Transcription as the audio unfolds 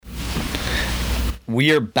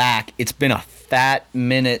We are back. It's been a fat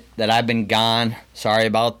minute that I've been gone. Sorry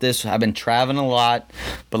about this. I've been traveling a lot,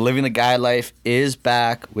 but Living the Guide Life is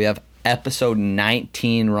back. We have episode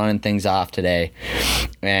 19 running things off today,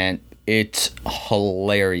 and it's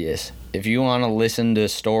hilarious. If you want to listen to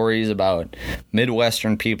stories about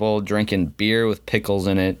Midwestern people drinking beer with pickles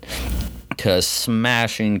in it, to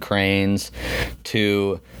smashing cranes,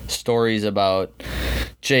 to stories about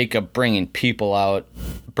Jacob bringing people out,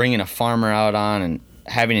 bringing a farmer out on and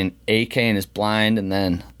having an AK in his blind, and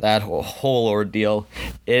then that whole ordeal.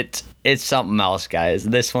 It's something else, guys.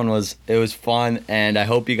 This one was fun, and I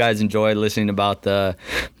hope you guys enjoyed listening about the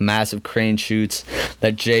massive crane shoots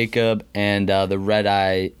that Jacob and the Red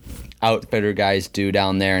Eye Outfitter guys do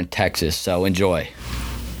down there in Texas. So enjoy.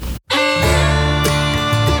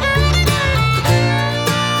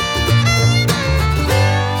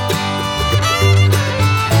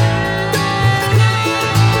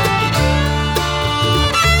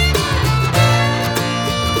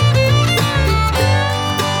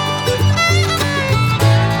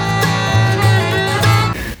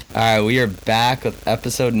 Alright, we are back with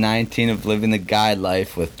episode 19 of Living the Guide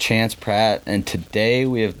Life with Chance Pratt, and today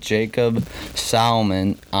we have Jacob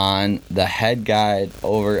Salmon on, the head guide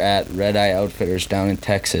over at Red Eye Outfitters down in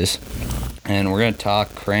Texas. And we're going to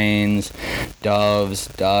talk cranes, doves,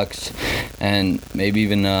 ducks, and maybe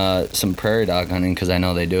even some prairie dog hunting, because I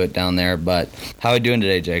know they do it down there. But how are you doing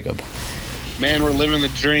today, Jacob? Man, we're living the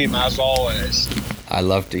dream, as always. I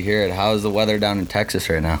love to hear it. How is the weather down in Texas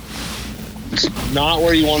right now? It's not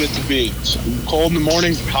where you want it to be. It's cold in the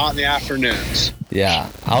mornings and hot in the afternoons. Yeah.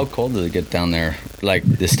 How cold does it get down there, like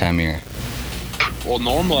this time of year? Well,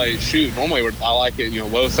 normally I like it,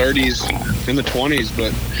 low 30s, in the 20s,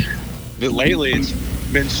 but lately it's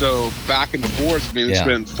been so back and forth. I mean, it's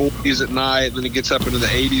been 40s at night, then it gets up into the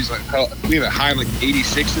 80s. We have a high like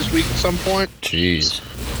 86 this week at some point. Jeez.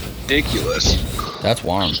 Ridiculous. That's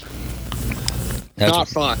warm. That's not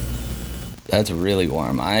fun. That's really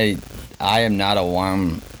warm. I am not a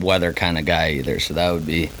warm weather kind of guy either, so that would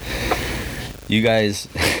be. You guys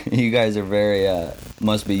are very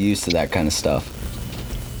must be used to that kind of stuff.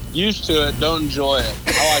 Used to it, don't enjoy it.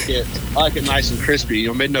 I like it nice and crispy.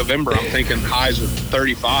 Mid-November, I'm thinking highs of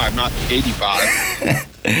 35, not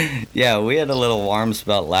 85. Yeah, we had a little warm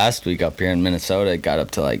spell last week up here in Minnesota. It got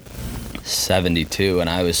up to like 72, and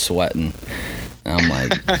I was sweating. I'm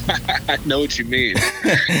like, I know what you mean.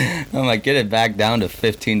 I'm like, get it back down to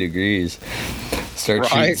 15 degrees. Start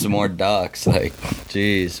shooting some more ducks. Like,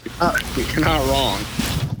 jeez. You're not wrong.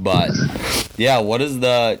 But, yeah,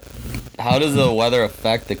 how does the weather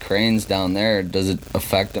affect the cranes down there? Does it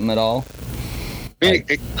affect them at all? It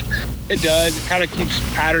does. It kind of keeps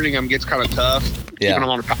patterning them, gets kind of tough. Keeping them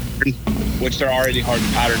on a pattern, which they're already hard to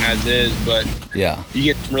pattern as is. But yeah, you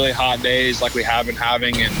get some really hot days like we have been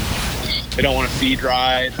having, and they don't want to feed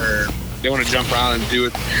right, or they want to jump around and do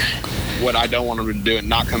what I don't want them to do and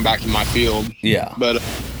not come back to my field. Yeah. But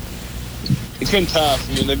it's been tough.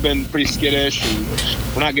 I mean, they've been pretty skittish, and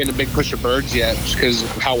we're not getting a big push of birds yet just because of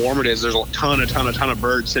how warm it is. There's a ton of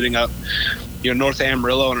birds sitting up, north of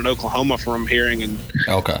Amarillo and in Oklahoma from what I'm hearing, and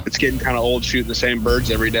it's getting kind of old shooting the same birds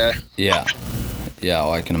every day. Yeah. Yeah,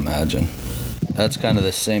 well, I can imagine. That's kind of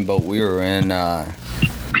the same boat we were in.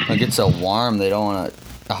 It gets so warm, they don't want to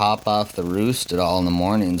hop off the roost at all in the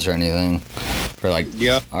mornings or anything for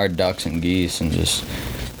our ducks and geese, and just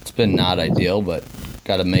it's been not ideal, but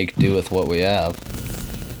got to make do with what we have.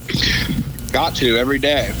 Got to every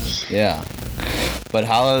day. Yeah. But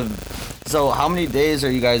how many days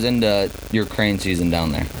are you guys into your crane season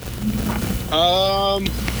down there?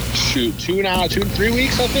 2 to 3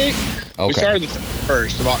 weeks, I think. Okay. We started the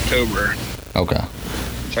 1st of October. Okay.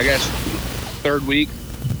 So I guess 3rd week.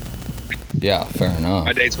 Yeah, fair enough.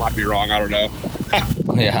 My dates might be wrong. I don't know.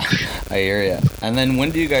 Yeah, I hear you. And then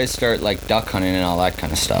when do you guys start duck hunting and all that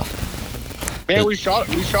kind of stuff? Man, we shot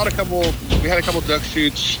a couple. We had a couple duck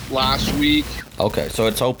shoots last week. Okay, so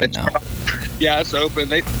it's open now. Yeah, it's open.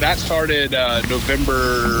 That started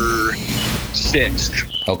November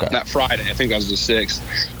 6th. Okay. That Friday, I think that was the 6th.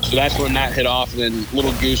 So that's when that hit off. And then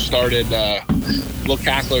Little Goose started. Little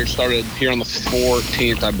Cackler started here on the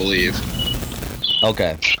 14th, I believe.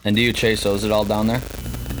 Okay. And do you chase those at all down there?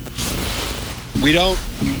 We don't.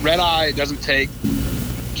 Red Eye doesn't take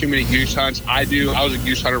too many goose hunts. I do. I was a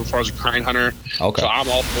goose hunter before I was a crane hunter. Okay. So I'm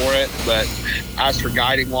all for it. But as for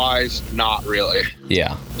guiding wise, not really.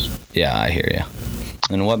 Yeah. Yeah, I hear you.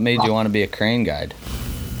 And what made you want to be a crane guide?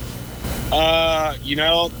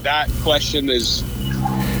 That question is,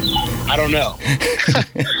 I don't know.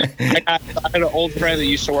 I had an old friend that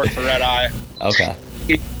used to work for Red Eye. Okay.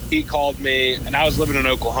 he called me, and I was living in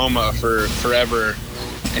Oklahoma for forever,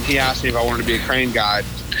 and he asked me if I wanted to be a crane guide.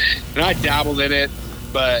 And I dabbled in it,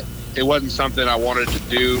 but it wasn't something I wanted to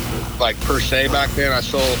do, like, per se back then. I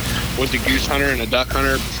still was a goose hunter and a duck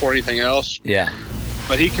hunter before anything else. Yeah.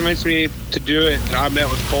 But he convinced me to do it, and I met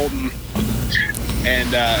with Colton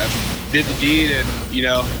and did the deed. And, you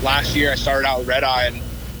know, last year I started out with Red Eye and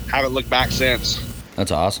haven't looked back since.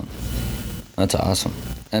 That's awesome. That's awesome.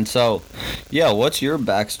 And so, yeah, what's your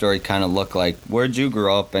backstory kind of look like? Where'd you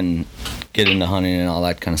grow up and get into hunting and all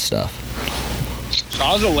that kind of stuff? So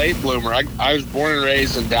I was a late bloomer. I was born and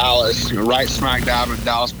raised in Dallas, you know, right smack dab in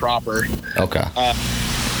Dallas proper. Okay.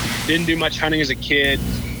 Didn't do much hunting as a kid.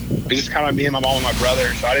 It was just kind of me and my mom and my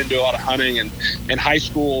brother, so I didn't do a lot of hunting. And in high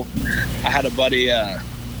school, I had a buddy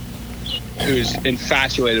who was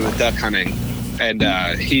infatuated with duck hunting. And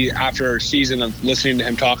he, after a season of listening to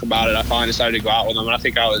him talk about it, I finally decided to go out with him. And I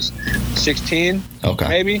think I was 16,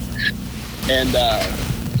 maybe. And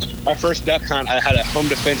my first duck hunt, I had a home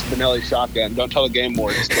defense Benelli shotgun. Don't tell the game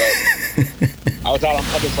boards, but I was out on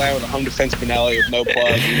public land with a home defense Benelli with no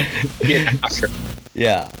plug.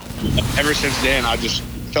 Yeah. Ever since then, I just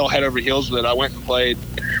fell head over heels with it. I went and played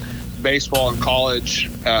baseball in college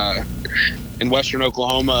in western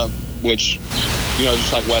Oklahoma, which, you know,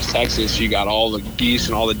 just like West Texas, you got all the geese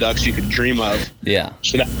and all the ducks you could dream of. Yeah.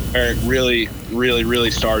 So that's where it really, really,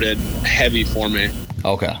 really started heavy for me.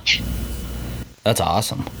 Okay. That's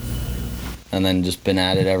awesome. And then just been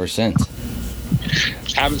at it ever since.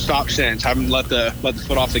 Just haven't stopped since. Haven't let the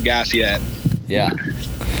foot off the gas yet. Yeah.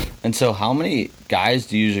 And so how many guys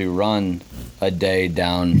do you usually run a day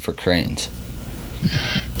down for cranes?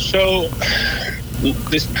 So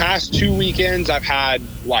this past 2 weekends, I've had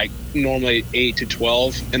like normally 8 to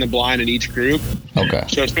 12 in the blind in each group. Okay.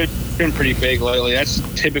 So it's been pretty big lately. That's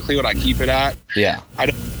typically what I keep it at. Yeah.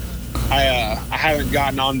 I haven't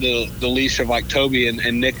gotten on the leash of like Toby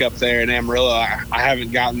and Nick up there in Amarillo. I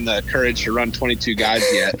haven't gotten the courage to run 22 guys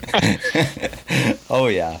yet. Oh,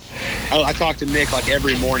 yeah. I talk to Nick like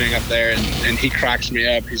every morning up there, and he cracks me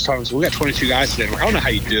up. He's talking, so we got 22 guys today. I don't know how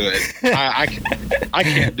you do it. I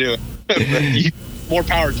can't do it. But more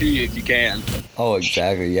power to you if you can. Oh,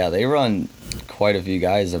 exactly. Yeah, they run quite a few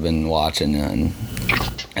guys I've been watching, and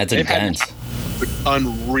that's intense.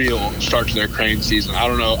 Unreal start to their crane season. I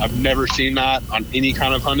don't know. I've never seen that on any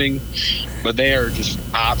kind of hunting, but they are just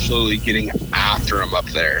absolutely getting after them up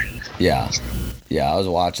there. Yeah. Yeah, I was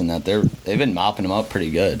watching that. They've been mopping them up pretty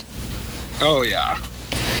good. Oh, yeah.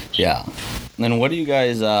 Yeah. And then what do you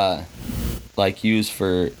guys use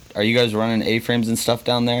for, are you guys running A-frames and stuff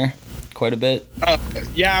down there quite a bit?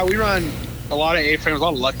 Yeah, we run a lot of A-frames, a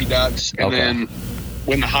lot of Lucky Ducks, and then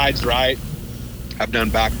when the hide's right, I've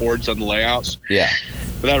done backboards on the layouts. Yeah.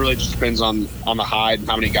 But that really just depends on the hide and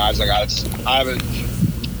how many guys I got.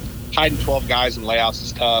 Hiding 12 guys in layouts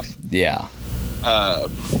is tough. Yeah.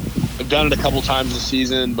 I've done it a couple times this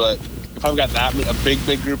season, but if I've got a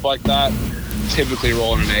big group like that, typically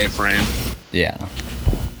rolling an A-frame. Yeah.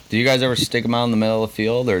 Do you guys ever stick them out in the middle of the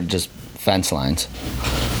field or just fence lines?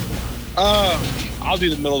 I'll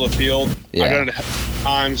do the middle of the field. Yeah. I've done it a couple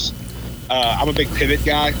times. I'm a big pivot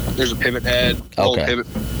guy. There's a pivot head, pivot,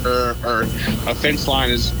 or a fence line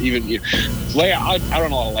is even layout. I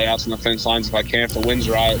run a lot of layouts on the fence lines if I can, if the wind's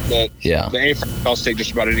right. But yeah, the A-frame I'll stick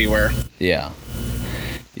just about anywhere. Yeah,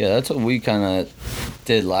 yeah, that's what we kind of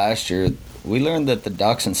did last year. We learned that the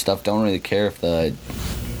ducks and stuff don't really care if the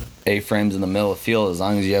A-frame's in the middle of the field as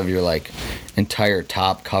long as you have your like entire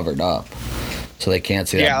top covered up, so they can't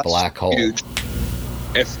see that black hole. Huge.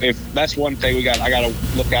 If that's one thing I got to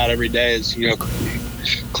look at every day is, you know,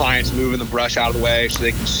 clients moving the brush out of the way so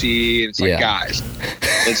they can see. And it's like, guys,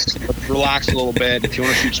 let's relax a little bit. If you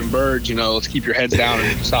want to shoot some birds, you know, let's keep your heads down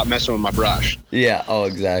and stop messing with my brush. Yeah. Oh,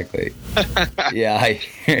 exactly. Yeah, I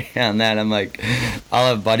hear you on that. I'm like,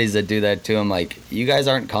 I'll have buddies that do that too. I'm like, you guys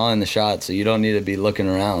aren't calling the shot, so you don't need to be looking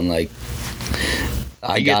around. Like,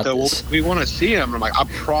 we want to see them. I'm like, I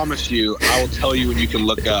promise you, I will tell you when you can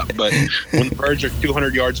look up. But when the birds are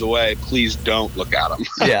 200 yards away, please don't look at them.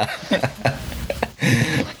 Yeah.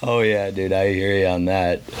 Oh, yeah, dude, I hear you on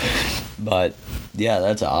that. But, yeah,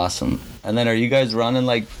 that's awesome. And then are you guys running,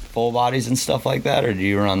 like, full bodies and stuff like that, or do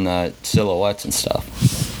you run the silhouettes and stuff?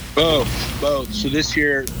 Both. So this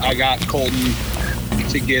year, I got Colton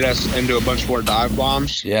to get us into a bunch more dive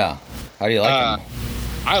bombs. Yeah. How do you like them?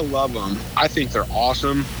 I love them. I think they're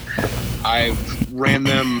awesome. I've ran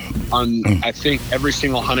them on, I think, every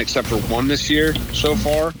single hunt except for one this year so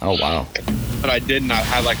far. Oh, wow. But I didn't. I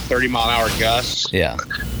had like 30-mile-an-hour gusts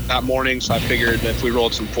that morning, so I figured if we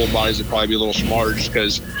rolled some full bodies, it'd probably be a little smarter just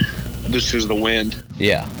because the wind.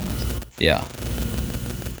 Yeah. Yeah.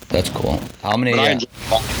 That's cool. How many? But I enjoy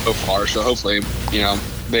it so far, so hopefully, you know,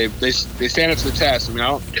 they stand up to the test. I mean,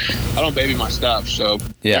 I don't baby my stuff, so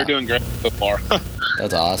they're doing great so far.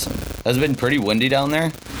 That's awesome. Has it been pretty windy down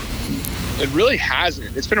there? It really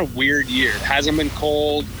hasn't. It's been a weird year. It hasn't been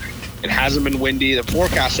cold. It hasn't been windy. The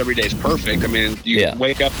forecast every day is perfect. I mean, you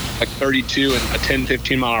wake up like 32 and a 10,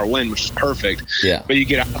 15 mile an hour wind, which is perfect. Yeah. But you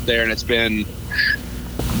get out there and it's been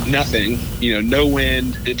nothing, you know, no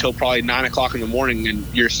wind until probably 9 o'clock in the morning, and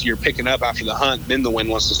you're picking up after the hunt. Then the wind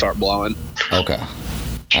wants to start blowing. Okay.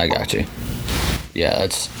 I got you. Yeah,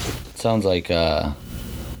 sounds like not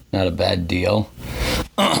a bad deal.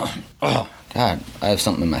 Oh, God, I have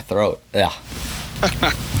something in my throat. Yeah.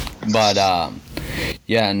 But,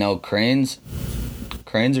 yeah, no, cranes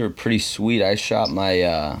are pretty sweet. I shot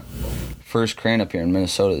my first crane up here in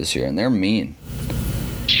Minnesota this year, and they're mean.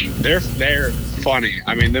 They're funny.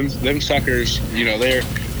 I mean, them suckers, you know,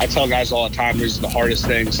 I tell guys all the time, these are the hardest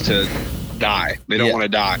things to die. They don't want to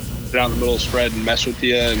die. Sit out in the middle of the spread and mess with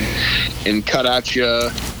you and cut at you.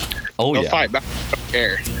 Oh, They'll fight back. I don't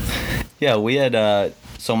care. Yeah, we had,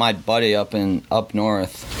 so my buddy up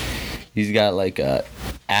north, he's got like a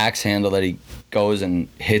axe handle that he goes and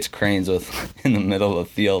hits cranes with in the middle of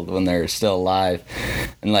the field when they're still alive.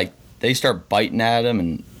 And like, they start biting at him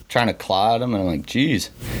and trying to claw at him, and I'm like, geez,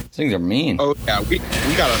 these things are mean. Oh yeah, we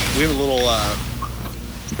have a little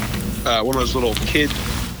one of those little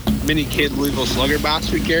mini kid Louisville slugger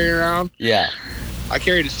bats we carry around. Yeah. I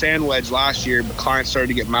carried a sand wedge last year, but clients started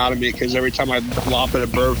to get mad at me because every time I'd lop at a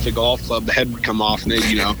bird with a golf club, the head would come off, and they,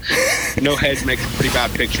 you know, no heads make a pretty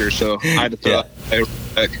bad picture, so I had to throw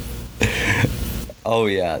it. Oh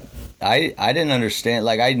yeah. I didn't understand.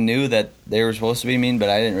 Like, I knew that they were supposed to be mean, but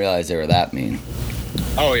I didn't realize they were that mean.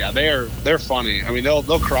 Oh yeah, they're funny. I mean, they'll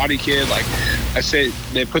Karate Kid, like I say,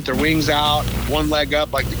 they put their wings out, one leg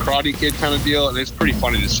up, like the Karate Kid kind of deal, and it's pretty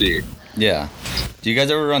funny to see. Yeah. Do you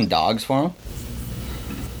guys ever run dogs for them?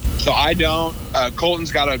 So I don't.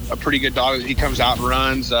 Colton's got a pretty good dog that he comes out and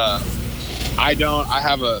runs. I don't. I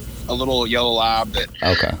have a little yellow lab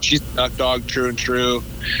that she's a duck dog, true and true.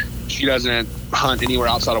 She doesn't hunt anywhere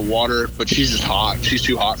outside of water, but she's just hot. She's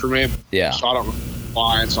too hot for me. Yeah. So I don't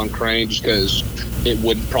reliance on crane just because it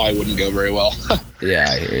probably wouldn't go very well. Yeah,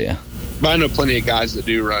 I hear you. But I know plenty of guys that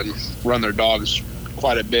do run their dogs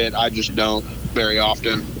quite a bit. I just don't very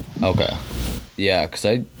often. Okay. Yeah, because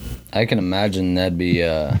I can imagine that'd be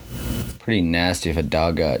pretty nasty if a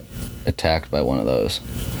dog got attacked by one of those.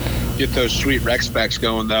 Get those sweet rec specs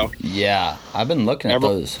going, though. Yeah, I've been looking at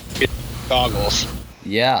those. Goggles.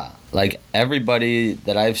 Yeah, like everybody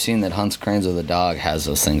that I've seen that hunts cranes with a dog has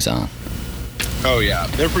those things on. Oh yeah,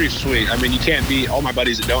 they're pretty sweet. I mean, you can't beat all my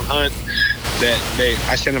buddies that don't hunt.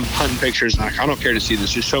 I send them hunting pictures, and I don't care to see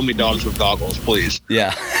this. Just show me dogs with goggles, please.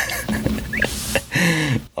 Yeah.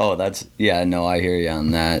 Oh, no, I hear you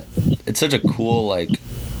on that. It's such a cool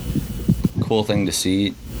thing to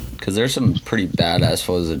see, because there's some pretty badass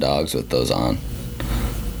photos of dogs with those on.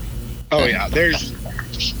 Oh yeah,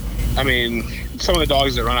 I mean, some of the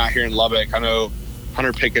dogs that run out here in Lubbock, I know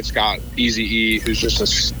Hunter Pickett's got Easy E, who's just a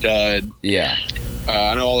stud. Yeah.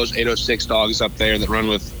 I know all those 806 dogs up there that run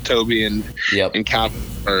with Toby and Cap,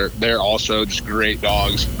 they're also just great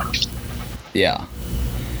dogs. Yeah.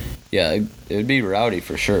 Yeah, it would be rowdy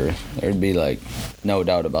for sure. There'd be no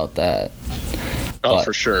doubt about that. Oh, but,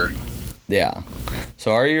 for sure. Yeah.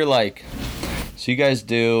 So so you guys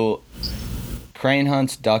do crane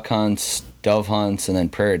hunts, duck hunts, dove hunts, and then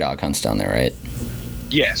prairie dog hunts down there, right?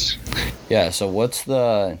 Yes. Yeah, so what's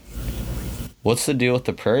the deal with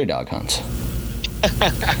the prairie dog hunts?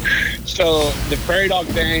 So the prairie dog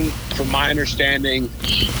thing, from my understanding,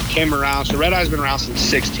 came around. So Red Eye's been around since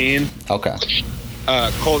 16. Okay.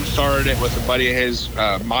 Colton started it with a buddy of his,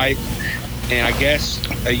 Mike, and I guess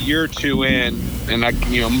a year or two in, and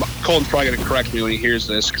Colton's probably going to correct me when he hears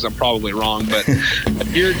this because I'm probably wrong, but a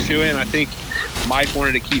year or two in, I think Mike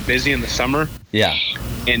wanted to keep busy in the summer. Yeah.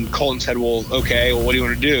 And Colton said, well, okay, well, what do you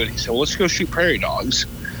want to do? And he said, well, let's go shoot prairie dogs.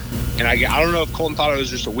 And I don't know if Colton thought it was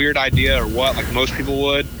just a weird idea or what, like most people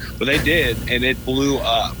would, but they did, and it blew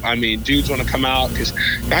up. I mean, dudes want to come out because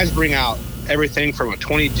guys bring out everything from a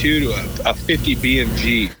 22 to a 50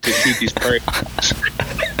 BMG to shoot these prairie dogs.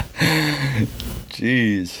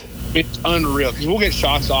 Jeez. It's unreal because we'll get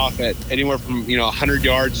shots off at anywhere from 100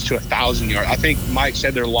 yards to 1,000 yards. I think Mike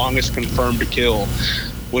said their longest confirmed to kill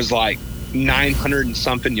was like 900 and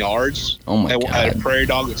something yards. Oh my God. At a prairie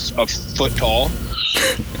dog that's a foot tall.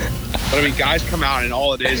 But I mean, guys come out, and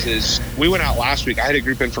all it is we went out last week. I had a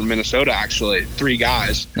group in from Minnesota, actually, 3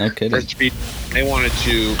 guys. No kidding. They wanted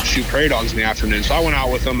to shoot prairie dogs in the afternoon, so I went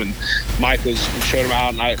out with them, and Mike showed them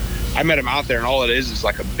out, and I met him out there, and all it is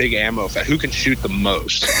like a big ammo fest. Who can shoot the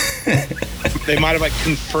most? They might have like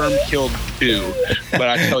confirmed killed 2, but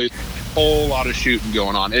I tell you, a whole lot of shooting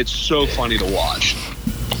going on. It's so funny to watch.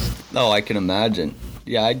 Oh, I can imagine.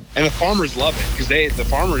 Yeah, and the farmers love it because the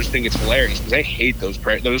farmers think it's hilarious because they hate those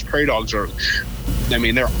prairie dogs. I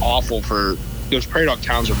mean, they're awful for those prairie dog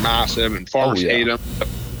towns are massive, and farmers hate them.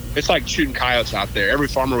 It's like shooting coyotes out there. Every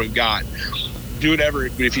farmer we've got, do whatever.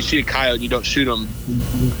 But if you see a coyote and you don't shoot them,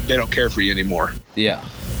 they don't care for you anymore. Yeah.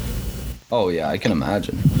 Oh yeah, I can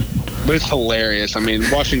imagine. But it's hilarious. I mean,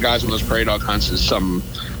 watching guys on those prairie dog hunts is something.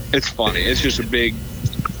 It's funny. It's just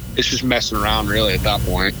it's just messing around really at that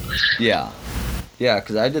point. Yeah. Yeah,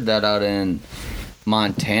 because I did that out in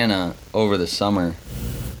Montana over the summer.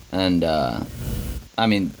 And, I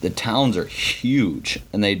mean, the towns are huge.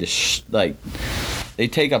 And they just, they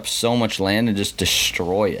take up so much land and just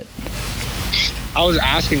destroy it. I was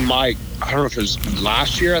asking Mike, I don't know if it was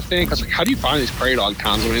last year, I think. I was like, how do you find these prairie dog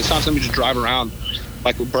towns? I mean, it's not something you just drive around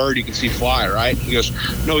like a bird you can see fly, right? He goes,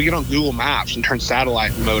 no, we get on Google Maps and turn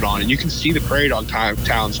satellite mode on, and you can see the prairie dog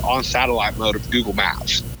towns on satellite mode of Google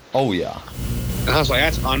Maps. Oh, yeah. And I was like,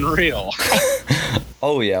 that's unreal.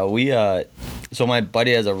 Oh, yeah. So my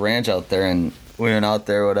buddy has a ranch out there, and we went out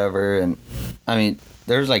there, whatever, and, I mean,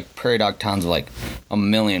 there's, prairie dog towns of, 1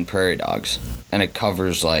 million prairie dogs, and it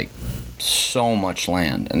covers, so much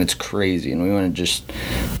land, and it's crazy, and we went and just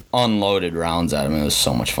unloaded rounds at them. It was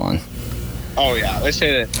so much fun. Oh, yeah. They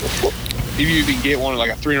say that if you can get one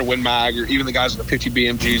like a 300 Win Mag, or even the guys with the 50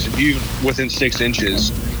 BMGs, if you within 6 inches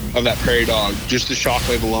of that prairie dog, just the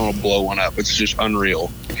shockwave alone will blow one up. It's just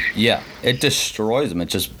unreal. Yeah, it destroys them. It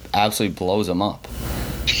just absolutely blows them up.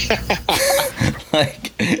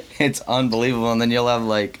 It's unbelievable. And then you'll have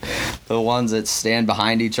the ones that stand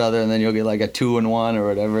behind each other, and then you'll get a 2-in-1 or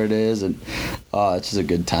whatever it is, and it's just a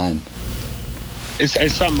good time.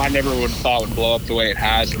 It's something I never would have thought would blow up the way it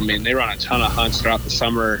has. I mean, they run a ton of hunts throughout the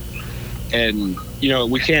summer, and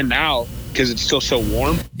we can now because it's still so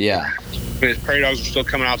warm. Yeah. But prairie dogs are still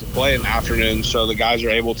coming out to play in the afternoon, so the guys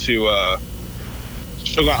are able to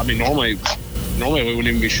still got. I mean, normally we wouldn't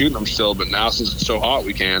even be shooting them still, but now since it's so hot,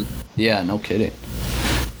 we can. Yeah, no kidding.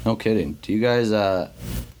 Do you guys?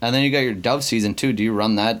 And then you got your dove season too. Do you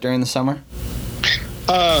run that during the summer?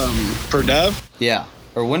 For dove? Yeah.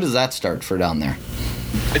 Or when does that start for down there?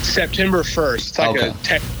 It's September 1st. It's like a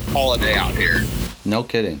tech holiday out here. No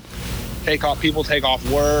kidding. People take off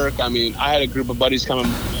work. I mean, I had a group of buddies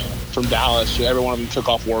coming from Dallas. So every one of them took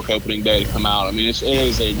off work opening day to come out. I mean, it's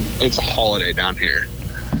a holiday down here.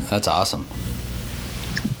 That's awesome.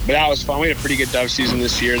 But that was fun. We had a pretty good dove season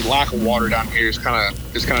this year. The lack of water down here is kind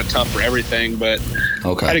of tough for everything, but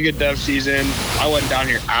I had a good dove season. I wasn't down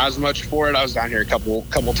here as much for it. I was down here a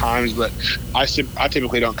couple times, but I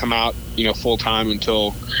typically don't come out, full time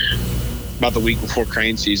until about the week before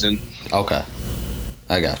crane season. Okay,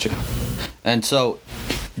 I got you. And so,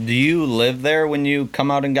 do you live there when you come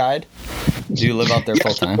out and guide? Do you live out there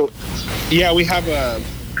full time? Yeah, we have a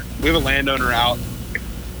landowner out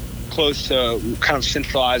close to kind of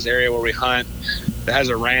centralized area where we hunt that has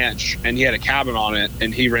a ranch, and he had a cabin on it,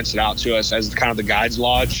 and he rents it out to us as kind of the guide's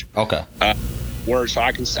lodge. Okay. So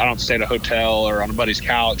I don't have to stay at a hotel or on a buddy's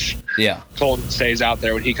couch. Yeah. Colton stays out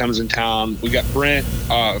there when he comes in town. We got Brent,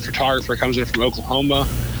 a photographer, comes in from Oklahoma.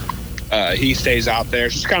 He stays out there.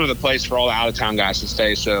 It's just kind of the place for all the out-of-town guys to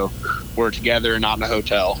stay, so we're together and not in a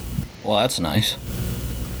hotel. Well, that's nice.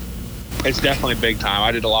 It's definitely big time.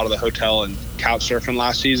 I did a lot of the hotel and couch surfing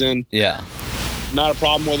last season. Yeah. Not a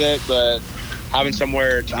problem with it, but having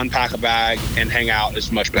somewhere to unpack a bag and hang out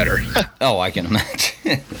is much better. Oh, I can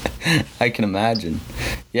imagine. I can imagine.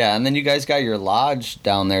 Yeah, and then you guys got your lodge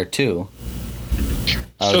down there too.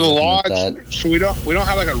 So the lodge, so we don't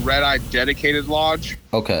have a red-eye dedicated lodge.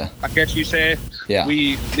 Okay. I guess you say. Yeah.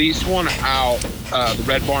 We lease one out, the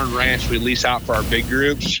Red Barn Ranch. We lease out for our big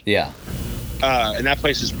groups. Yeah. And that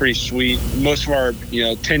place is pretty sweet. Most of our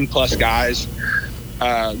 10 plus guys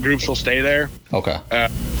groups will stay there. Okay.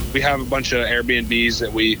 We have a bunch of Airbnbs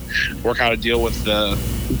that we work out a deal with.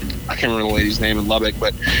 I can't remember the lady's name in Lubbock,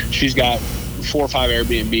 but she's got 4 or 5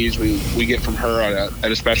 Airbnbs we get from her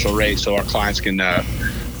at a special rate, so our clients can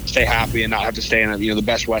stay happy and not have to stay in the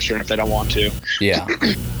Best Western if they don't want to. Yeah.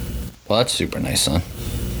 Well, that's super nice, son.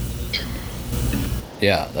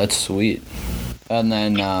 Yeah, that's sweet. And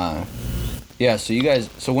then so you guys,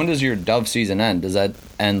 so when does your dove season end? Does that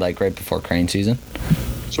end right before crane season?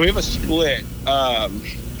 So we have a split.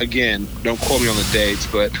 Again, don't quote me on the dates,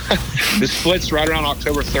 but the split's right around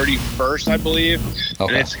October 31st, I believe.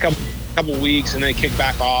 Okay. And it's a couple weeks, and then kick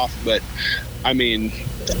back off. But I mean,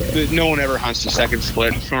 no one ever hunts the second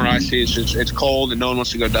split. From what I see, it's cold and no one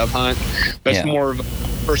wants to go dove hunt. But it's more of a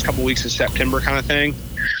first couple weeks of September kind of thing.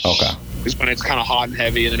 Okay. Is when it's kind of hot and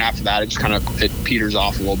heavy, and then after that, it peters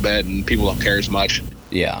off a little bit, and people don't care as much.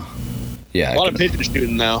 Yeah. A lot of pigeon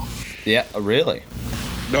shooting now. Yeah, really?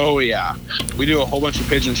 Oh yeah, we do a whole bunch of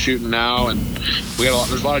pigeon shooting now, and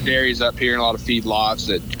there's a lot of dairies up here and a lot of feed lots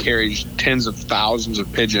that carry tens of thousands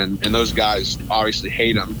of pigeon, and those guys obviously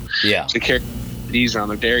hate them. Yeah. To carry these around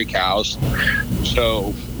their dairy cows,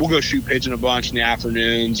 so we'll go shoot pigeon a bunch in the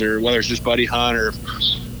afternoons, or whether it's just buddy hunt, or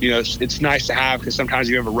it's nice to have, because sometimes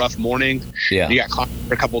you have a rough morning. Yeah. You got caught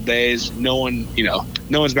for a couple of days. No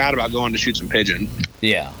one's mad about going to shoot some pigeon.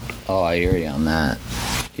 Yeah. Oh, I hear you on that.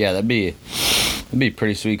 Yeah, that'd be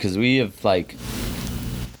pretty sweet, because we have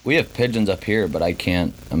pigeons up here, but I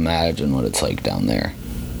can't imagine what it's like down there.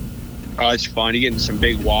 Oh, it's fun. You get in some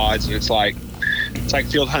big wads, and it's like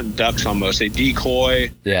field hunting ducks almost. They decoy.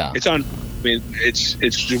 Yeah. It's the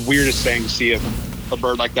weirdest thing to see a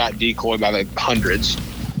bird like that decoy by the hundreds.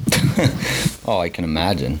 Oh, I can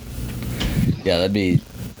imagine. Yeah, that'd be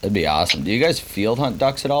awesome. Do you guys field hunt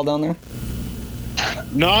ducks at all down there?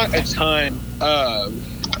 Not a ton.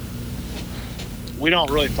 We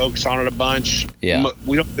don't really focus on it a bunch. Yeah.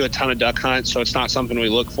 We don't do a ton of duck hunts, so it's not something we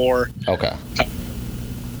look for. Okay.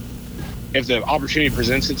 If the opportunity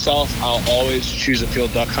presents itself, I'll always choose a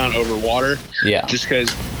field duck hunt over water. Yeah. Just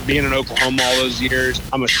because being in Oklahoma all those years,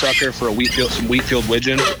 I'm a sucker for some wheat field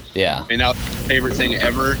widgeon. Yeah. And that's my favorite thing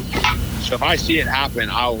ever. So if I see it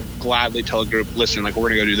happen, I'll gladly tell a group, listen, we're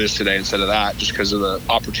going to go do this today instead of that, just because of the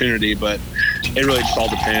opportunity. But it really just all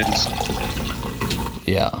depends.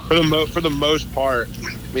 Yeah. For the most part,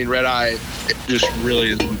 red eye just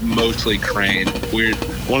really is mostly crane. We're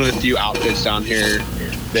one of the few outfits down here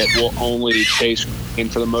that will only chase crane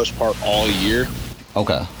for the most part all year.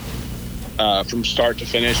 Okay. From start to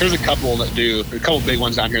finish. There's a couple big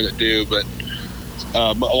ones down here that do, but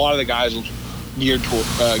a lot of the guys will gear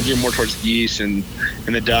more towards geese and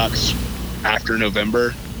the ducks after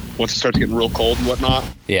November, once it starts getting real cold and whatnot.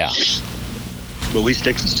 Yeah. But we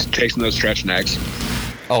stick to chasing those stretch necks.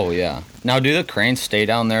 Oh, yeah. Now, do the cranes stay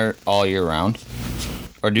down there all year round?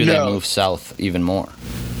 Or do they move south even more?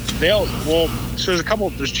 So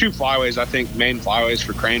there's two flyways, I think, main flyways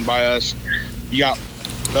for crane by us.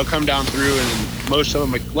 They'll come down through, and most of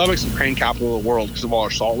them, Lubbock's the crane capital of the world because of all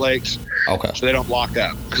our salt lakes. Okay. So they don't lock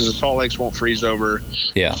up because the salt lakes won't freeze over.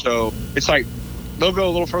 Yeah. So it's they'll go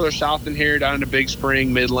a little further south than here, down into Big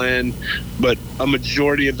Spring, Midland, but a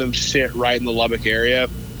majority of them sit right in the Lubbock area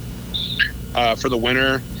for the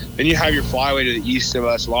winter. Then you have your flyway to the east of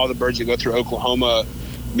us. A lot of the birds that go through Oklahoma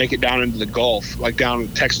make it down into the Gulf, like down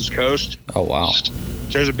the Texas coast. Oh, wow.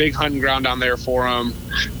 There's a big hunting ground down there for them,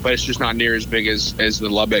 but it's just not near as big as the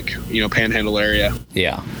Lubbock, Panhandle area.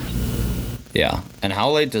 Yeah. Yeah. And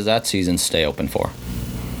how late does that season stay open for?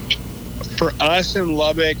 For us in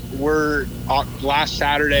Lubbock, we're last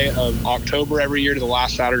Saturday of October every year to the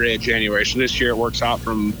last Saturday of January. So this year it works out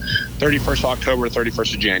from 31st October to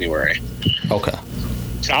 31st of January. Okay.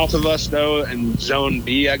 South of us, though, in Zone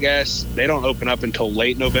B, I guess, they don't open up until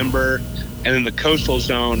late November. And in the coastal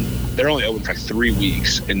zone, they're only open for 3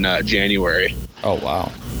 weeks in January. Oh,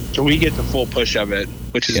 wow. So we get the full push of it,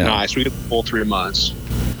 which is nice. We get the full 3 months.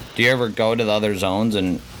 Do you ever go to the other zones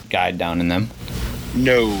and guide down in them?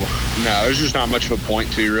 No, there's just not much of a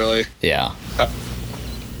point to, really. Yeah. I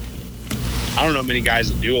don't know many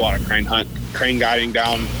guys that do a lot of crane guiding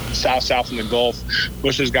down south in the Gulf.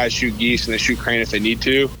 Most of those guys shoot geese and they shoot crane if they need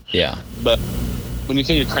to. Yeah. But when you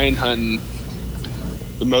think of crane hunting,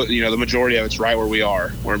 the majority of it's right where we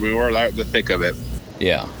are the thick of it.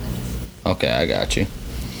 Yeah. Okay, I got you.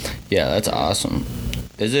 Yeah, that's awesome.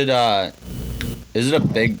 Is it a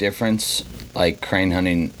big difference, like crane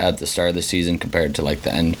hunting at the start of the season compared to like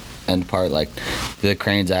the end part? Like, do the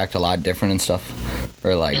cranes act a lot different and stuff,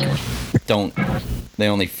 or like don't they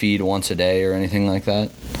only feed once a day or anything like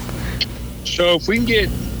that? So if we can get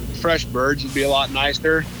fresh birds, it'd be a lot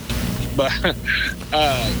nicer. But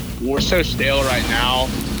we're so stale right now.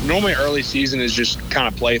 Normally early season is just kind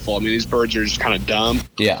of playful. I mean, these birds are just kind of dumb.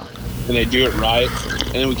 Yeah. And they do it right.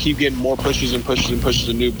 And then we keep getting more pushes and pushes and pushes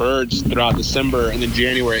of new birds throughout December. And then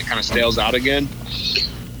January, it kind of stales out again.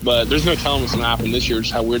 But there's no telling what's going to happen this year,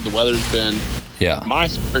 just how weird the weather's been. Yeah. My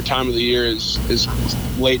favorite time of the year is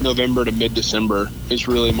late November to mid-December. It's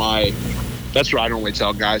really that's what I normally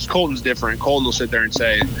tell guys. Colton's different. Colton will sit there and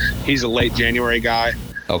say he's a late January guy.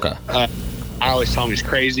 Okay. I always tell him he's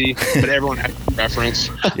crazy, but everyone has a preference.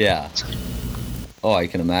 Yeah. Oh, I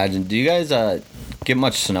can imagine. Do you guys get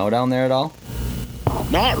much snow down there at all?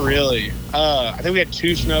 Not really. I think we had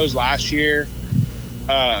 2 snows last year.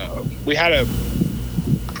 we had a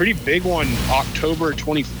pretty big one October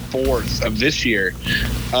 24th of this year.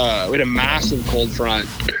 We had a massive cold front.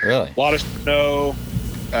 Really? A lot of snow,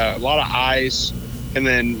 a lot of ice, and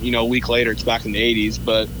then a week later it's back in the 80s.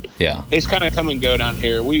 But yeah, it's kind of come and go down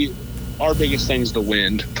here. Our biggest thing is the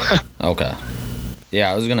wind. Okay.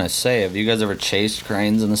 Yeah, I was gonna say, have you guys ever chased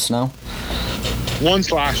cranes in the snow?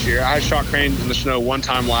 Once last year. I shot cranes in the snow one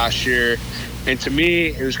time last year, and to me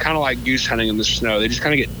it was kind of like goose hunting in the snow. They just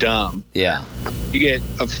kind of get dumb. Yeah. You get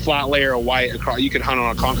a flat layer of white across. You could hunt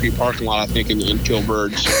on a concrete parking lot, I think, and kill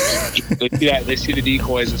birds. They see the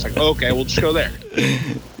decoys. It's like, okay, we'll just go there.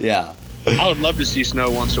 Yeah. I would love to see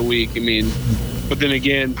snow once a week. I mean, but then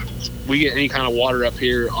again, we get any kind of water up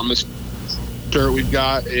here on this dirt we've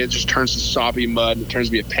got, it just turns to soppy mud. It turns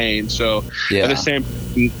to be a pain. So yeah. At the same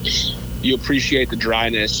time, you appreciate the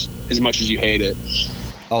dryness as much as you hate it.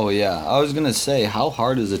 Oh yeah, I was gonna say, how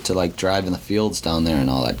hard is it to like drive in the fields down there and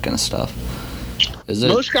all that kind of stuff? Is it?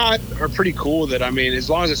 Most guys are pretty cool with it. I mean, as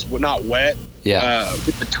long as it's not wet. Yeah.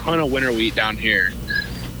 We have a ton of winter wheat down here,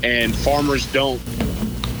 and farmers don't.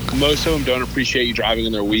 Most of them don't appreciate you driving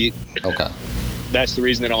in their wheat. Okay. That's the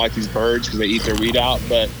reason they don't like these birds, because they eat their wheat out.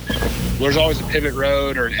 But there's always a pivot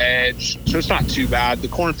road or an edge, so it's not too bad. The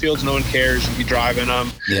cornfields, no one cares if you drive in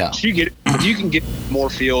them. Yeah. So you can get more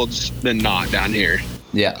fields than not down here.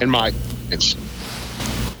 Yeah. In my experience.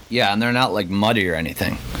 Yeah, and they're not like muddy or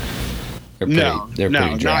anything. They're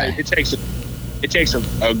pretty dry. It takes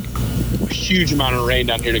a huge amount of rain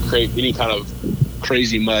down here to create any kind of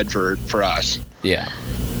crazy mud for us. Yeah.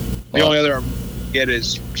 The only other get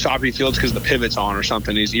is soppy fields because the pivot's on or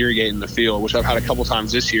something. He's irrigating the field, which I've had a couple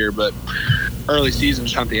times this year, but early season,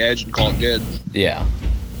 just hunt the edge and call it good. Yeah.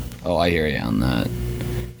 Oh, I hear you on that.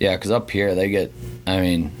 Yeah, because up here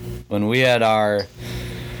when we had our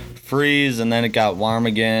freeze and then it got warm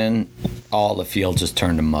again, all the fields just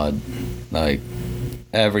turned to mud. Like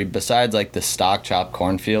besides like the stock chop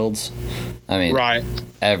cornfields, right.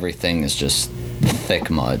 Everything is just thick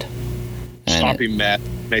mud. Soppy mud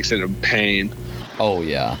makes it a pain. Oh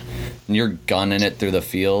yeah, and you're gunning it through the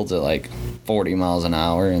fields at like 40 miles an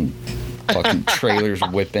hour and fucking trailers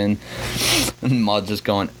whipping and mud just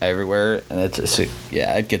going everywhere, and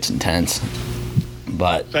it gets intense.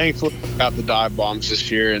 But thankfully I got the dive bombs this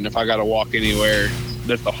year, and if I got to walk anywhere,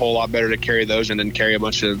 that's a whole lot better to carry those and then carry a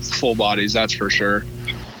bunch of full bodies, that's for sure.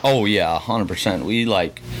 Oh yeah, 100%. We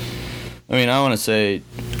I want to say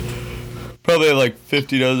probably have like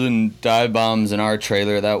 50 dozen dive bombs in our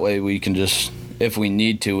trailer. That way we can just, if we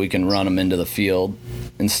need to, we can run them into the field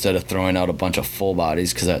instead of throwing out a bunch of full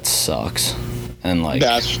bodies, because that sucks. And like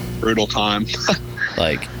that's brutal time.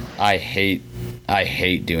 Like I hate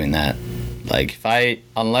doing that. Like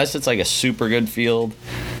unless it's like a super good field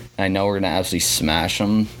and I know we're gonna absolutely smash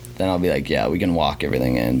them, then I'll be like, yeah, we can walk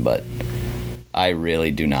everything in. But I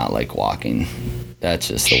really do not like walking. That's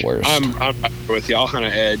just the worst. I'm with you. I'll hunt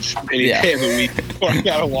an edge any day of the week before I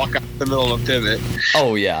gotta walk out the middle of a pivot.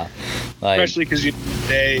 Oh yeah, especially because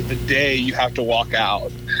the day you have to walk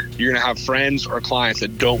out, you're gonna have friends or clients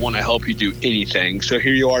that don't want to help you do anything. So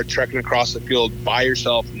here you are trekking across the field by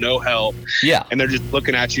yourself, no help. Yeah, and they're just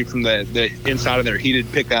looking at you from the inside of their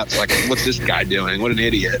heated pickups, like, what's this guy doing? What an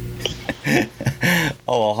idiot.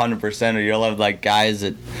 Oh, 100%. Or you'll have like guys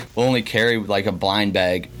that will only carry like a blind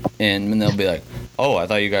bag in, and they'll be like, oh, I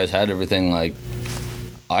thought you guys had everything. Like,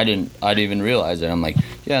 I didn't even realize it. I'm like,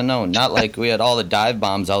 yeah, no, not like we had all the dive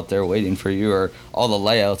bombs out there waiting for you, or all the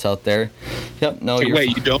layouts out there. Yep, no.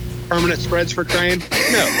 Wait, you don't permanent spreads for crane?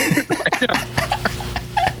 No.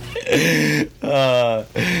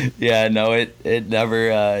 Yeah, no, it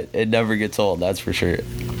never gets old. That's for sure.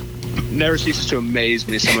 Never ceases to amaze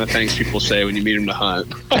me some of the things people say when you meet them to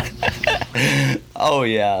hunt. Oh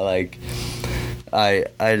yeah, like I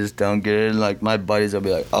just don't get it. Like my buddies will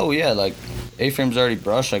be like, oh yeah, like A-frame's already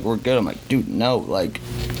brushed, like we're good. I'm like, dude, no, like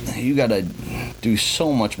you gotta do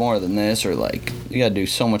so much more than this, or like you gotta do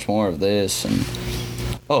so much more of this. And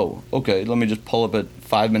oh, okay, let me just pull up at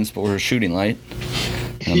 5 minutes before shooting light.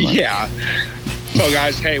 Like, yeah. So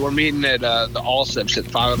guys, hey, we're meeting at the Allsips at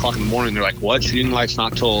 5 o'clock in the morning. They're like, what? Shooting light's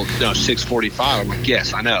not till 6:45. I'm like,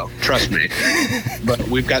 yes, I know. Trust me. But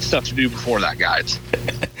we've got stuff to do before that, guys.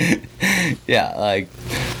 Yeah, like,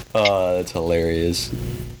 that's hilarious.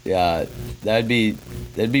 Yeah, that'd be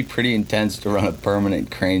pretty intense to run a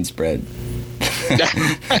permanent crane spread.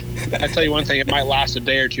 I tell you one thing, it might last a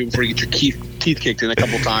day or two before you get your teeth kicked in a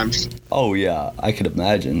couple times. Oh yeah, I could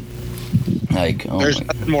imagine. Like, oh, there's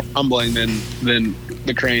nothing more humbling than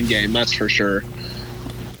the crane game, that's for sure.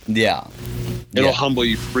 Yeah. It'll humble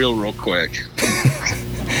you real quick.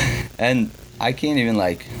 And I can't even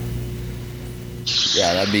like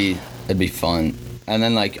Yeah, that'd be fun. And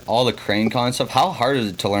then like all the crane call and stuff. How hard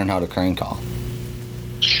is it to learn how to crane call?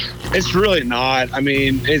 It's really not. I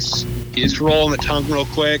mean, it's rolling the tongue real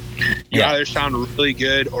quick. You either sound really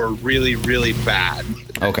good or really, really bad.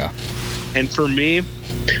 Okay. And for me,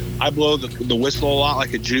 I blow the whistle a lot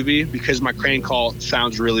like a juvie because my crane call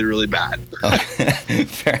sounds really, really bad. Okay.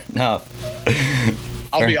 Fair enough.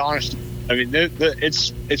 I'll be honest. I mean,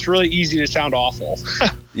 it's really easy to sound awful.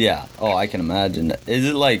 Yeah. Oh, I can imagine. Is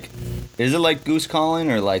it like goose calling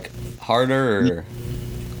or like harder or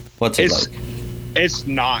what's it like? It's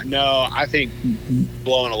not. No, I think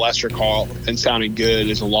blowing a lesser call and sounding good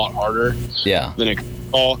is a lot harder. Yeah. Than a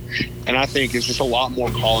call, and I think it's just a lot more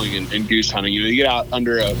calling in goose hunting. You get out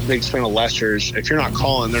under a big string of lessers. If you're not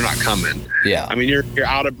calling, they're not coming. Yeah. I mean, you're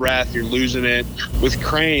out of breath. You're losing it. With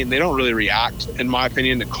crane, they don't really react, in my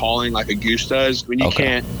opinion, to calling like a goose does. I mean, you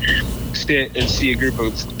can't sit and see a group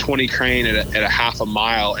of 20 crane at a half a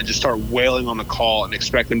mile and just start wailing on the call and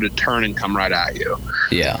expect them to turn and come right at you.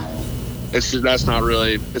 Yeah. That's not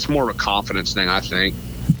really. It's more of a confidence thing, I think.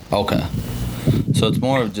 Okay. So it's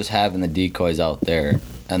more of just having the decoys out there,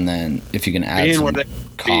 and then if you can add some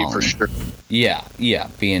calling. For sure. Yeah,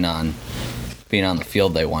 being on the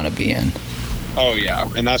field they want to be in. Oh yeah,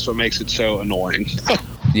 and that's what makes it so annoying.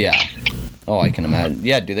 Yeah. Oh, I can imagine.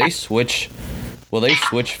 Yeah. Do they switch? Will they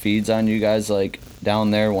switch feeds on you guys like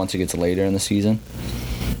down there once it gets later in the season?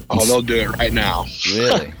 Oh, they'll do it right now.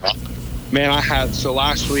 Really? Man, so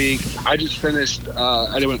last week I just finished.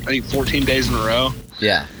 I think 14 days in a row.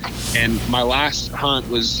 Yeah. And my last hunt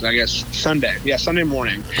was, I guess, Sunday. Yeah, Sunday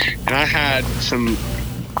morning. And I had some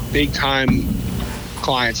big time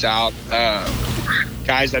clients out,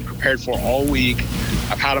 guys that prepared for all week.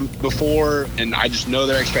 I've had them before, and I just know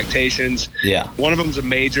their expectations. Yeah. One of them's a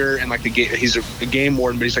major, and like he's a game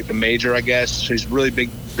warden, but he's like the major, I guess. So he's a really big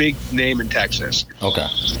name in Texas. Okay.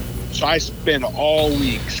 So I spend all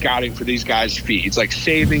week scouting for these guys' feeds, like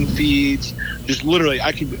saving feeds. Just literally,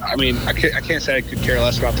 I can't say I could care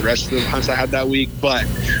less about the rest of the hunts I had that week, but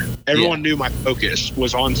everyone knew my focus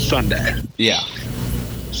was on Sunday. Yeah.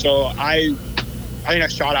 So I think I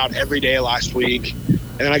shot out every day last week, and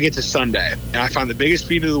then I get to Sunday, and I find the biggest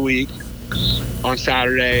feed of the week on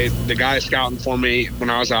Saturday. The guy scouting for me when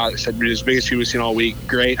I was out said, "Dude, this biggest feed we've seen all week.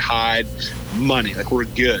 Great hide, money. Like, we're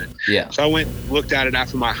good." Yeah. So I went, looked at it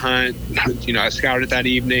after my hunt. You know, I scouted it that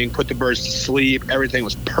evening, put the birds to sleep. Everything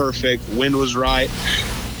was perfect. Wind was right.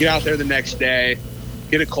 Get out there the next day,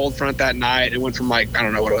 get a cold front that night. It went from like, I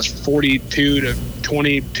don't know what it was, 42 to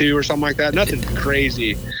 22 or something like that. Nothing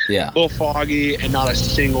crazy. Yeah. A little foggy, and not a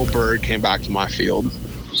single bird came back to my field.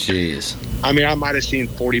 Jeez. I mean, I might have seen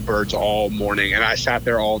 40 birds all morning, and I sat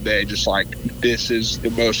there all day just like, this is the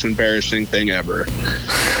most embarrassing thing ever.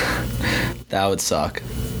 That would suck.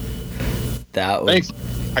 Thanks.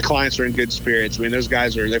 My clients are in good spirits. I mean, those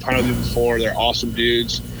guys they've hunted them before. They're awesome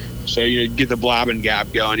dudes. So you get the blab and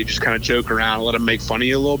gab going. You just kind of joke around and let them make fun of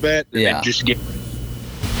you a little bit. And then just get,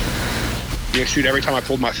 shoot, every time I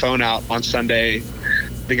pulled my phone out on Sunday,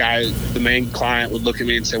 the main client would look at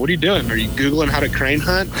me and say, "What are you doing? Are you Googling how to crane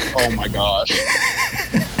hunt?" Oh my gosh.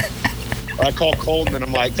 I call Colton and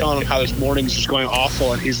I'm like telling him how this morning's just going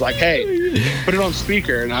awful, and he's like, "Hey, put it on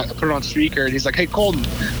speaker." And I put it on speaker, and he's like, "Hey Colton,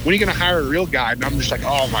 when are you gonna hire a real guide?" And I'm just like,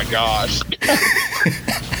 "Oh my gosh."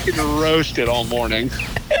 Getting roasted all morning.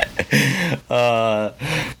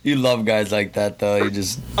 You love guys like that though. You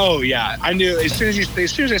just Oh yeah, I knew as soon as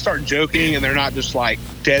they start joking and they're not just like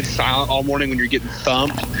dead silent all morning when you're getting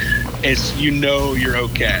thumped, you're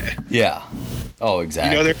okay. Yeah. Oh,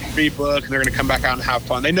 exactly. You know they're free book and they're gonna come back out and have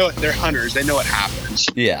fun. They know it. They're hunters. They know what happens.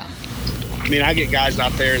 Yeah. I mean, I get guys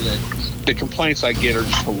out there that the complaints I get are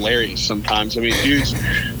just hilarious sometimes. I mean, dudes,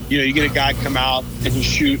 you get a guy come out and he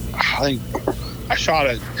shoot. I think I shot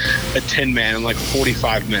a 10-man in like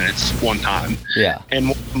 45 minutes one time. Yeah.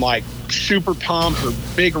 And I'm like super pumped for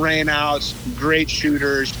big rainouts, great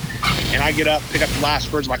shooters. And I get up, pick up the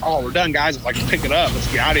last birds. I'm like, "Oh, we're done, guys." I'm like, "Pick it up.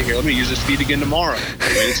 Let's get out of here. Let me use this feed again tomorrow."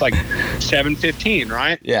 I mean, it's like 7:15,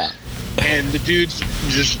 right? Yeah. And the dudes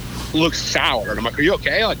just look sour. And I'm like, "Are you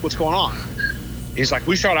okay? Like, what's going on?" He's like,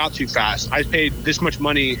 "We shot out too fast. I paid this much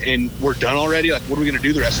money and we're done already. Like, what are we going to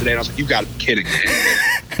do the rest of the day?" And I was like, "You've got to be kidding me.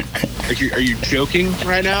 Are you joking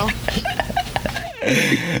right now?"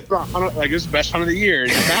 Like, this is the best hunt of the year.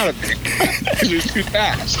 And he's mad at me because it was too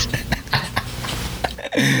fast.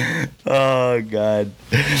 Oh God.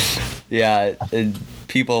 Yeah.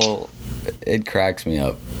 It cracks me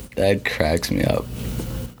up. That cracks me up.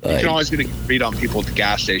 You can always get a read on people at the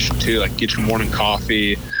gas station too. Like, get your morning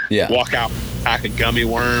coffee. Yeah. Walk out, pack of gummy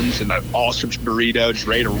worms and an awesome burrito, just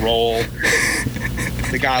ready to roll.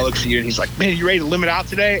 the guy looks at you and he's like, man, you ready to limit out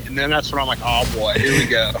today? And then that's when I'm like, oh boy, here we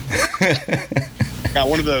go. Got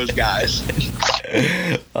one of those guys.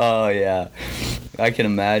 Oh yeah, I can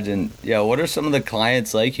imagine. Yeah, what are some of the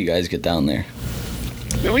clients like you guys get down there?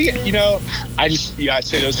 We get, I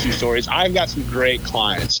say those two stories. I've got some great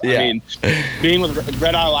clients. Yeah. I mean, being with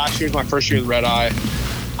Red Eye last year was my first year with Red Eye.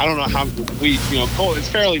 I don't know how Cole, it's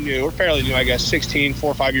fairly new. We're fairly new, I guess, 4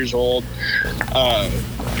 or 5 years old.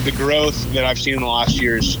 The growth that I've seen in the last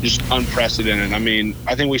year is just unprecedented. I mean,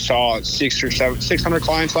 I think we saw 600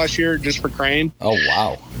 clients last year just for Crane. Oh,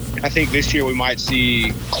 wow. I think this year we might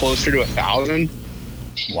see closer to 1,000.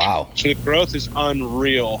 Wow. So the growth is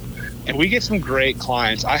unreal. And we get some great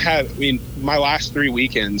clients. My last 3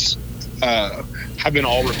 weekends have been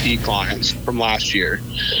all repeat clients from last year.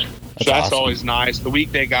 So that's awesome. always nice. The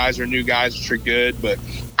weekday guys are new guys, which are good, but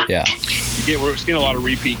yeah, we're seeing a lot of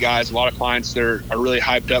repeat guys. A lot of clients that are really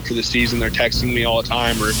hyped up for the season. They're texting me all the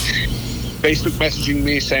time or Facebook messaging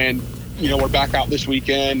me saying, we're back out this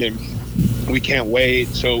weekend and we can't wait.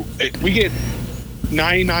 So we get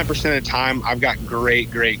 99% of the time, I've got great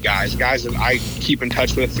guys that I keep in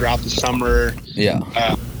touch with throughout the summer. Yeah,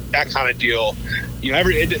 that kind of deal.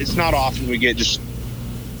 It's not often we get just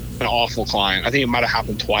an awful client. I think it might have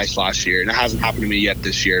happened twice last year, and it hasn't happened to me yet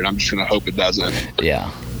this year, and I'm just going to hope it doesn't.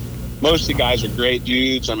 Yeah. Most of the guys are great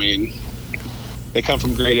dudes. I mean, they come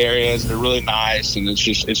from great areas. They're really nice, and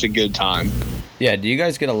it's a good time. Yeah, do you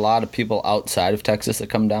guys get a lot of people outside of Texas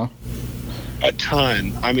that come down? A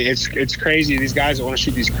ton. I mean, it's crazy. These guys that want to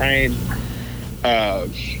shoot these crane,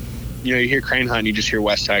 you hear crane hunt, you just hear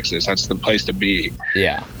West Texas. That's the place to be.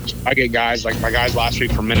 Yeah. I get guys, like my guys last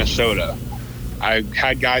week from Minnesota. I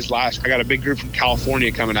had guys I got a big group from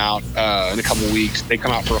California coming out in a couple of weeks. They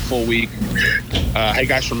come out for a full week. I had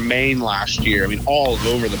guys from Maine last year. I mean, all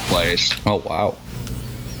over the place. Oh, wow.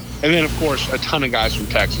 And then, of course, a ton of guys from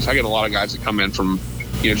Texas. I get a lot of guys that come in from,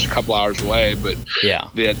 just a couple hours away. But yeah,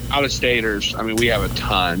 the out-of-staters, I mean, we have a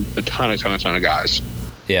ton of guys.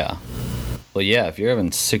 Yeah. Well, yeah, if you're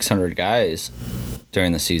having 600 guys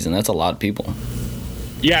during the season, that's a lot of people.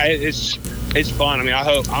 Yeah, it's fun. I mean,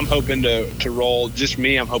 I'm hoping to roll, just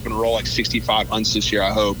me, I'm hoping to roll like 65 hunts this year,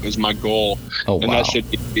 I hope, is my goal. Oh, wow. And that should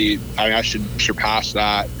be, I should surpass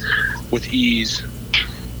that with ease.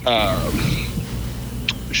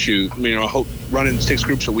 Shoot, I hope running 6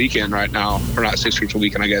 groups a weekend right now, or not 6 groups a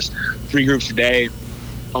weekend, I guess, 3 groups a day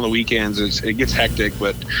on the weekends. It gets hectic,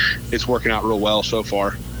 but it's working out real well so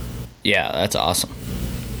far. Yeah, that's awesome.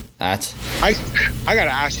 I got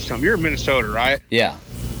to ask you something. You're in Minnesota, right? Yeah.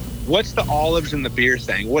 What's the olives and the beer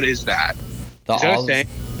thing? What is that? Is that a thing?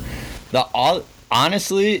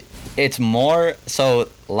 Honestly, it's more so.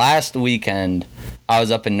 Last weekend, I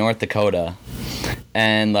was up in North Dakota,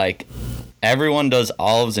 and like everyone does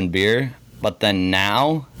olives and beer, but then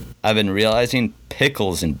now I've been realizing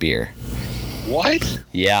pickles and beer. What?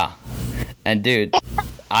 Yeah, and dude,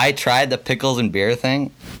 I tried the pickles and beer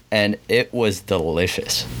thing, and it was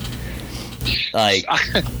delicious. Like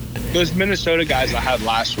those Minnesota guys I had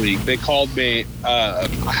last week, they called me. I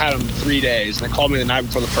had them 3 days, and they called me the night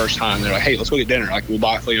before the first time. They're like, "Hey, let's go get dinner. Like we'll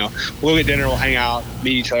go get dinner. We'll hang out,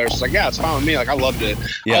 meet each other." It's like, yeah, it's fine with me. Like I love to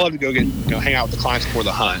go get hang out with the clients before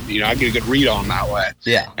the hunt. I get a good read on them that way.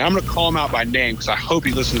 Yeah. And I'm gonna call him out by name because I hope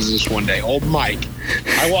he listens to this one day. Old Mike.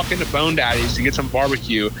 I walk into Bone Daddy's to get some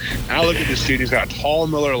barbecue, and I look at this dude. He's got a tall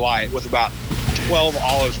Miller Lite with about 12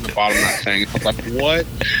 olives in the bottom of that thing. I'm like, what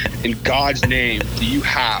in God's name do you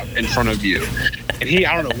have in front of you? And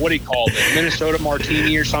I don't know what he called it, Minnesota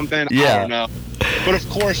Martini or something. Yeah. I don't know. But of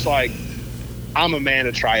course, like, I'm a man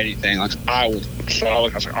to try anything. Like, I will. So I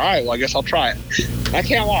was like, all right, well, I guess I'll try it. I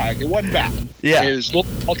can't lie. It wasn't bad. Yeah. It was a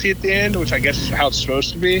little salty at the end, which I guess is how it's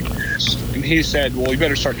supposed to be. And he said, well, you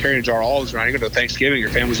better start carrying a jar of olives around. You go to Thanksgiving, your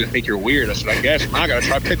family's going to think you're weird. I said, I guess. Now I got to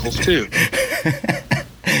try pickles, too.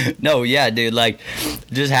 No, yeah, dude, like,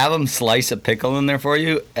 just have them slice a pickle in there for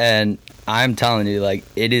you, and I'm telling you, like,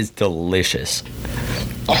 it is delicious.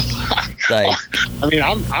 Like, I mean,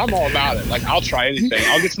 I'm all about it. Like, I'll try anything.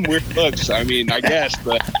 I'll get some weird looks. I mean, I guess,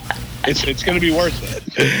 but it's going to be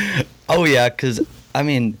worth it. Oh yeah, because I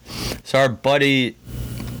mean, so our buddy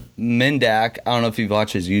Mindak, I don't know if you've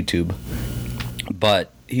watched his YouTube,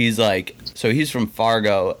 but he's like, so he's from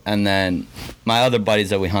Fargo, and then my other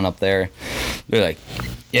buddies that we hunt up there, they're like,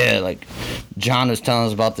 yeah, like John was telling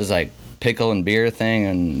us about this like pickle and beer thing,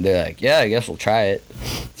 and they're like, yeah, I guess we'll try it.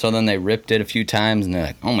 So then they ripped it a few times, and they're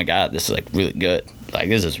like, oh my god, this is like really good. Like,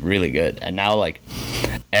 this is really good. And now, like,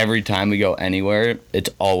 every time we go anywhere, it's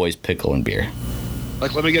always pickle and beer.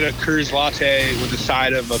 Like, let me get a Coors latte with a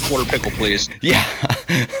side of a quarter pickle, please. Yeah.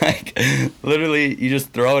 Like, literally, you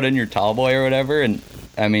just throw it in your tall boy or whatever, and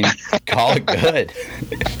I mean, call it good.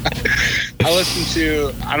 I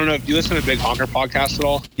don't know if you listen to Big Honker podcast at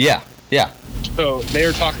all. Yeah. So they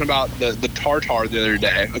were talking about the tartar the other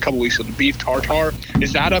day, a couple weeks ago, the beef tartar.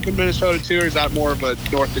 Is that up in Minnesota too, or is that more of a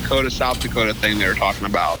North Dakota, South Dakota thing they were talking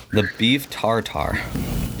about? The beef tartar.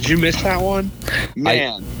 Did you miss that one?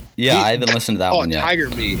 Man. I haven't listened to that one yet. Tiger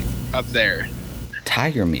meat up there.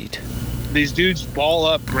 Tiger meat. These dudes ball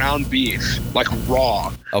up ground beef, like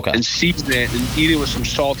raw, and season it and eat it with some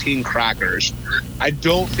saltine crackers. I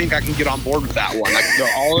don't think I can get on board with that one. Like the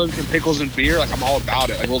olives and pickles and beer, like I'm all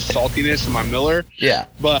about it. Like a little saltiness in my Miller. Yeah.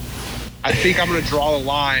 But I think I'm going to draw the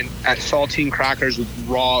line at saltine crackers with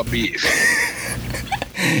raw beef.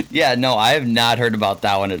 Yeah, no, I have not heard about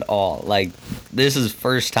that one at all. Like, this is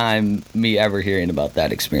first time me ever hearing about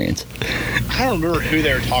that experience. I don't remember who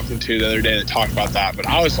they were talking to the other day that talked about that, but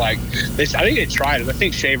I was like, I think they tried it. I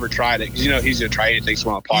think Shaver tried it because he's gonna try anything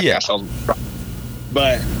on the podcast. Yeah.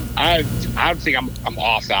 But I think I'm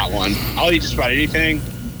off that one. I'll eat just about anything,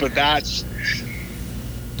 but I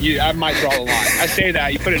might draw the line. I say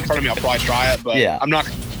that you put it in front of me, I'll probably try it, but I'm not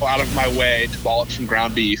gonna go out of my way to ball up some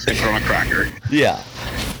ground beef and put on a cracker. Yeah.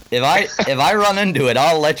 If I run into it,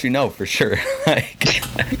 I'll let you know for sure.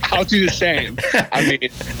 I'll do the same. I mean,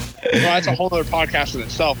 that's a whole other podcast in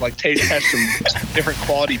itself. Like taste test some different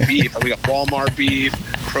quality beef. Like we got Walmart beef,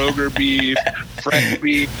 Kroger beef, fresh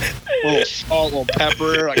beef, a little salt, a little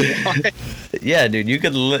pepper. Like what? Yeah, dude, I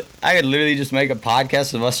could literally just make a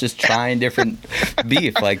podcast of us just trying different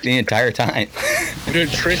beef like the entire time. Dude,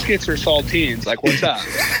 Triscuits or saltines? Like what's up?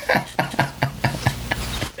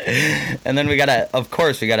 And then we gotta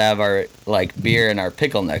have our beer and our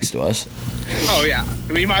pickle next to us. Oh yeah,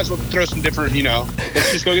 I mean, you might as well throw some different.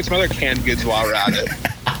 Let's just go get some other canned goods while we're at it.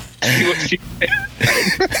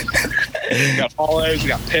 We got olives, we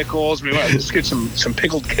got pickles. Let's get some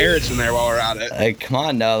pickled carrots in there while we're at it. Like, come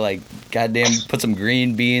on now, goddamn, put some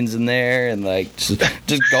green beans in there and just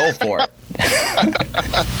go for it.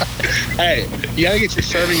 Hey, you gotta get your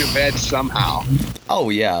serving of veg somehow. Oh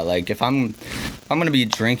yeah, if I'm gonna be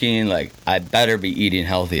drinking, I better be eating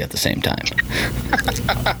healthy at the same time.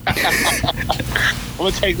 I'm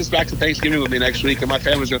gonna take this back to Thanksgiving with me next week, and my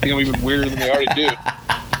family's gonna think I'm even weirder than they already do.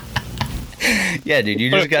 Yeah, dude, you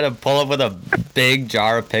just gotta pull up with a big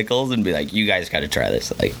jar of pickles and be like, you guys gotta try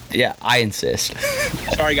this. Yeah, I insist.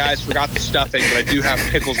 Sorry guys, forgot the stuffing, but I do have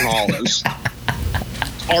pickles and olives.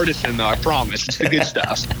 It's artisan though, I promise. It's the good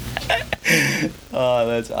stuff. Oh,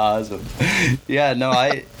 that's awesome. Yeah, no,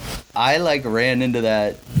 I ran into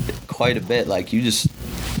that quite a bit. You just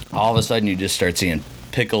all of a sudden you just start seeing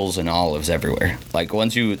pickles and olives everywhere.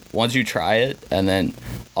 Once you try it, and then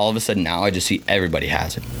all of a sudden now I just see everybody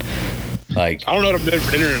has it. I don't know what I'm doing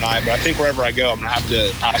for dinner tonight, but I think wherever I go, I'm gonna have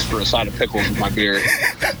to ask for a side of pickles with my beer.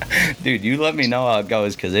 Dude, you let me know how it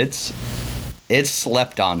goes, because it's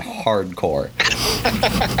slept on hardcore.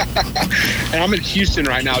 And I'm in Houston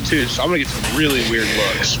right now too, so I'm gonna get some really weird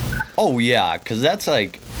looks. Oh yeah, because that's a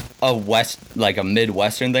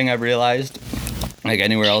Midwestern thing I've realized.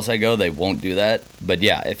 Anywhere else I go, they won't do that. But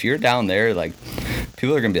yeah, if you're down there,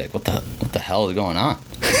 people are gonna be like, what the hell is going on?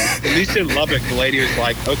 At least in Lubbock, the lady was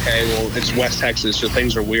like, okay, well, it's West Texas, so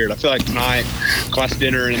things are weird. I feel like tonight, class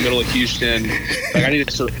dinner in the middle of Houston, I need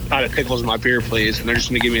a side of pickles in my beer, please. And they're just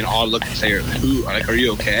going to give me an odd look and say, are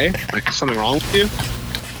you okay? Is something wrong with you?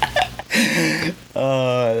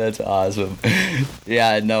 Oh, that's awesome.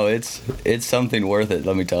 Yeah, no, it's something worth it,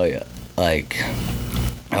 let me tell you.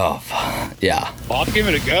 Yeah. Well, I'll give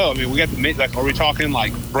it a go. I mean, we got the are we talking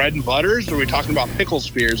bread and butters, or are we talking about pickle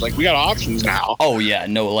spears? We got options now. Oh yeah,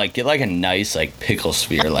 no, get a nice pickle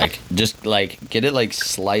spear, just get it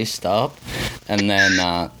sliced up, and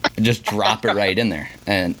then just drop it right in there,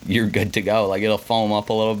 and you're good to go. It'll foam up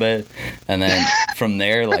a little bit, and then from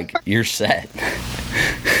there, you're set.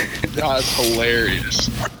 That's hilarious.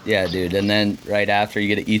 Yeah, dude, and then right after you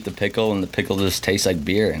get to eat the pickle, and the pickle just tastes like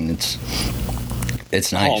beer, and it's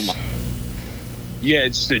nice. Oh, yeah,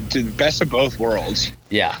 it's the best of both worlds.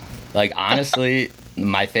 Yeah. Honestly,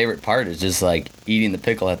 my favorite part is just, eating the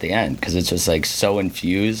pickle at the end, because it's just, so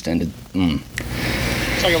infused, and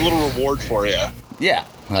It's like a little reward for you. Yeah.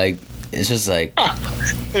 It's just They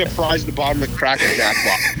have fries at the bottom of the Cracker Jack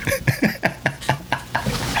box.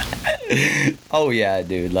 Oh, yeah,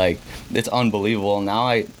 dude. It's unbelievable.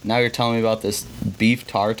 Now you're telling me about this beef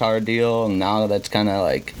tartar deal, and now that's kind of,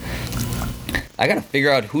 I gotta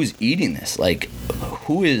figure out who's eating this.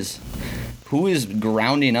 Who is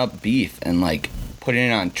grounding up beef and putting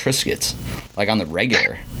it on Triscuits, on the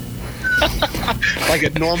regular. A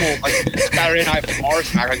normal Saturday night bar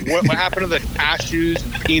snack. What happened to the cashews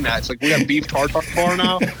and peanuts? We got beef tartar bar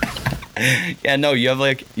now. Yeah, no, you have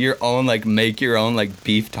like your own, like make your own like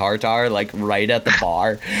beef tartare like right at the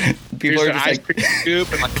bar. People Here's are an just ice like, cream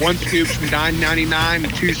scoop, and like 1 scoop's $9.99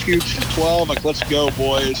 and 2 scoops is $12. Like, let's go,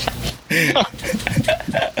 boys.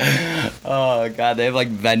 oh god, they have like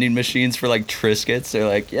vending machines for like Triscuits. They're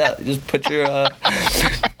like, yeah, just put your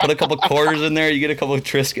put a couple quarters in there, you get a couple of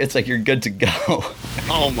Triscuits, like you're good to go.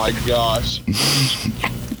 Oh my gosh.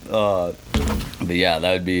 But yeah,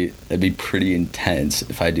 that'd be pretty intense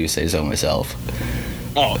if I do say so myself.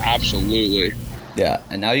 Oh, absolutely. Yeah,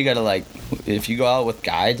 and now you gotta like, if you go out with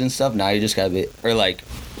guides and stuff, now you just gotta be, or like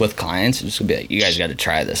with clients, you just gonna be like, you guys gotta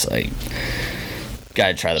try this, like,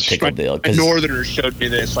 gotta try the pickle deal. A northerner showed me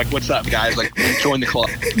this. Like, what's up, guys? Like, join the club.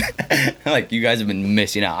 like, you guys have been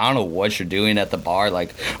missing out. I don't know what you're doing at the bar,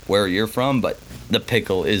 like where you're from, but the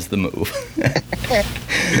pickle is the move. You're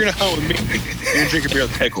gonna hang with me. You're gonna drink a beer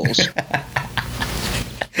with pickles.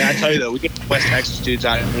 Man, I tell you though, we get West Texas dudes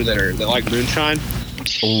out here that like moonshine.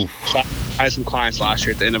 Ooh. So I had some clients last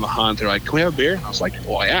year at the end of a hunt. They're like, "Can we have a beer?" I was like,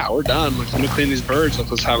 "Well, yeah, we're done. Like, let me clean these birds.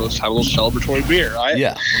 Let's have a little celebratory beer, right?"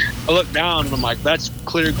 Yeah. I look down and I'm like, "That's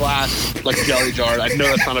clear glass, like jelly jar. I know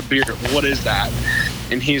that's not a beer. What is that?"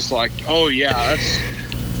 And he's like, "Oh yeah,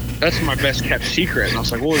 that's my best kept secret." And I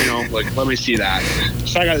was like, "Well, you know, like, let me see that."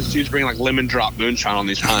 So I got this dude's bringing like lemon drop moonshine on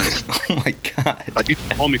these hunts. Oh my god. Like, you can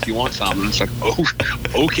call me if you want some. And it's like, oh,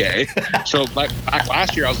 okay. So back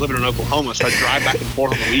last year, I was living in Oklahoma, so I drive back and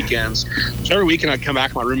forth on the weekends. So every weekend I'd come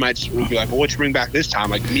back, my roommates would be like, "Well, what you bring back this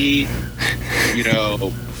time?" Like meat, you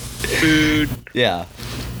know, food, Yeah.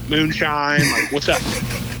 moonshine. Like, what's up?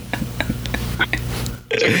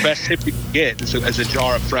 It's like the best tip you can get is a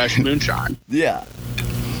jar of fresh moonshine. Yeah.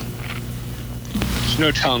 There's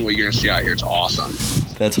no telling what you're gonna see out here. It's awesome.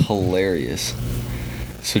 That's hilarious.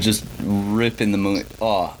 So just ripping the moon.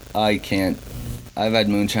 Oh, I can't. I've had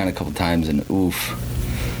moonshine a couple times and oof.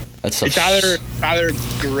 That's It's either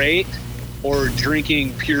great or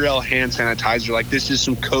drinking Purell hand sanitizer. Like, this is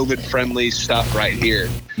some COVID friendly stuff right here.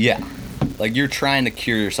 Yeah. Like you're trying to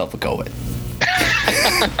cure yourself of COVID.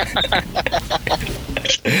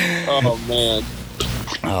 Oh man.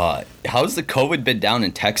 How's the COVID been down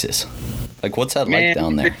in Texas? Like, what's that Man, like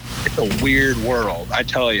down there? It's a weird world, I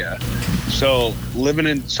tell you. So I live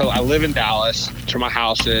in Dallas. That's where my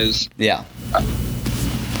house is. Yeah.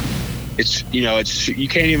 It's you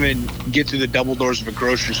can't even get through the double doors of a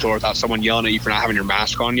grocery store without someone yelling at you for not having your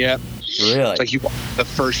mask on yet. Really? It's like you walk the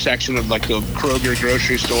first section of like the Kroger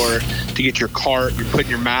grocery store to get your cart. You're putting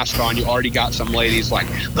your mask on. You already got some ladies like,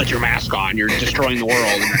 "Put your mask on. You're destroying the world."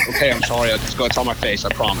 And you're like, "Okay, I'm sorry. It's on my face. I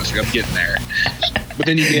promise. I'm getting there." But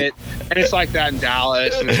then and it's like that in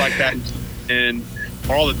Dallas, and it's like that in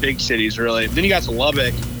all the big cities, really. Then you got to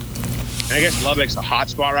Lubbock, and I guess Lubbock's a hot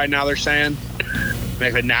spot right now, they're saying.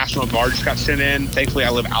 Like, the National Guard just got sent in. Thankfully, I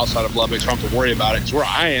live outside of Lubbock, so I don't have to worry about it. Because where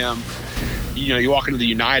I am, you walk into the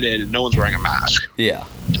United, and no one's wearing a mask. Yeah.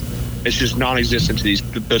 It's just non-existent to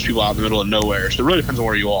those people out in the middle of nowhere. So it really depends on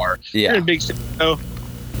where you are. Yeah. You're in a big city, though.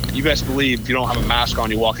 You best believe if you don't have a mask on,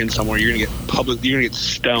 you walk in somewhere, you're gonna get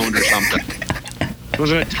stoned or something.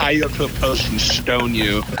 Someone's gonna tie you up to a post and stone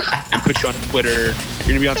you and put you on Twitter. You're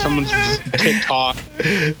gonna be on someone's TikTok.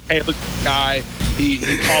 Hey, look, guy, he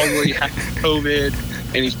probably had COVID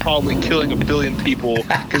and he's probably killing 1 billion people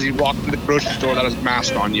because he walked in the grocery store without his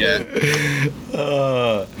mask on yet.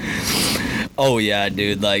 Oh yeah,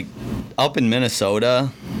 dude. Like up in Minnesota,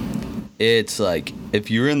 it's like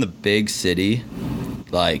if you're in the big city,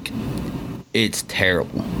 like it's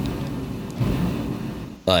terrible.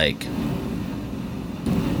 Like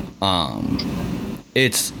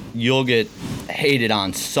you'll get hated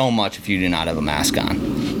on so much if you do not have a mask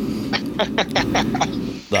on.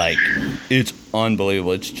 Like, it's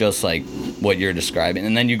unbelievable. It's just like what you're describing.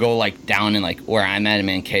 And then you go like down in like where I'm at in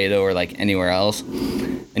Mankato or like anywhere else,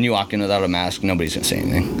 and you walk in without a mask, nobody's gonna say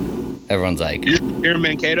anything. Everyone's like, "You're in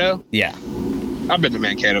Mankato?" Yeah. I've been to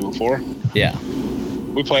Mankato before. Yeah.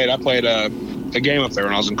 I played a game up there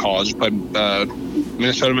when I was in college. Played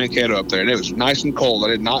Minnesota Mankato up there, and it was nice and cold. I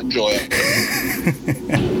did not enjoy it.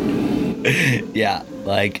 Yeah,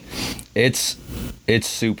 like it's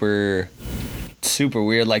super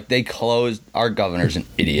weird. Like they closed. Our governor's an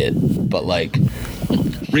idiot, but like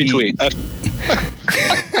Retweet.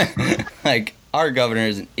 Like our governor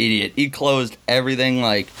is an idiot. He closed everything.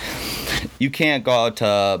 Like you can't go out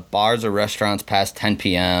to bars or restaurants past 10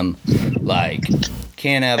 p.m. Like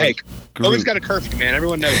can't have. Hey, COVID's got a curfew, man.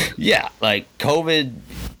 Everyone knows it. Yeah, like COVID.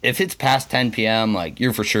 If it's past 10 p.m., like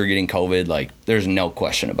you're for sure getting COVID. Like there's no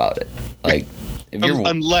question about it. Like if you're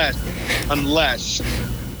unless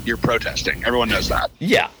you're protesting, everyone knows that.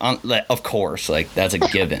 Yeah, of course. Like that's a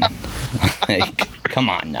given. Like come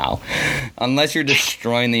on now. Unless you're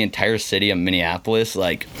destroying the entire city of Minneapolis,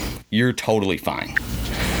 like, you're totally fine.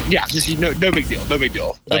 Yeah, just no big deal. No big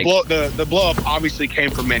deal. Like, The blow up obviously came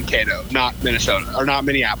from Mankato, not Minnesota, or not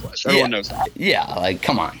Minneapolis. Everyone knows that. Yeah, like,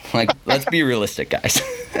 come on. Like, let's be realistic, guys.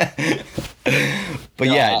 But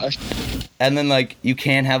yeah, and then, like, you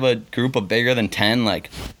can't have a group of bigger than 10. Like,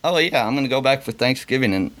 oh yeah, I'm gonna go back for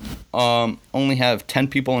Thanksgiving and only have 10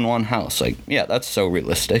 people in one house. Like, yeah, that's so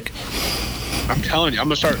realistic. I'm telling you, I'm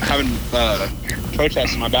gonna start having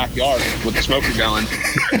protests in my backyard with the smoker going.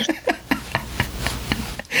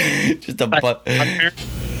 Just a butt.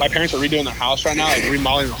 My parents are redoing their house right now, like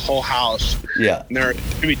remodeling the whole house. Yeah. And they're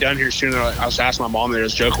gonna be done here soon. I was asking my mom, they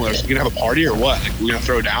was joking, they're like, you gonna have a party or what? Like, we gonna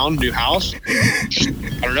throw down, new house?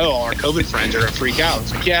 I don't know, all our COVID friends are gonna freak out.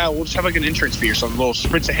 It's like, yeah, we'll just have like an entrance fee or something, a little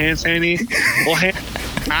spritz of hand sandy, we'll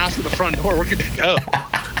mask at the front door, we're good to go.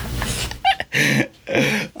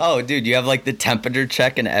 Oh, dude, you have like the temperature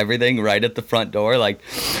check and everything right at the front door. Like,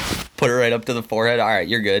 put it right up to the forehead. All right,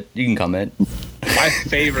 you're good. You can come in. My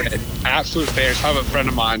favorite, absolute favorite. So I have a friend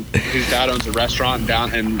of mine whose dad owns a restaurant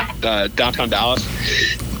down in downtown Dallas,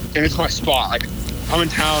 and it's my spot. Like, I'm in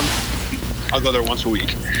town, I'll go there once a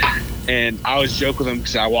week, and I always joke with him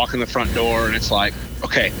because I walk in the front door and it's like,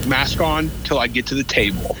 okay, mask on till I get to the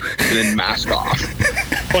table, and then mask off.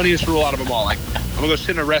 Funniest rule out of them all. Like, I'm gonna go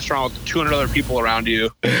sit in a restaurant with 200 other people around you,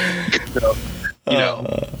 so,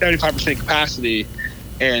 75% capacity,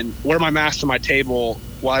 and wear my mask to my table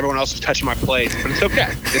while everyone else is touching my plate. But it's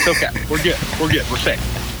okay. It's okay. We're good. We're good. We're safe.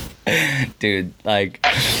 Dude, like,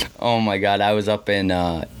 oh my God, I was up in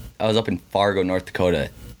Fargo, North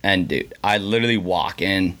Dakota, and dude, I literally walk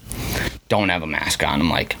in, don't have a mask on.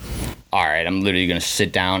 I'm like, all right, I'm literally gonna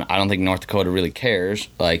sit down. I don't think North Dakota really cares.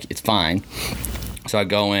 Like, it's fine. So I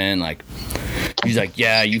go in, like, he's like,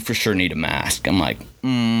 yeah, you for sure need a mask. I'm like,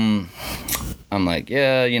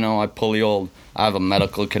 yeah, I pull the old, I have a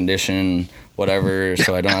medical condition, whatever,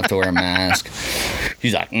 so I don't have to wear a mask.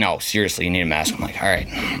 He's like, no, seriously, you need a mask. I'm like, all right,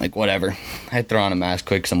 like, whatever. I throw on a mask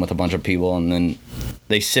quick because I'm with a bunch of people, and then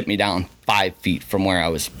they sit me down 5 feet from where I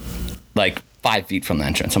was, like 5 feet from the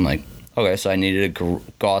entrance. I'm like, okay, so I needed to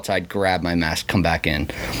go outside, grab my mask, come back in,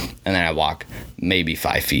 and then I walk maybe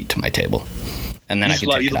 5 feet to my table, and then I can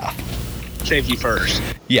take it off. Safety first.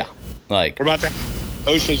 Yeah, like, we're about to.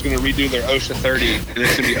 OSHA's going to redo their OSHA 30, and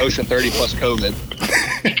it's going to be OSHA 30 plus COVID.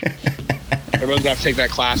 Everyone's going to have to take that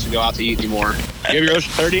class and go out to eat anymore. You have your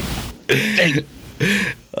OSHA 30?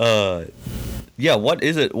 Dang. Yeah, what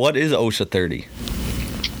is it? What is OSHA 30?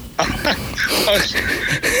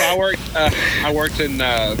 I worked in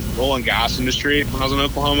oil and gas industry when I was in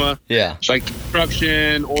Oklahoma. Yeah. It's like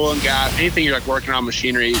construction, oil and gas, anything you're like working on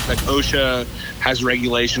machinery, like OSHA has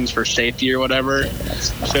regulations for safety or whatever.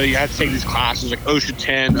 So you have to take these classes like OSHA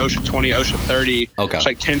 10, OSHA 20, OSHA 30. Okay. It's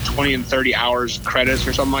like 10, 20, and 30 hours credits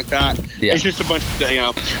or something like that. Yeah. It's just a bunch of,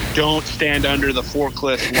 don't stand under the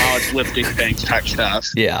forklift while it's lifting things type stuff.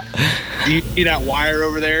 Yeah. Do you see that wire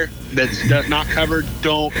over there that's not covered?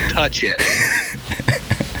 Don't touch it.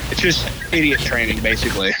 It's just idiot training,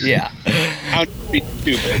 basically. Yeah. How to be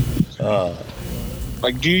stupid.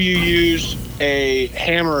 Like, do you use a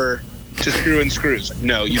hammer to screw in screws?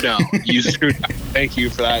 No, you don't. You use a screwdriver. Thank you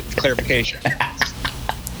for that clarification. So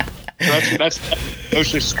that's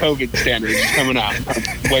OSHA's COVID standards coming out.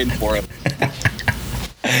 I'm waiting for it.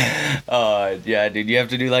 Yeah, dude, you have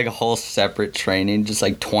to do like a whole separate training, just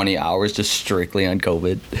like 20 hours just strictly on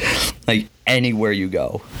COVID, like anywhere you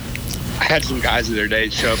go. I had some guys the other day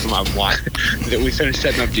show up in my blind that we finished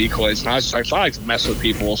setting up decoys, and I thought I like to mess with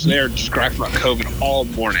people, so they were just griping about COVID all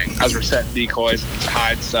morning as we're setting decoys,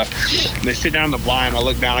 hide stuff. And they sit down in the blind. I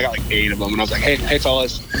look down, I got like 8 of them, and I was like, hey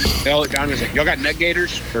fellas. They all look down and was like, y'all got neck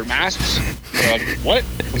gaiters or masks? They're like, what?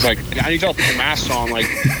 I was like, I need y'all to put your masks on. Like,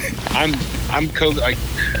 I'm COVID, like,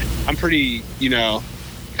 I'm pretty, I'm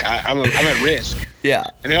at risk. Yeah.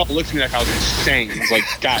 And they all looked at me like I was insane. I was like,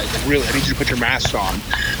 guys, really, I need you to put your masks on.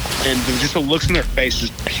 And just the looks in their face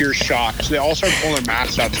was pure shock. So they all started pulling their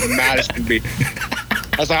masks out as mad as can be.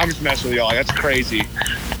 I was like, I'm just messing with y'all. Like, that's crazy.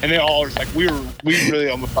 And they all were like, we really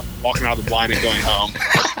almost walking out of the blind and going home.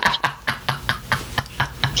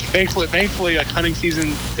 Thankfully, like, hunting season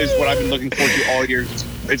is what I've been looking forward to all year.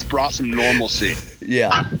 It's brought some normalcy.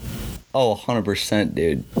 Yeah. Oh, 100%,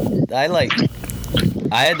 dude.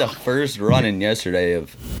 I had the first run-in yesterday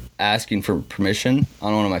of asking for permission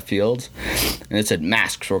on one of my fields, and it said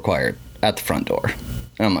masks required at the front door.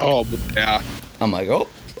 And I'm like, oh, yeah. I'm like, oh,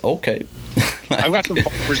 okay. I've got some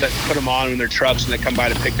farmers that put them on in their trucks and they come by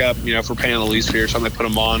to pick up, if we're paying the lease fee or something, they put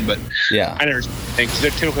them on. But yeah, I never think,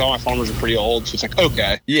 because typically all my farmers are pretty old. So it's like,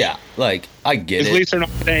 okay. Yeah, like, I get it. At least they're not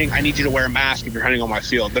saying, I need you to wear a mask if you're hunting on my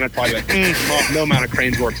field. Then I'd probably be like, well, no amount of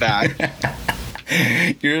crane's worth that.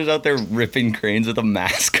 You're just out there ripping cranes with a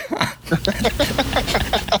mask on.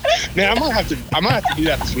 Man, I might have to do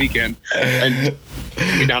that this weekend and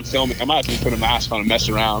be down filming. I might have to put a mask on and mess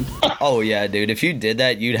around. Oh yeah, dude. If you did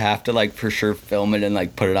that, you'd have to like for sure film it and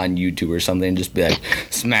like put it on YouTube or something and just be like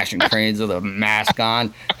smashing cranes with a mask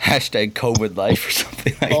on. Hashtag COVID life or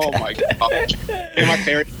something like that. Oh my gosh. And my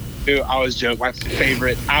favorite, dude, I was joking. My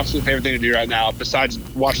absolute favorite thing to do right now, besides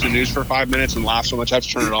watch the news for 5 minutes and laugh so much I have to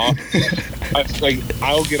turn it off.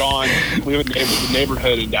 I'll get on. We have a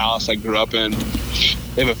neighborhood in Dallas I grew up in.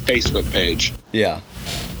 They have a Facebook page. Yeah.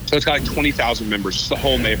 So it's got like 20,000 members. It's the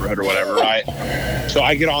whole neighborhood or whatever, right? So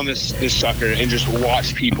I get on this sucker and just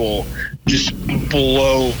watch people just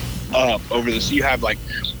blow up over this. You have like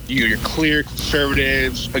your clear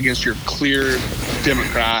conservatives against your clear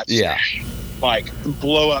Democrats. Yeah. Like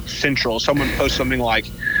blow up Central. Someone posts something like,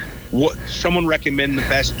 someone recommend the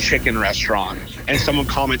best chicken restaurant, and someone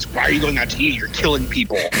comments, why are you going out to eat? You're killing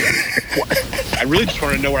people. I really just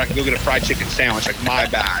want to know where I can go get a fried chicken sandwich. Like, my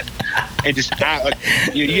bad. And just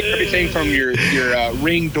you get everything from your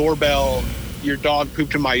Ring doorbell, your dog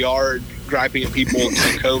pooped in my yard, griping at people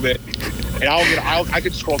to COVID. And I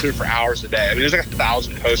could scroll through for hours a day. I mean, there's like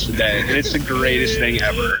 1,000 posts a day, and it's the greatest thing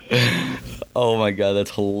ever. Oh my God,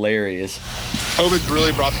 that's hilarious. COVID's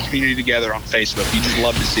really brought the community together on Facebook. You just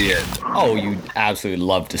love to see it. Oh, you absolutely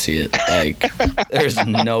love to see it. Like, there's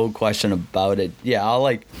no question about it. Yeah,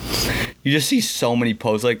 you just see so many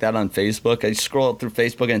posts like that on Facebook. I scroll through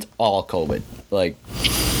Facebook and it's all COVID. Like,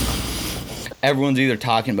 everyone's either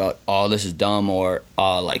talking about, oh, this is dumb, or,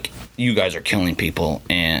 like, you guys are killing people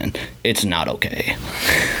and it's not okay.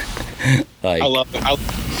 Like, I love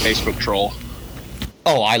Facebook troll.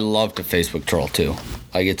 Oh, I love to Facebook troll too.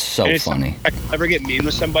 Like, it's so funny. I ever get mean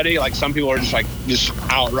with somebody, like some people are just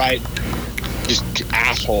outright just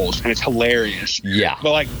assholes, and it's hilarious. Yeah.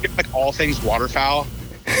 But like all things waterfowl,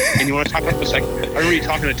 and you want to talk about this, like, I remember you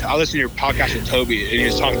talking to, I listened to your podcast with Toby, and he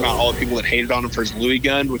was talking about all the people that hated on him for his Louis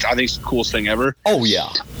gun, which I think is the coolest thing ever. Oh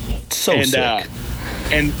yeah. So sick.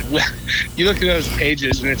 And you look at those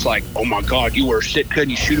pages, and it's like, oh my God, you wear Sitka and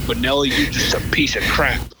you shoot a Benelli, you're just a piece of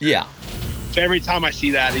crap. Yeah. So every time I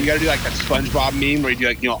see that, you got to do like that SpongeBob meme where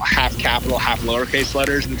you do like, half capital, half lowercase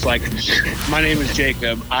letters. And it's like, my name is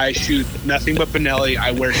Jacob. I shoot nothing but Benelli.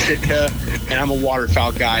 I wear Sitka, and I'm a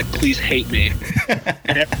waterfowl guy. Please hate me.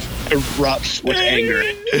 And it erupts with anger.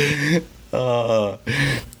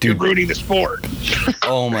 Dude, you're ruining the sport.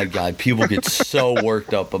 Oh my God. People get so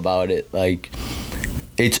worked up about it. Like,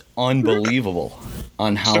 it's unbelievable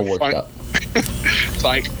on how so worked up. It's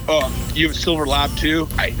like, oh, you have a Silver Lab too?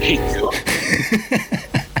 I hate you.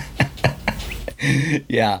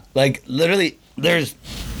 Yeah, like literally, there's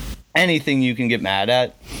anything you can get mad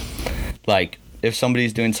at. Like, if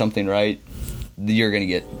somebody's doing something right, you're gonna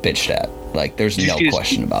get bitched at. Like, there's no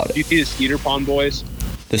question about it. Do you see the Skeeter Pond boys?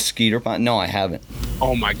 The Skeeter Pond? No, I haven't.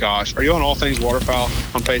 Oh my gosh. Are you on All Things Waterfowl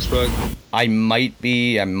on Facebook? I might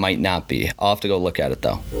be, I might not be. I'll have to go look at it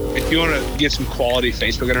though. If you want to get some quality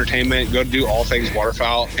Facebook entertainment, go do All Things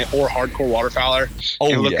Waterfowl or Hardcore Waterfowler.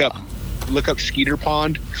 Oh, and look up Skeeter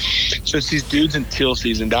Pond. So it's these dudes in teal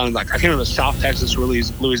season down in, like, I can't remember, South Texas or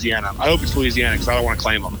Louisiana. I hope it's Louisiana because I don't want to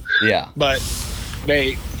claim them. Yeah. But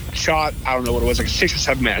they shot, I don't know what it was, like 6 or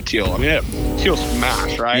 7 man teal. I mean, teal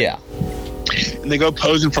smash, right? Yeah. And they go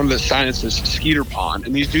pose in front of the sign that says Skeeter Pond.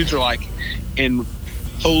 And these dudes are like in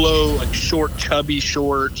polo, like short, chubby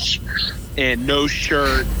shorts and no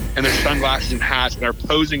shirt and their sunglasses and hats, and they're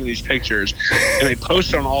posing in these pictures. And they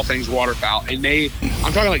post it on All Things Waterfowl. And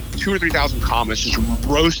I'm talking like 2,000 or 3,000 comments just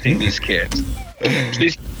roasting these kids. So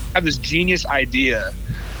they have this genius idea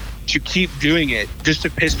to keep doing it just to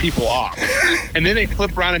piss people off. And then they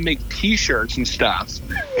flip around and make t-shirts and stuff.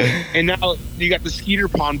 And now you got the Skeeter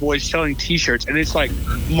Pond boys selling t-shirts, and it's like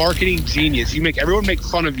marketing genius. You make everyone make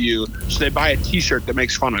fun of you, so they buy a t-shirt that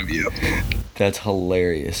makes fun of you. That's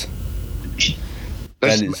hilarious.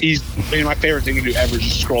 I mean, my favorite thing to do ever is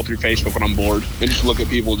just scroll through Facebook when I'm bored and just look at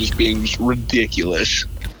people just being just ridiculous.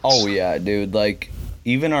 Oh yeah, dude. Like,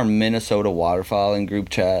 even our Minnesota waterfowling group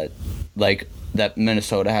chat, like, that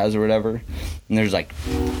Minnesota has or whatever, and there's like,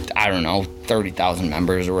 I don't know, 30,000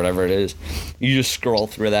 members or whatever it is. You just scroll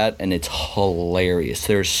through that and it's hilarious.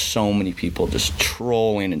 There's so many people just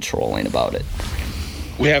trolling about it.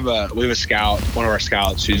 We have a scout, one of our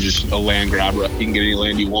scouts, who's just a land grabber. You can get any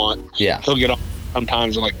land you want. Yeah. He'll get on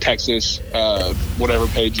sometimes on like Texas, whatever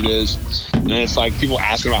page it is, and it's like people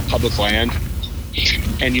asking about public land,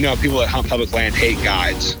 and people that hunt public land hate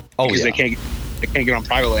guides because they can't get on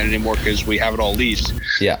private land anymore because we have it all leased.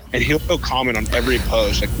 Yeah. And he'll go comment on every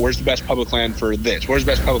post, like, where's the best public land for this? Where's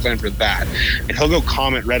the best public land for that? And he'll go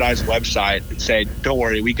comment Red Eye's website and say, don't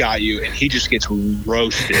worry, we got you. And he just gets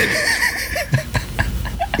roasted.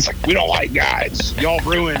 It's like, we don't like guides. Y'all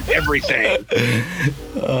ruin everything.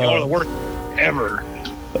 Y'all are the worst ever.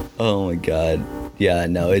 Oh my God. Yeah,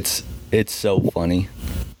 no, it's so funny.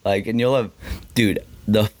 Like, and you'll have, dude,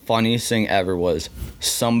 the funniest thing ever was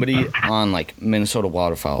somebody on like Minnesota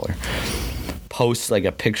Waterfowler posts like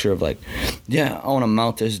a picture of like, yeah, I want to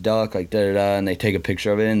mount this duck, like da da da, and they take a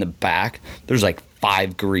picture of it. In the back, there's like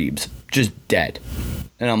 5 grebes just dead,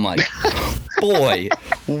 and I'm like, boy,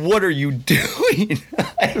 what are you doing?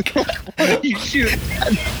 What are you shooting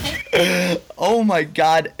at? Oh my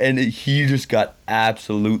God. And he just got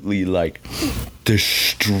absolutely like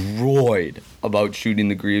destroyed about shooting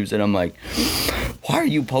the grebes, and I'm like, why are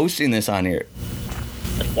you posting this on here?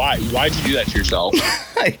 Why'd you do that to yourself?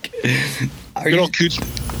 Like, good old coots.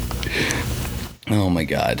 Oh my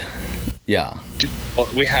God. Yeah.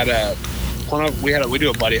 We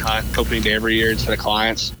do a buddy hunt opening day every year instead of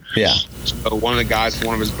clients. Yeah. So one of the guys,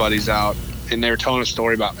 one of his buddies out, and they were telling a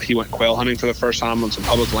story about he went quail hunting for the first time on some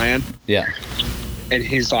public land. Yeah. And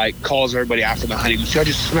he's like, calls everybody after the hunt. He goes, I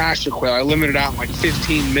just smashed a quail. I limited out in like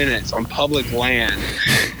 15 minutes on public land.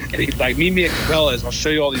 And he's like, meet me at Cabela's. I'll show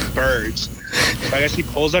you all these birds. So I guess he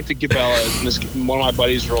pulls up to Cabela's, and one of my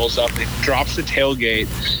buddies rolls up and he drops the tailgate.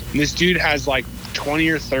 And this dude has like 20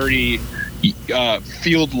 or 30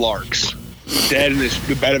 field larks dead in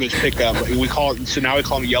the bed of his pickup. So now we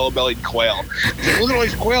call them yellow-bellied quail. He's like, look at all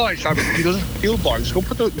these quail I shot. He doesn't field larks. Go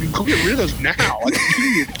get rid of those now. Like,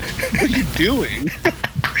 what are you doing?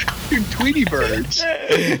 You're Tweety birds.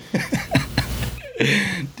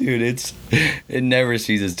 Dude, it never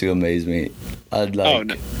ceases to amaze me.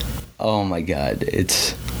 Oh my God,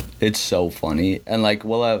 it's so funny. And like,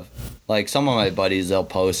 we'll have like some of my buddies, they'll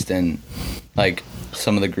post in like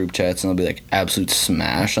some of the group chats, and they'll be like absolute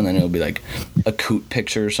smash, and then it'll be like a coot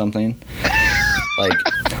picture or something. Like,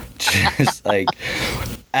 just like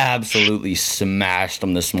absolutely smashed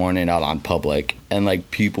them this morning out on public, and like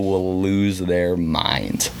people will lose their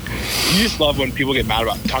minds. You just love when people get mad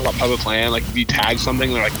about talking about public land. Like, if you tag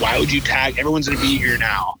something, they're like, why would you tag? Everyone's gonna be here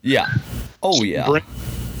now. Yeah. Oh yeah.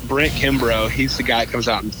 Brent Kimbrough, he's the guy that comes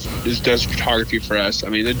out and does photography for us. I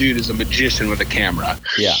mean, the dude is a magician with a camera.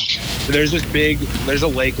 Yeah. There's a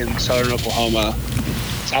lake in southern Oklahoma,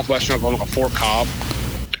 southwestern Oklahoma called Fort Cobb.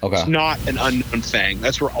 Okay. It's not an unknown thing.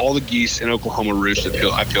 That's where all the geese in Oklahoma roost,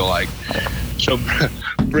 I feel like. So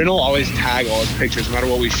Brent will always tag all his pictures, no matter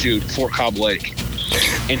what we shoot, Fort Cobb Lake.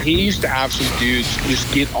 And he used to have some dudes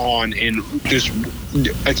just get on and just,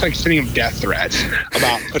 it's like sending him death threats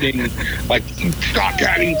about putting, like, stop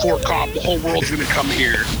tagging Fort Cobb, the whole world's going to come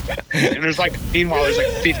here. And meanwhile, there's like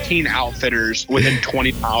 15 outfitters within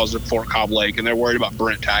 20 miles of Fort Cobb Lake, and they're worried about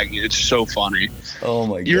Brent tagging it. It's so funny. Oh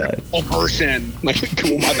my God. You're a whole person. Like,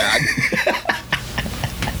 cool, my bad.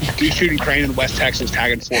 Dude shooting crane in West Texas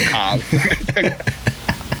tagging Fort Cobb.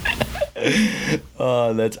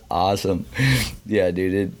 Oh, that's awesome. Yeah,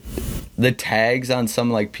 dude. The tags on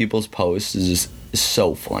some like people's posts is just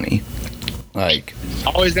so funny. Like,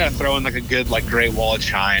 always gotta throw in like a good like Great Wall of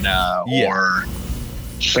China or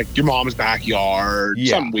just like your mom's backyard,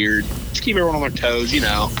 something weird. Just keep everyone on their toes,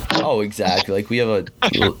 Oh, exactly. Like we have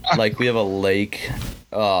a lake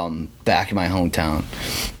back in my hometown,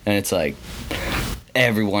 and it's like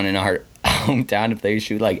everyone in our hometown, if they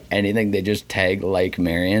shoot like anything, they just tag Lake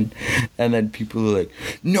Marion, and then people are like,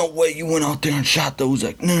 no way you went out there and shot those,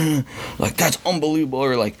 like, no, like that's unbelievable.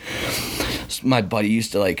 Or like my buddy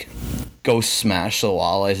used to like go smash the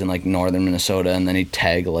walleyes in like northern Minnesota, and then he'd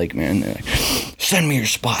tag Lake Marion. They're like, send me your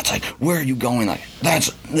spots, like where are you going, like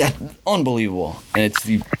that's unbelievable. And it's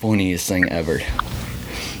the funniest thing ever.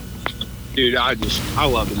 Dude, I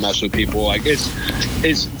love to mess with people. Like,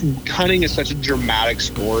 hunting is such a dramatic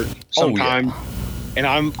sport sometimes. And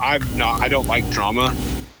I don't like drama.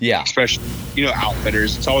 Yeah. Especially,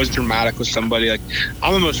 outfitters. It's always dramatic with somebody. Like,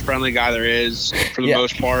 I'm the most friendly guy there is for the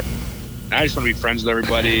most part. And I just want to be friends with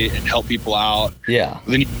everybody and help people out. Yeah.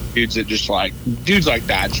 But then you dudes like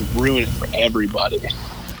that just ruin it for everybody.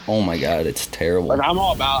 Oh my God, it's terrible. Like, I'm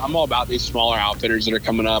all about these smaller outfitters that are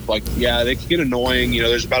coming up. Like, yeah, they can get annoying.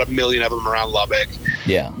 There's about 1 million of them around Lubbock.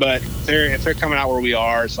 Yeah. But if they're coming out where we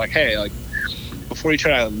are, it's like, hey, like, before you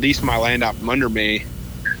try to lease my land out from under me,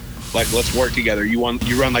 like, let's work together. You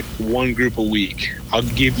run like one group a week. I'll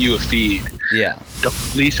give you a feed. Yeah.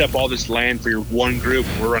 Don't lease up all this land for your one group.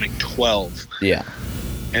 We're running 12. Yeah.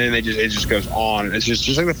 And then it just goes on. It's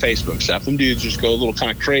just like the Facebook stuff. Them dudes just go a little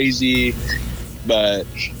kind of crazy. But,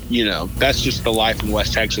 you know, that's just the life in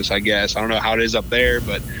West Texas, I guess. I don't know how it is up there,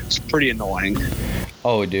 but it's pretty annoying.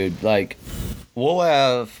 Oh, dude, like, we'll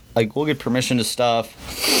get permission to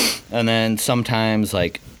stuff, and then sometimes,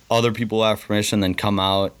 like, other people have permission, then come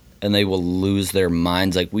out, and they will lose their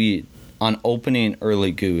minds. Like, on opening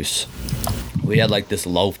Early Goose, we had, like, this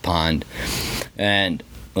loaf pond, and,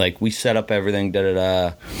 like, we set up everything,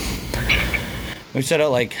 We set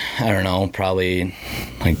out, like, I don't know, probably,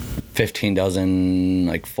 like, 15 dozen,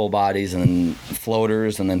 like, full bodies and then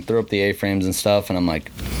floaters, and then threw up the A-frames and stuff, and I'm like,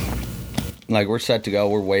 we're set to go.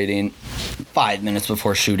 We're waiting 5 minutes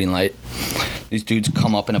before shooting light. These dudes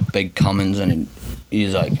come up in a big Cummins, and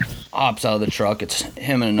he's, like, hops out of the truck. It's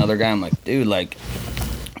him and another guy. I'm like, dude, like,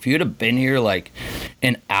 if you'd have been here, like,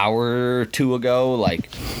 an hour or two ago, like,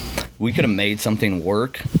 we could have made something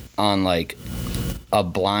work on, like, a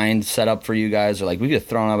blind setup for you guys, or like we could have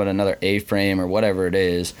thrown up at another A-frame or whatever it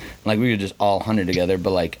is. Like we could just all hunt it together,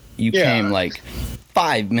 but like you came like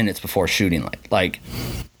 5 minutes before shooting light. Like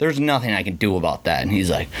there's nothing I can do about that. And he's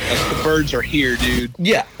like, the birds are here, dude.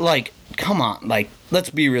 Yeah, like come on, like let's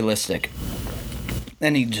be realistic.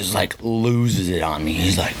 Then he just like loses it on me.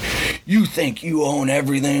 He's like, you think you own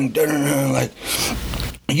everything? Like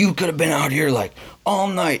you could have been out here like all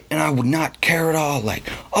night and I would not care at all. Like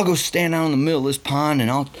I'll go stand out in the middle of this pond and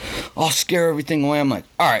I'll scare everything away. I'm like,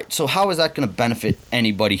 all right, so how is that going to benefit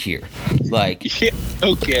anybody here? Like, yeah,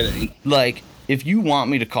 no kidding. Like if you want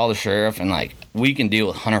me to call the sheriff and like we can deal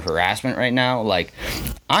with hunter harassment right now, like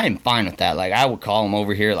I am fine with that. Like I would call him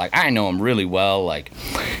over here. Like I know him really well. Like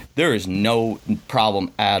there is no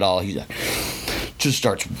problem at all. He's like, just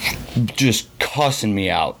starts just cussing me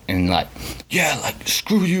out and like, yeah, like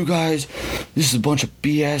screw you guys, this is a bunch of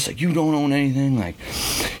BS, like you don't own anything, like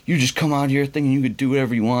you just come out here thinking you could do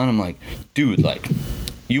whatever you want. I'm like, dude, like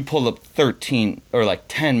you pulled up 13 or like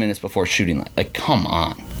 10 minutes before shooting light, like come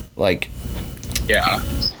on, like yeah,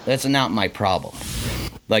 that's not my problem.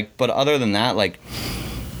 Like, but other than that, like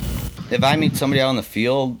if I meet somebody out in the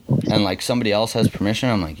field and like somebody else has permission,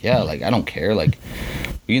 I'm like, yeah, like I don't care, like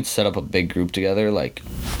we can set up a big group together. Like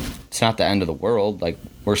it's not the end of the world. Like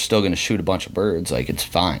we're still gonna shoot a bunch of birds. Like it's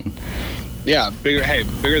fine. Yeah, bigger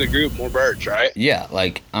the group, more birds, right? Yeah,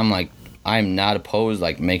 like I'm not opposed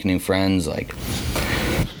like making new friends. Like,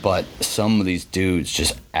 but some of these dudes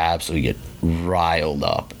just absolutely get riled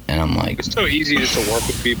up, and I'm like, it's so easy just to work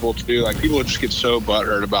with people too. Like people just get so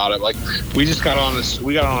butthurt about it. Like we got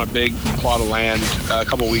on a big plot of land a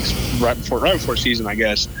couple weeks right before season, I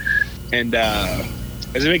guess, and.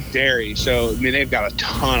 It's a big dairy, so I mean they've got a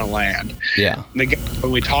ton of land. Yeah. And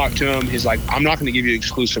when we talked to him, he's like, "I'm not going to give you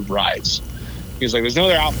exclusive rights." He's like, "There's no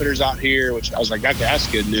other outfitters out here," which I was like,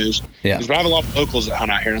 "That's good news." Yeah. Because we have a lot of locals that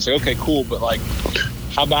hunt out here, and I was like, "Okay, cool, but like,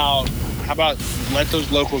 how about let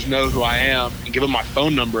those locals know who I am and give them my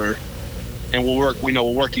phone number, and we'll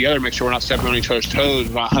work together, make sure we're not stepping on each other's toes,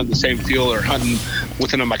 we're not hunting the same field or hunting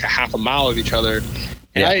within them like a half a mile of each other."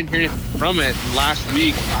 And I didn't hear anything from it. Last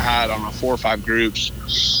week, I had, I don't know, 4 or 5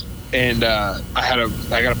 groups, and I got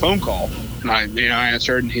a phone call, and I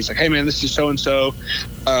answered, and he's like, "Hey man, this is so and so.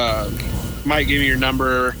 Mike gave me your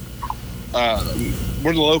number.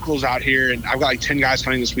 We're the locals out here, and I've got like 10 guys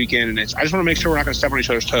hunting this weekend, and I just want to make sure we're not going to step on each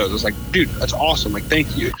other's toes." I was like, "Dude, that's awesome. Like,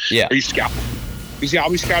 thank you. Yeah. Are you scouting?" He's like,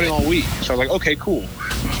 "I'll be scouting all week." So I was like, "Okay, cool."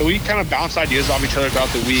 So we kind of bounced ideas off each other throughout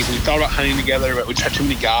the week. We thought about hunting together, but we just had too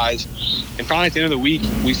many guys. And finally, at the end of the week,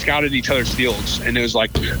 we scouted each other's fields, and it was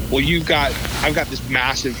like, "Well, I've got this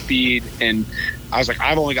massive feed," and I was like,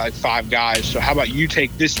 "I've only got like 5 guys, so how about you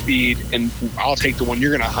take this feed, and I'll take the one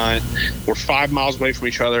you're gonna hunt. We're 5 miles away from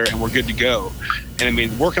each other, and we're good to go." And I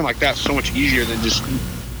mean, working like that's so much easier than just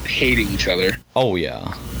hating each other. Oh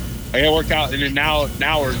yeah. Like it worked out, and then now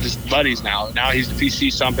we're just buddies. Now if he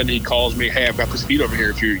sees something, he calls me, "Hey, I've got this feed over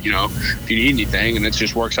here. If you need anything," and it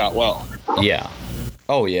just works out well. Yeah.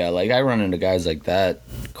 Oh yeah. Like I run into guys like that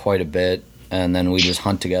quite a bit, and then we just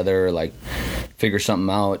hunt together, or, like figure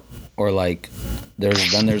something out, or like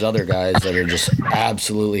there's other guys that are just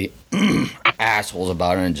absolutely assholes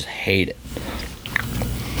about it and just hate it.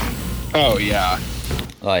 Oh yeah.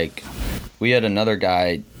 Like we had another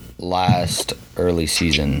guy last early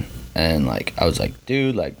season, and like I was like,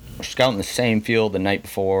 dude, like we're scouting the same field the night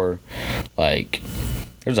before, like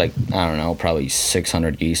there's like, I don't know, probably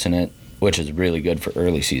 600 geese in it, which is really good for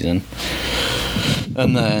early season.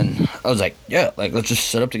 And then I was like, yeah, like let's just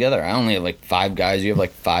sit up together. I only have like 5 guys. You have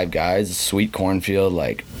like 5 guys. Sweet cornfield,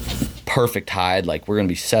 like perfect hide, like we're gonna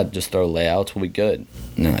be set, just throw layouts, we'll be good.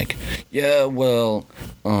 And they're like, yeah, well,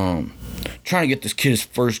 trying to get this kid his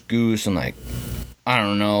first goose, and like, I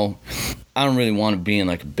don't know, I don't really want to be in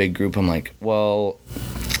like a big group. I'm like, well,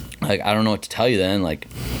 like, I don't know what to tell you then. Like,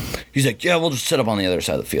 he's like, yeah, we'll just set up on the other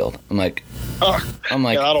side of the field. I'm like, yeah,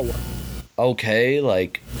 that'll work. Okay,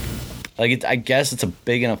 like I guess it's a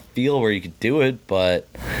big enough field where you could do it, but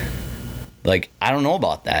like, I don't know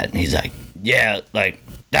about that. And he's like, yeah, like,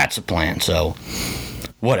 that's the plan, so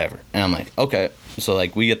whatever. And I'm like, okay. So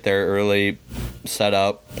like, we get there early, set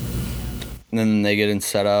up, and then they get in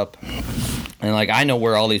set up, and like, I know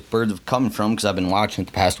where all these birds have come from because I've been watching it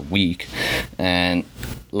the past week. And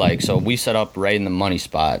like, so we set up right in the money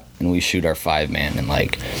spot, and we shoot our 5-man, and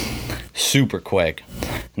like, super quick.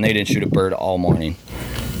 And they didn't shoot a bird all morning.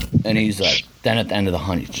 And he's like, then at the end of the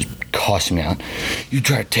hunt, he just cussed me out. You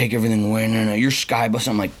try to take everything away, no, you're sky bust.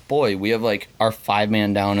 I'm like, boy, we have like our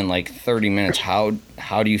 5-man down in like 30 minutes. How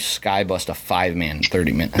do you sky bust a 5-man in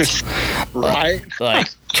 30 minutes? Right? Like,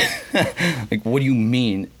 like, what do you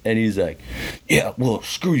mean? And he's like, yeah, well,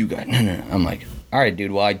 screw you guys. No. I'm like, all right,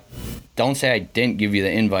 dude, well, don't say I didn't give you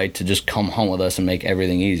the invite to just come home with us and make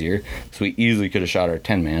everything easier. So we easily could have shot our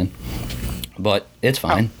 10-man. But it's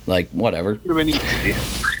fine. Like, whatever.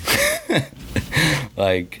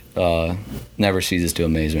 Like, never ceases to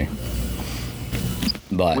amaze me.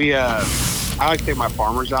 But I like to take my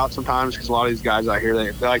farmers out sometimes because a lot of these guys out here,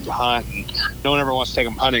 they like to hunt, and no one ever wants to take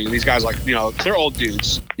them hunting. And these guys, like, you know, they're old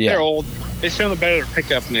dudes. Yeah. They're old. They sit on the bed of their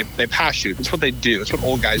pickup and they pass shoot. That's what they do. That's what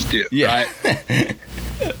old guys do. yeah. Right?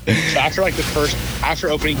 So after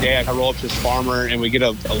opening day, I roll up to this farmer and we get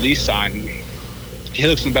a lease sign. He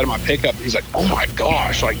looks in the bed of my pickup and he's like, oh my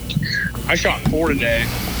gosh, like, I shot 4 today.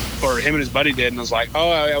 Or him and his buddy did, and I was like,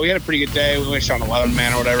 oh yeah, we had a pretty good day. We only shot an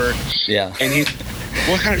 11-man or whatever. Yeah. And he's,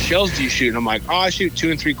 what kind of shells do you shoot? And I'm like, oh, I shoot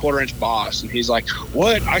 2 3/4 inch Boss. And he's like,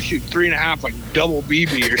 what? I shoot 3.5, like double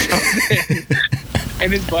BB or something.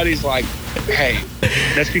 And his buddy's like, hey,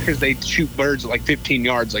 that's because they shoot birds at like 15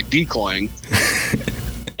 yards, like decoying.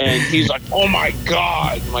 And he's like, oh my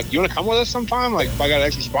God. I'm like, you want to come with us sometime? Like, if I got an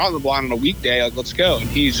extra spot in the blind on a weekday, like, let's go. And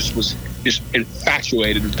he was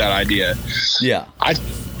infatuated with that idea. Yeah. I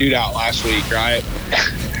dude out last week, right?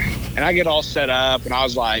 And I get all set up, and I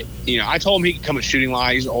was like, you know, I told him he could come to shooting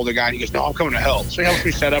line. He's an older guy, and he goes, no, I'm coming to help. So he helps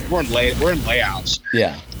me set up. We're in layouts.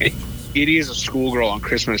 Yeah. And Edie is a schoolgirl on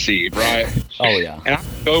Christmas Eve, right? Oh, yeah. And I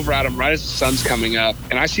go over at him right as the sun's coming up,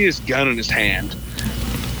 and I see this gun in his hand.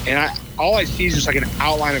 And all I see is just like an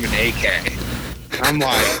outline of an AK. And I'm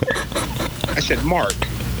like, I said, Mark,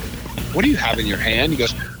 what do you have in your hand? He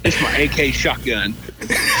goes, it's my AK shotgun.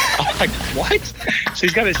 I'm like, what? So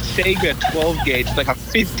he's got a Sega 12 gauge, like a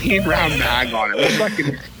 15-round mag on it. It's like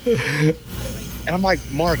and I'm like,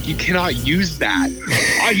 Mark, you cannot use that.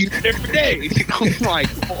 I use it every day. I'm like,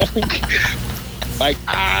 okay. Like,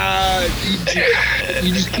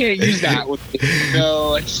 you just can't use that with me.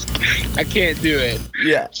 No, I can't do it.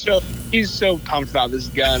 Yeah. So he's so pumped about this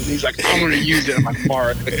gun. He's like, I'm going to use it. I'm like,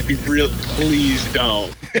 Mark, if you really, please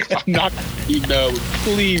don't. I'm not going to, no,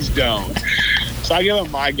 please don't. So I give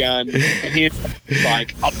him my gun, and he's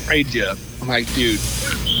like, I'll trade you. I'm like, dude,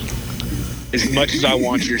 as much as I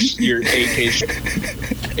want your AK,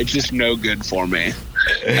 it's just no good for me.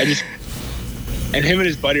 And him and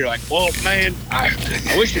his buddy are like, well, man, I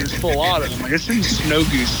wish it was full auto. I'm like, it's in snow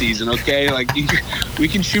goose season, okay? Like, we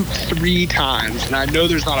can shoot 3 times, and I know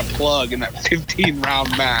there's not a plug in that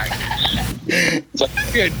 15-round mag. It's like,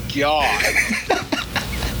 good God.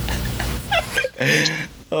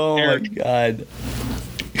 Oh, my God.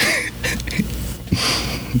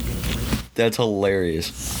 That's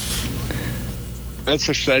hilarious.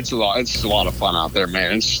 It's a lot of fun out there,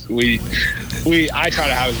 man. I try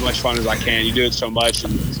to have as much fun as I can. You do it so much,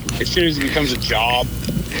 and as soon as it becomes a job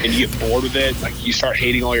and you get bored with it, like, you start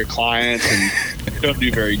hating all your clients and you don't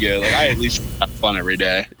do very good. Like, I at least have fun every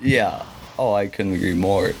day. Yeah. Oh, I couldn't agree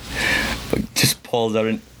more. But just pulls out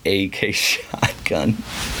an AK shotgun.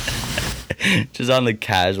 Just on the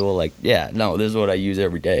casual, like, yeah, no, this is what I use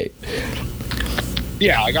every day.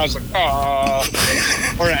 Yeah, like, I was like,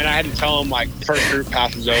 and I had to tell him, like, first group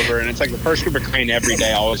passes over, and it's like the first group of crane every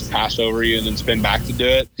day always pass over you and then spin back to do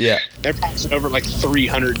it. Yeah. They're passing over like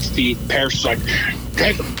 300 feet. Parrish is like,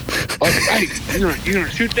 take them. Hey, you're gonna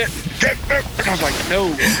shoot that? And I was like,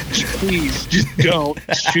 no, please, just don't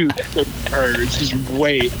shoot the birds. Just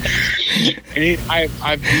wait. And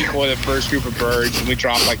I decoy the first group of birds, and we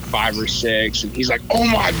drop like 5 or 6, and he's like, oh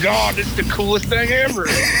my God, this is the coolest thing ever.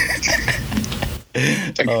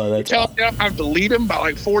 Like, oh, that's tell me I have to lead him by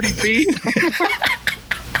like 40 feet.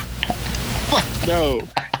 No,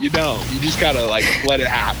 You don't. You just gotta like let it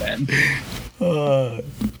happen.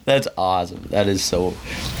 That's awesome. That's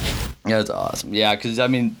awesome. Yeah, because I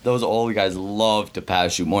mean, those old guys love to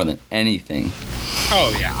pass shoot more than anything.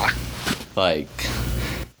 Oh yeah. Like,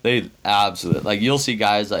 they absolutely, like, you'll see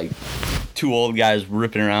guys like 2 old guys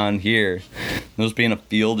ripping around here. Those be in a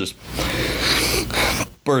field, just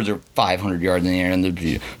birds are 500 yards in the air, and they'll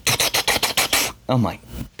be. I'm like,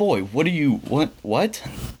 boy, what?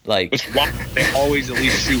 Like, Which why they always at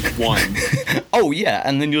least shoot one. Oh yeah,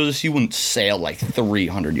 and then you'll just see one sail like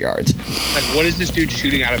 300 yards. Like, what is this dude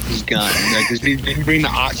shooting out of his gun? Like, did he bring the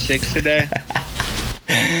OT-6 today?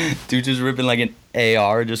 Dude just ripping like an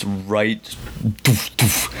AR, just right. Doof,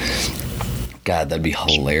 doof. God, that'd be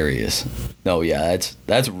hilarious. No, yeah,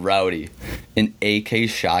 that's rowdy. An AK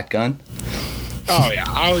shotgun. Oh yeah,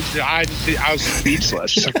 I was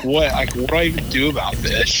speechless. Like, what do I even do about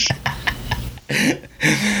this?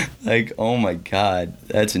 Like, oh my God,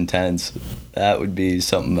 that's intense. That would be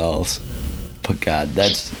something else. But God,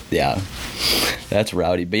 that's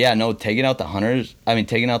rowdy. But yeah, no, taking out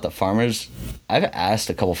the farmers. I've asked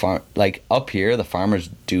a couple like up here, the farmers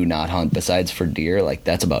do not hunt besides for deer. Like,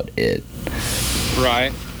 that's about it.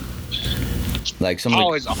 Right. Like, some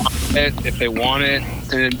always offer it if they want it,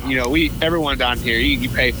 and everyone down here, you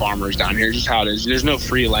pay farmers down here. Just how it is. There's no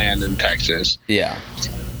free land in Texas. Yeah.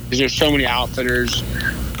 Because there's so many outfitters.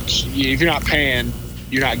 If you're not paying,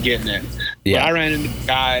 you're not getting it. Yeah. But I ran into a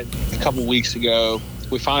guy a couple weeks ago.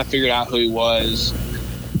 We finally figured out who he was,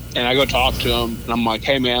 and I go talk to him, and I'm like,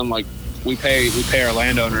 "Hey man, like we pay our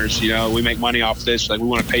landowners. We make money off this. Like we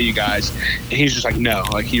want to pay you guys." And he's just like, "No."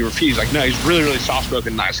 Like he refused. Like no, he's really really soft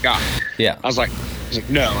spoken, nice guy. Yeah. He's like,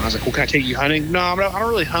 "No." And I was like, "Well, can I take you hunting?" "No, I don't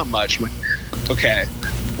really hunt much." I'm like, "Okay."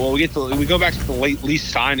 Well, we go back to the lease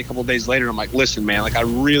signed a couple of days later. And I'm like, "Listen, man, like I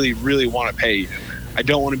really really want to pay you. I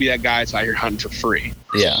don't want to be that guy that's out here hunting for free."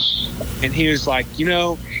 Yeah. And he was like,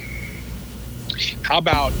 how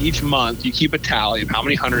about each month you keep a tally of how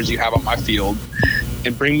many hunters you have on my field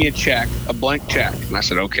and bring me a blank check. And I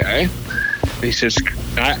said, okay. And he says,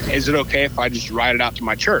 is it okay if I just write it out to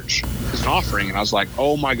my church as an offering? And I was like,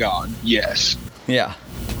 oh my God, yes. Yeah.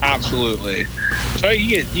 Absolutely. So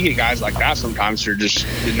you get guys like that sometimes who are just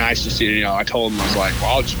nice to see. I told him, I was like,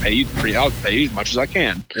 well, I'll just pay you I'll pay you as much as I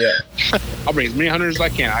can. Yeah. I'll bring as many hunters as I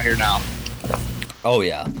can out here now. Oh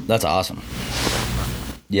yeah, that's awesome.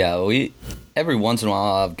 Yeah, every once in a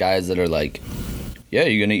while I'll have guys that are like, yeah,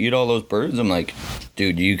 you're gonna eat all those birds? I'm like,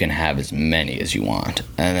 dude, you can have as many as you want.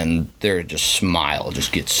 And then their smile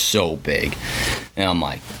just gets so big. And I'm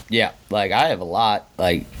like, yeah, like I have a lot.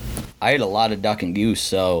 Like I ate a lot of duck and goose,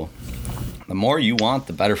 so the more you want,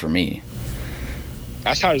 the better for me.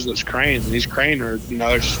 That's how there's those cranes. And these cranes are,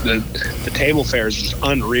 the table fare is just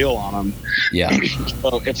unreal on them. Yeah.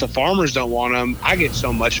 So if the farmers don't want them, I get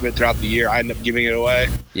so much of it throughout the year, I end up giving it away.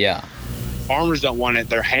 Yeah. Farmers don't want it.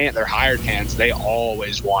 They're hired hands. They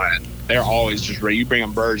always want it. They're always just ready. You bring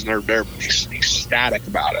them birds, and they're ecstatic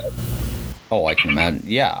about it. Oh, I can imagine.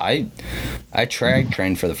 Yeah, I track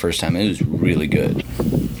trained for the first time. It was really good.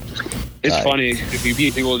 It's funny if you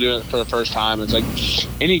meet people doing it for the first time. It's like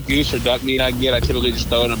any goose or duck meat I get, I typically just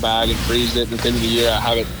throw it in a bag and freeze it. And at the end of the year, I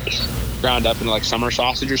have it ground up into like summer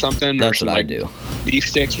sausage or something. That's or some, what like, I do. Beef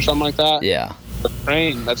sticks or something like that. Yeah. But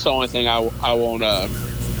crane, that's the only thing I won't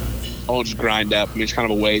just grind up. I mean, it's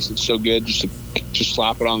kind of a waste. It's so good just to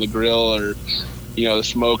slap it on the grill or the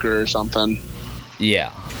smoker or something.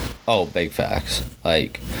 Yeah. Oh, big facts.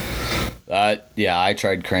 Like. Yeah, I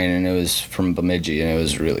tried crane and it was from Bemidji and it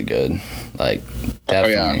was really good. Like,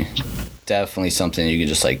 definitely something you could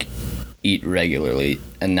just like eat regularly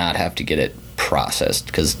and not have to get it processed.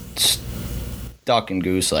 Because duck and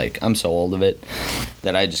goose, like, I'm so old of it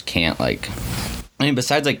that I just can't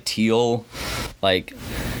besides like teal, like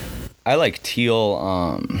I like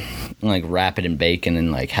teal, like wrap it in bacon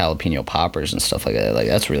and like jalapeno poppers and stuff like that. Like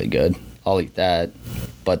that's really good. I'll eat that.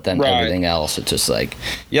 But then everything else, it's just like,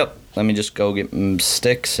 yep. Let me just go get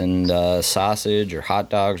sticks and sausage or hot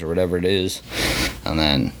dogs or whatever it is, and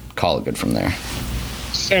then call it good from there.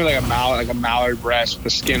 Same like a mallard breast with the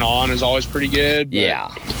skin on is always pretty good. Yeah.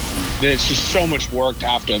 Then it's just so much work to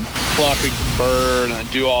have to pluck and burn and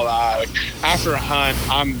do all that. Like, after a hunt,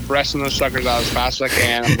 I'm breasting those suckers out as fast as I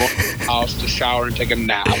can. I'm going to the house to shower and take a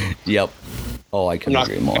nap. Yep. Oh, I couldn't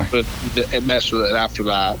agree more. Mess with it after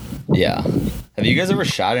that. Yeah. Have you guys ever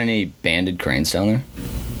shot any banded cranes down there?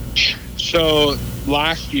 So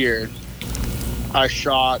last year, I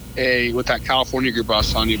shot with that California group I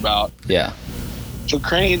was telling you about. Yeah. So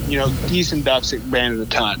crane, geese and ducks banded a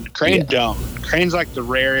ton. Crane don't. Crane's like the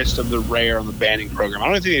rarest of the rare on the banding program. I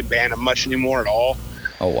don't think they ban them much anymore at all.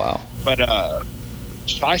 Oh wow. But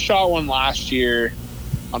So I shot one last year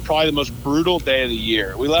on probably the most brutal day of the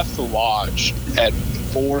year. We left the lodge at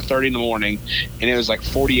 4:30 in the morning, and it was like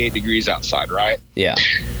 48 degrees outside, right? Yeah.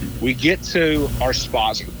 We get to our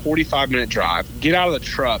spots, like a 45-minute drive, get out of the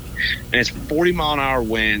truck, and it's 40-mile-an-hour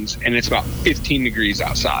winds, and it's about 15 degrees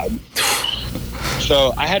outside.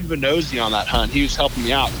 So I had Venozzi on that hunt. He was helping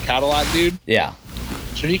me out, the Cadillac dude. Yeah.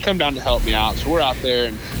 So he come down to help me out. So we're out there,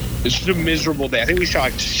 and it's just a miserable day. I think we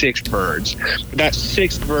shot like 6 birds. But that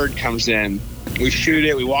 6th bird comes in. We shoot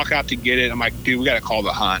it. We walk out to get it. I'm like, dude, we got to call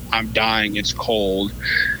the hunt. I'm dying. It's cold.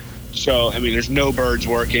 So, I mean, there's no birds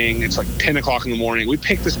working. It's like 10 o'clock in the morning. We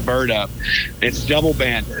pick this bird up, and it's double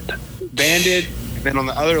banded. Banded, and then on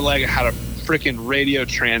the other leg, it had a freaking radio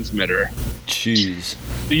transmitter. Jeez.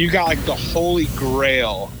 So you got like the holy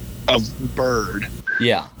grail of bird.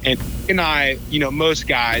 Yeah. And I, you know, most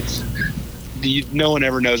guides, no one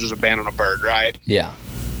ever knows there's a band on a bird, right? Yeah.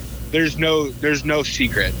 There's no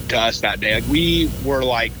secret to us that day. Like, we were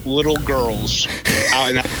like little girls out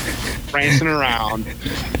in that, prancing around.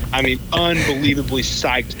 I mean, unbelievably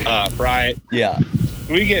psyched up, right? Yeah.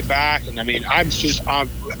 We get back, and I mean,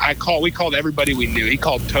 we called everybody we knew. He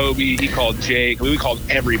called Toby, he called Jake, we called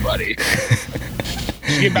everybody.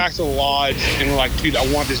 We get back to the lodge, and we're like, dude,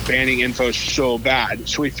 I want this banding info so bad.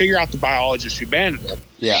 So we figure out the biologist who banded it.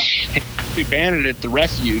 Yeah. And we banded it at the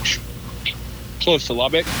refuge close to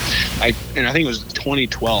Lubbock. And I think it was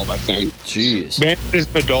 2012, I think. Jeez. Banded as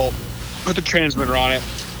an adult, put the transmitter on it.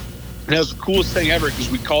 And that was the coolest thing ever, because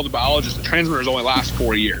we called the biologist. The transmitters only last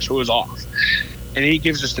 4 years, so it was off. And he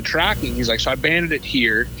gives us the tracking. He's like, so I banded it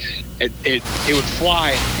here. It would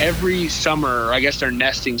fly every summer, or I guess their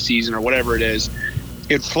nesting season or whatever it is.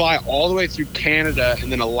 It'd fly all the way through Canada,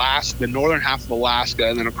 and then Alaska, the northern half of Alaska,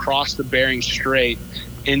 and then across the Bering Strait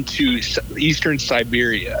into eastern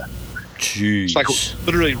Siberia. Jeez. It's like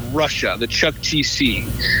literally Russia. The Chukchi Sea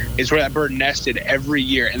is where that bird nested every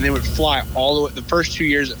year, and they would fly all the way. The first 2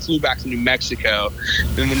 years, it flew back to New Mexico.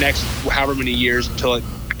 Then the next however many years until it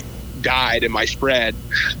died in my spread,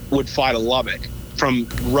 would fly to Lubbock from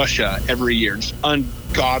Russia every year. Just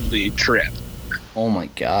ungodly trip. Oh my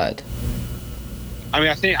God. I mean,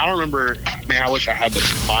 I don't remember. Man, I wish I had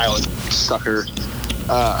this mileage sucker.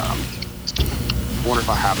 I wonder if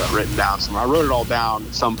I have that written down somewhere. I wrote it all down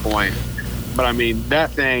at some point. But I mean,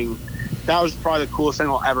 that was probably the coolest thing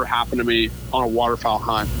that'll ever happen to me on a waterfowl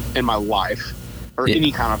hunt in my life, or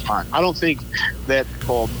any kind of hunt. I don't think that,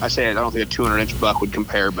 well, I don't think a 200-inch buck would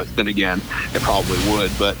compare, but then again, it probably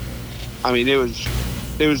would. But I mean, it was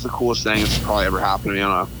the coolest thing that's probably ever happened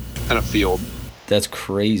to me in a field. That's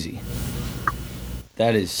crazy.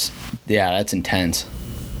 That's intense.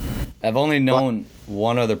 I've only known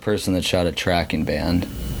one other person that shot a tracking band,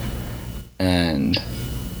 and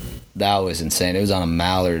that was insane. It was on a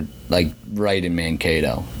mallard, like right in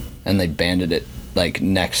Mankato, and they banded it like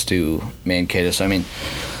next to Mankato. So I mean,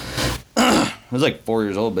 I was like 4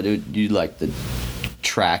 years old, but the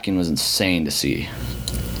tracking was insane to see.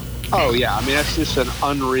 Oh yeah, I mean, that's just an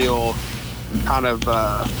unreal kind of.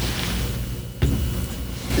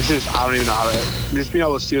 It's just, I don't even know how to, just being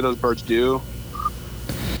able to see what those birds do.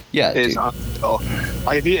 Yeah, is unreal.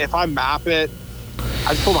 Like if I map it,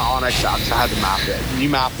 I just pulled my Onyx out because I had to map it. And you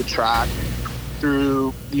map the track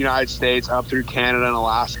through the United States, up through Canada and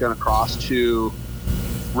Alaska, and across to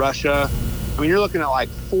Russia. I mean, you're looking at like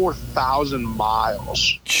 4,000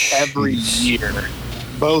 miles every year,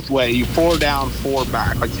 both way. You 4 down, 4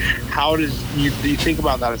 back. Like, how do you think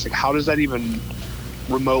about that? It's like, how does that even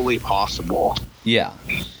remotely possible? Yeah,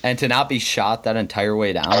 and to not be shot that entire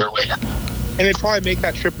way down. And they'd probably make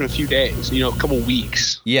that trip in a few days, a couple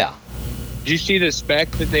weeks. Yeah. Did you see the spec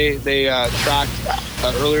that they tracked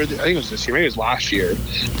earlier? I think it was this year, maybe it was last year.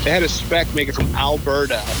 They had a spec make it from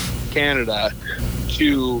Alberta, Canada,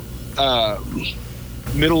 to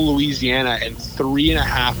middle Louisiana in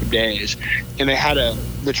 3.5 days. And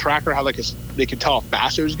the tracker had they could tell how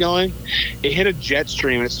fast it was going. It hit a jet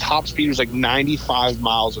stream, and its top speed was like 95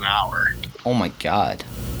 miles an hour. Oh my God.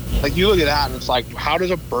 Like, you look at that and it's like, how does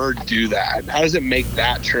a bird do that? How does it make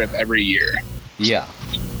that trip every year? Yeah.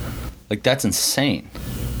 Like, that's insane.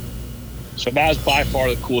 So that is by far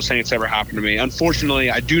the coolest thing that's ever happened to me. Unfortunately,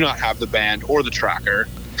 I do not have the band or the tracker.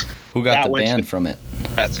 Who got the band from it?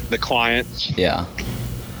 That's the client. Yeah.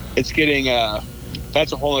 It's getting,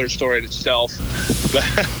 that's a whole other story in itself. But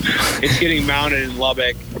it's getting mounted in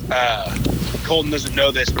Lubbock. Colton doesn't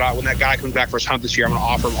know this, but when that guy comes back for his hunt this year, I'm going to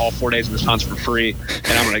offer him all 4 days of his hunts for free, and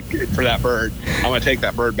I'm going to, for that bird, I'm going to take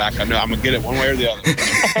that bird back. I know I'm going to get it one way or the other.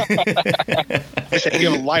 I said,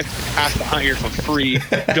 give him a life pass to hunt here for free.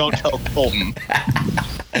 Don't tell Colton.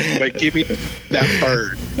 But give me that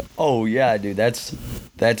bird. Oh yeah, dude, that's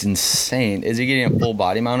That's insane. Is he getting a full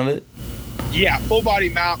body mount of it? Yeah, full body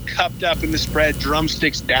mount, cupped up in the spread,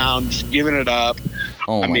 drumsticks down, just giving it up.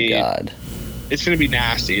 Oh my God. It's going to be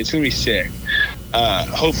nasty. It's going to be sick.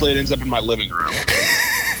 Hopefully it ends up in my living room.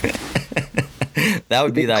 That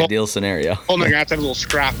would be the ideal scenario. Oh, they're going to have a little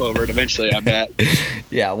scrap over it eventually, I bet.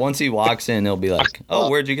 Yeah, once he walks in, he'll be like,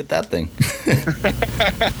 oh, where'd you get that thing?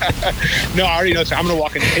 No, I already know. So I'm going to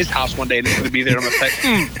walk into his house one day and it's going to be there. I'm going to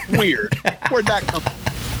say, weird. Where'd that come from?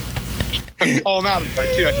 I'm calling out about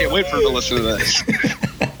it, too. I can't wait for him to listen to this.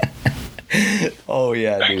 Oh,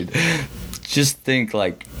 yeah, dude. Just think,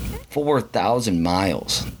 like, 4,000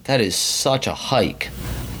 miles. That is such a hike.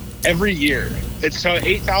 Every year. It's so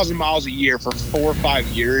 8,000 miles a year for 4 or 5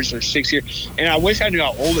 years or 6 years. And I wish I knew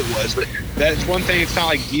how old it was, but that's one thing. It's not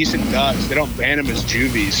like geese and ducks. They don't ban them as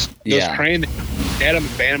juvies. Those crane, they ban them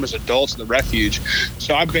and ban them as adults in the refuge.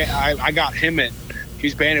 So I got him he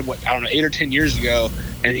was banned, 8 or 10 years ago,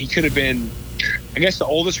 and he could have been, I guess the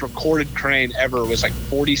oldest recorded crane ever was like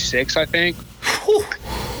 46, I think. Whew.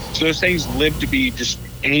 So those things live to be just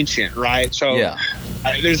ancient, right? So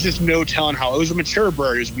there's just no telling how. It was a mature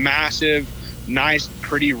bird. It was massive, nice,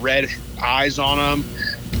 pretty red eyes on them.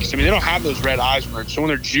 I mean, they don't have those red eyes when so when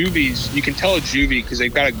they're juvies, you can tell a juvie because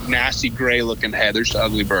they've got a nasty gray looking head. They're just an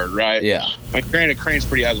ugly bird, right? Yeah. Like, granted, crane's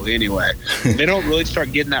pretty ugly anyway. They don't really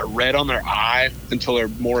start getting that red on their eye until they're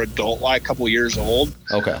more adult-like, a couple years old.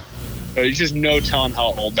 Okay. So there's just no telling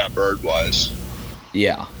how old that bird was.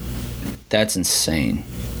 Yeah. That's insane.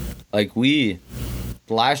 Like,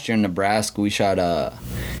 last year in Nebraska, we shot a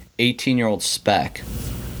 18-year-old speck.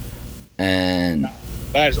 And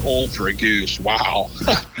that is old for a goose. Wow.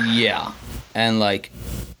 Yeah. And, like,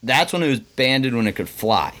 that's when it was banded when it could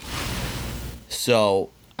fly. So,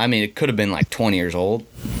 I mean, it could have been, like, 20 years old.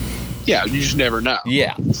 Yeah, you just never know.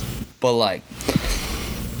 Yeah. But, like,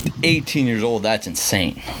 18 years old, that's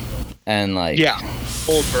insane. And, like... Yeah.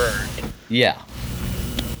 Old bird. Yeah.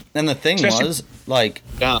 And the thing was, like,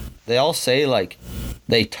 they all say, like,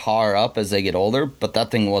 they tar up as they get older, but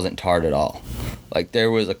that thing wasn't tarred at all. Like,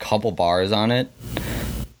 there was a couple bars on it,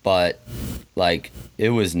 but, like, it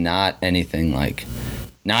was not anything like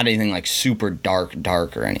super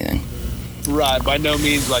dark or anything. Right, by no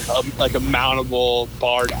means like a mountable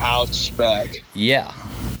barred out spec. Yeah,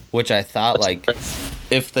 which I thought, like,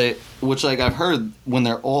 I've heard when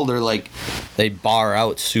they're older, like, they bar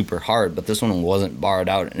out super hard, but this one wasn't barred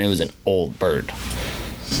out, and it was an old bird.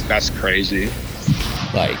 That's crazy.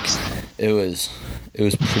 Like, it was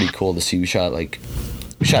pretty cool to see. We shot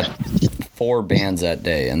 4 bands that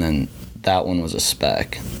day, and then that one was a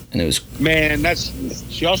spec, and it was... Man,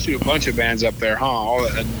 y'all shoot a bunch of bands up there, huh?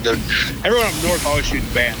 Everyone up north always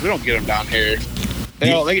shooting bands. We don't get them down here.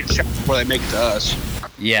 They get shot before they make it to us.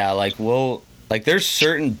 Yeah, like, there's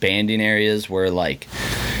certain banding areas where, like,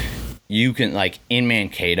 you can, like, in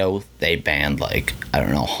Mankato, they band, like, I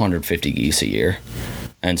don't know, 150 geese a year.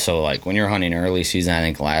 And so, like, when you're hunting early season, I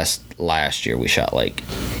think last year we shot, like,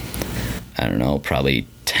 I don't know, probably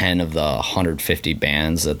 10 of the 150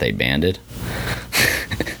 bands that they banded.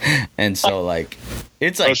 And so, like,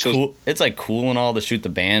 it's like cool. It's like cool and all to shoot the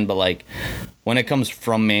band, but, like, when it comes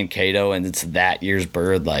from Mankato and it's that year's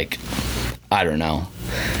bird, like, I don't know.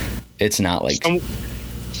 It's not like...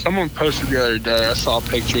 Someone posted the other day, I saw a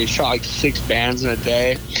picture, he shot like 6 bands in a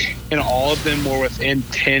day, and all of them were within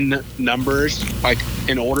 10 numbers, like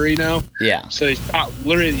in order, you know? Yeah. So they shot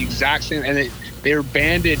literally the exact same, and they were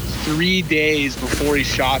banded 3 days before he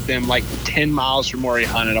shot them, like 10 miles from where he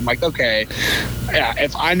hunted. I'm like, okay, yeah,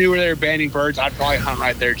 if I knew where they were banding birds, I'd probably hunt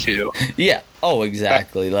right there too. Yeah. Oh,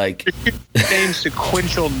 exactly. Like, same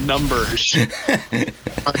sequential numbers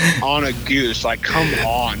on a goose. Like, come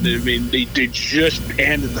on. I mean, they just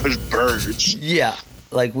banded those birds. Yeah.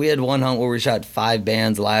 Like, we had one hunt where we shot 5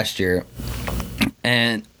 bands last year,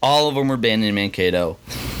 and all of them were banded in Mankato.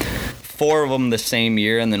 4 of them the same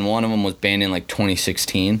year, and then one of them was banned in, like,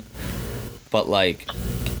 2016. But, like,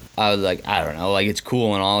 I was like, I don't know. Like, it's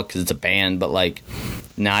cool and all because it's a band, but, like,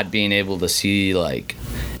 not being able to see, like,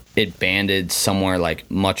 it banded somewhere,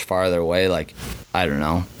 like, much farther away, like, I don't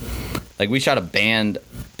know. Like, we shot a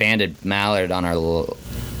banded mallard on our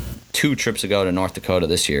 2 trips ago to North Dakota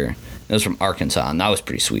this year. It was from Arkansas, and that was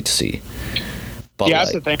pretty sweet to see. But, yeah,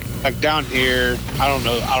 that's the thing. Like, down here, I don't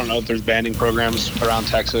know if there's banding programs around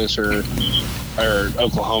Texas or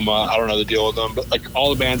Oklahoma. I don't know the deal with them, but, like,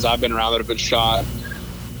 all the bands I've been around that have been shot,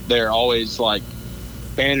 they're always, like,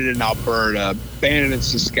 banded in Alberta, banded in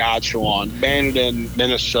Saskatchewan, banded in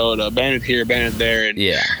Minnesota, banded here, banded there. And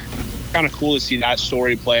yeah, kind of cool to see that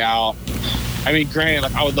story play out. I mean, granted,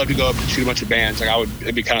 like, I would love to go up and shoot a bunch of bands. Like,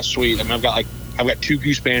 it'd be kind of sweet. I mean, I've got I've got 2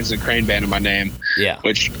 goose bands and a crane band in my name. Yeah.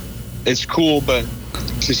 Which is cool, but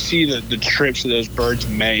to see the trips that those birds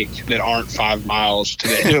make that aren't 5 miles to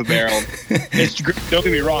the end of a barrel, don't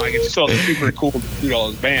get me wrong, it's still super cool to do all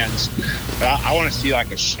those bands. But I want to see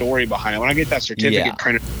like a story behind it. When I get that certificate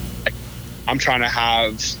printed, like, I'm trying to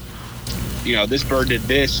have, this bird did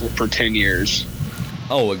this for 10 years.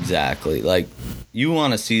 Oh, exactly. Like, you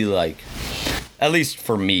want to see, like, at least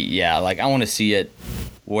for me, yeah, like, I want to see it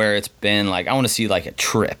where it's been, like, I want to see, like, a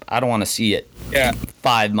trip. I don't want to see it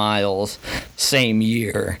 5 miles, same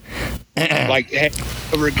year. Like, hey,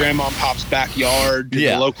 over at Grandma and Pop's backyard, to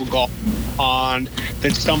the local golf pond,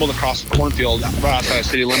 then stumbled across the cornfield right outside the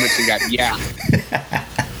city limits and got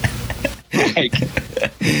Like,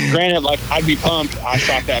 granted, like, I'd be pumped. I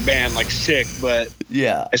shot that band, like, sick, but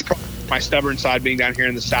it's probably my stubborn side being down here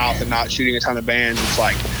in the South and not shooting a ton of bands. It's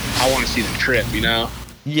like, I want to see the trip,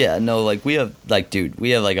 Yeah, no, like, we have, like, dude,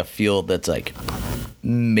 we have, like, a field that's, like,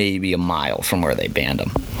 maybe a mile from where they banned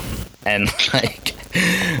them. And, like,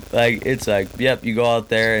 it's like, yep, you go out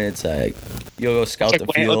there and it's like, you'll go scout the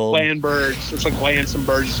field. Let's land birds. It's like laying some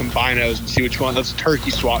birds with some binos and see which one. Let's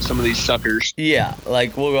turkey swat some of these suckers. Yeah,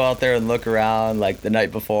 like, we'll go out there and look around, like, the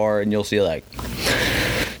night before, and you'll see, like,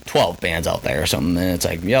 12 bands out there or something. And it's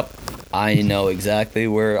like, yep, I know exactly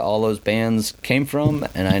where all those bands came from,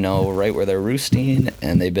 and I know right where they're roosting,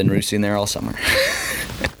 and they've been roosting there all summer.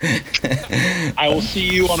 I will see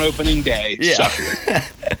you on opening day, sucker.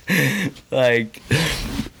 Like,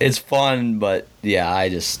 it's fun, but yeah, I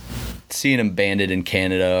just seeing them banded in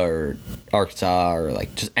Canada or Arkansas or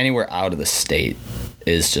like just anywhere out of the state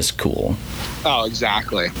is just cool. Oh,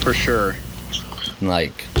 exactly, for sure.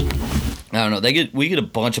 Like, I don't know, we get a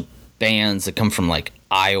bunch of bands that come from like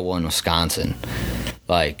Iowa and Wisconsin.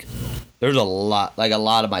 Like, there's a lot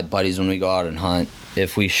of my buddies when we go out and hunt,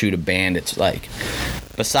 if we shoot a band, it's like,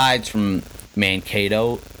 besides from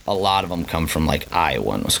Mankato, a lot of them come from like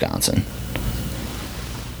Iowa and Wisconsin.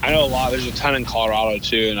 I know a lot. There's a ton in Colorado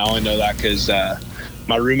too, and I only know that because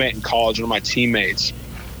my roommate in college, one of my teammates,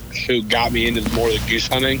 who got me into more of the goose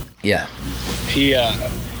hunting. Yeah.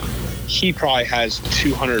 He probably has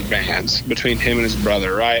 200 bands between him and his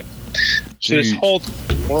brother, right? So this whole,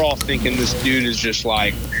 we're all thinking this dude is just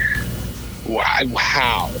like,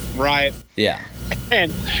 wow, right? Yeah.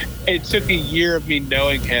 And it took a year of me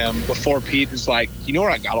knowing him before Pete was like, you know where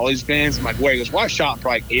I got all these bands? I'm like, where? He goes, well, I shot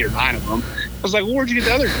probably like 8 or 9 of them. I was like, well, where'd you get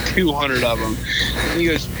the other 200 of them? And he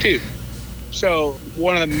goes, dude. So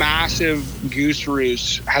one of the massive goose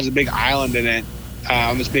roosts has a big island in it,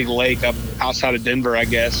 on this big lake up outside of Denver, I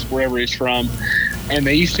guess, wherever he's from. And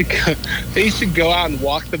they used to go out and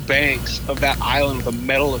walk the banks of that island with a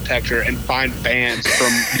metal detector and find bands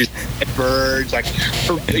from just birds, like,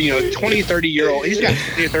 for 20, 30-year-old. He's got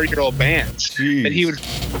 20 or 30-year-old bands. Jeez. And he would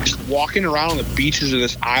just walking around on the beaches of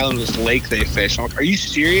this island, this lake they fish. I'm like, are you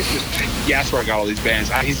serious? Yeah, that's where I got all these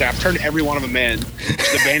bands. I've turned every one of them in.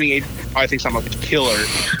 The banding agent probably thinks I'm a killer,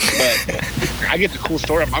 but I get the cool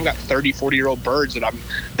story. I've got 30, 40-year-old birds that I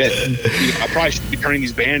probably should be turning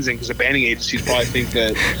these bands in because the banding agencies probably think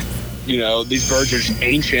that, these birds are just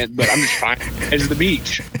ancient, but I'm just fine edge of the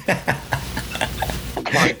beach.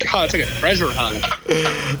 Oh my God, it's like a treasure hunt.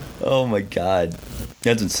 Oh my God,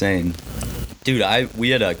 that's insane, dude. We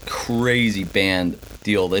had a crazy band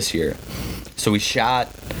deal this year. So we shot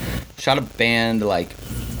a band like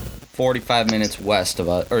 45 minutes west of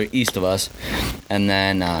us or east of us, and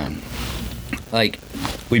then like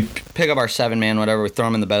we pick up our 7-man, whatever, we throw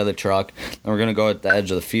them in the bed of the truck, and we're gonna go at the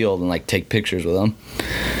edge of the field and like take pictures with them.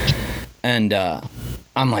 And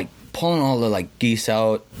I'm like pulling all the like geese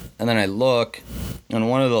out, and then I look, and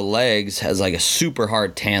one of the legs has like a super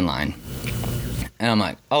hard tan line. And I'm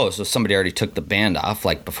like, oh, so somebody already took the band off,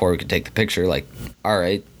 like, before we could take the picture. Like, all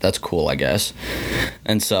right, that's cool, I guess.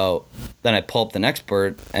 And so then I pull up the next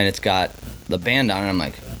bird, and it's got the band on it. And I'm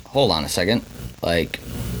like, hold on a second. Like,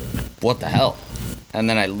 what the hell? And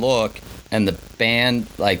then I look, and the band,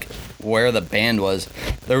 like, where the band was,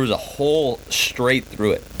 there was a hole straight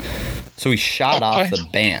through it. So he shot off the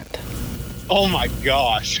band. Oh, my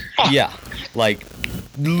gosh. Yeah, like,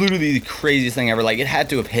 literally the craziest thing ever. Like, it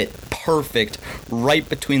had to have hit perfect right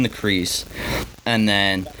between the crease, and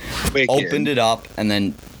then opened it up, and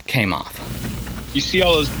then came off. You see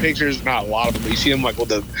all those pictures, not a lot of them, but you see them like, well,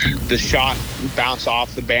 the shot bounce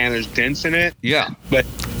off the band, there's dents in it. Yeah. But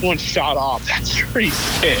one shot off, that's pretty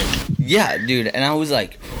sick. Yeah, dude. And I was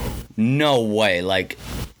like, no way. Like,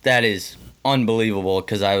 that is unbelievable,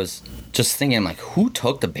 because I was just thinking, I'm like, who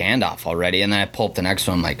took the band off already? And then I pull up the next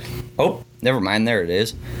one, I'm like, oh, never mind, there it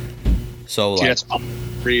is. So, like, that's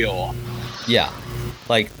unreal. Yeah.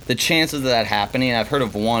 Like, the chances of that happening, I've heard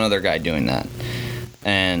of one other guy doing that.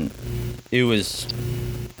 and it was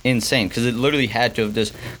insane because it literally had to have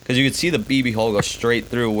just, because you could see the BB hole go straight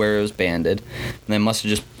through where it was banded, and they must have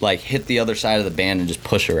just like hit the other side of the band and just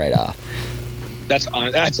push it right off. That's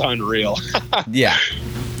unreal. Yeah,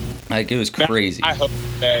 like it was crazy. I hope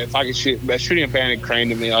that if I could shooting a banded crane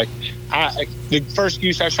to me, like the first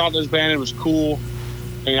goose I shot those banded was cool.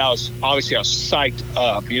 I mean, I was psyched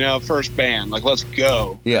up, you know, first band, like let's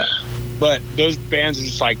go. Yeah. But those bands are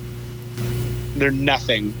just like, they're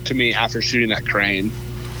nothing to me after shooting that crane.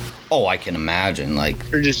 Oh, I can imagine. Like,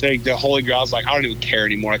 they're just like the Holy Grail's like, I don't even care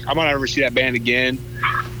anymore. Like, I might never see that band again.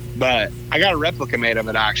 But I got a replica made of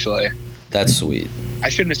it, actually. That's sweet. I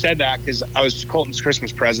shouldn't have said that because I was Colton's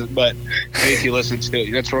Christmas present, but maybe if you listen to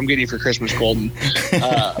it, that's what I'm getting you for Christmas, Colton.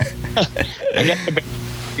 I guess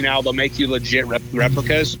they'll make you legit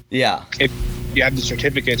replicas. Yeah. If you have the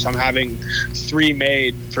certificates, I'm having 3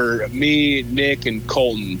 made for me, Nick, and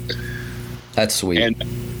Colton. That's sweet.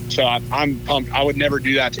 And so I'm pumped. I would never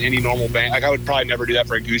do that to any normal band. Like, I would probably never do that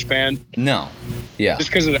for a goose band. No. Yeah. Just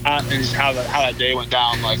because of that and just how that day went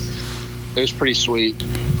down. Like, it was pretty sweet.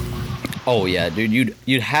 Oh yeah, dude.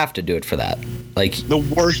 You'd have to do it for that. Like, the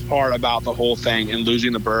worst part about the whole thing and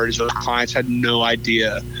losing the bird is those clients had no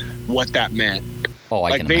idea what that meant. Oh,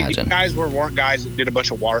 I can imagine. These guys weren't guys that did a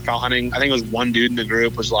bunch of waterfowl hunting. I think it was one dude in the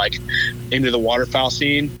group was like into the waterfowl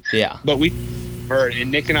scene. Yeah. But bird,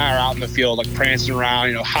 and Nick and I are out in the field like prancing around,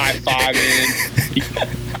 you know,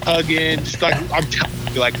 high-fiving, hugging, just like, I'm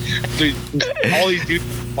telling you, like, dude, all these dudes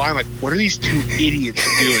flying, like, what are these 2 idiots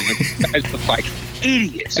doing? Like, guys look like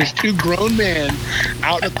idiots. There's 2 grown men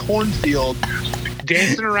out in a cornfield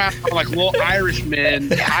dancing around like little Irish men,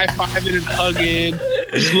 high-fiving and hugging,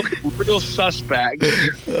 just looking real suspect.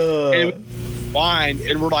 And blind,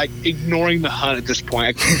 and we're like ignoring the hunt at this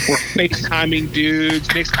point. Like, we're FaceTiming dudes.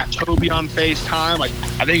 Nick's got Toby on FaceTime. Like,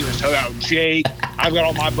 I think it was Toby out with Jake. I've got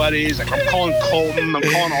all my buddies. Like, I'm calling Colton. I'm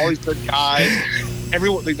calling all these good guys.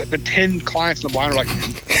 Everyone, like, the 10 clients in the blind are like,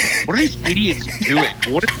 what are these idiots doing?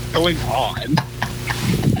 What is going on?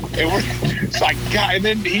 And it's like, God, and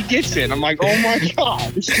then he gets it. I'm like, oh my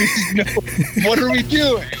God, what are we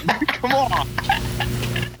doing? Come on.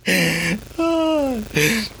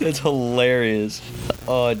 That's hilarious.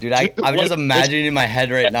 Oh, dude, I'm just imagining in my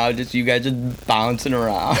head right now, just you guys just bouncing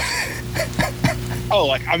around. Oh,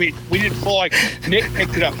 like, I mean, we did full, like, Nick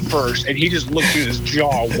picked it up first, and he just looked through his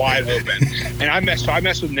jaw wide open. And I mess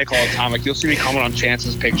with Nick all the time. Like, you'll see me comment on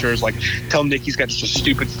Chance's pictures, like, tell Nick he's got just a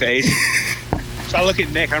stupid face. So I look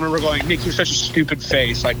at Nick. I remember going, Nick, you're such a stupid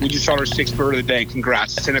face. Like, we just shot our 6th bird of the day.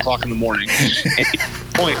 Congrats. It's 10 o'clock in the morning. And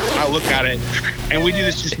point, I look at it, and we do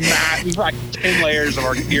this just we've like 10 layers of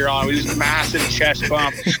our gear on. We do this massive chest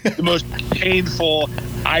bump, the most painful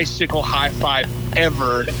icicle high five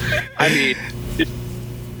ever. I mean, just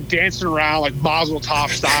dancing around like Mazel Tov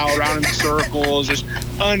style, around in circles, just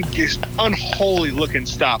unholy looking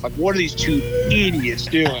stuff. Like, what are these 2 idiots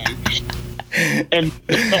doing? And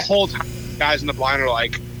the whole time, guys in the blind are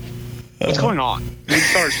like, what's going on? We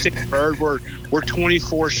start our 6th bird. We're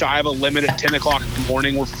 24 shy of a limit at 10 o'clock in the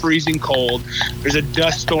morning. We're freezing cold. There's a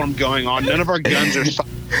dust storm going on. None of our guns are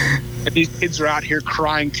silent. And these kids are out here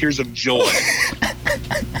crying tears of joy.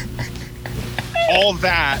 All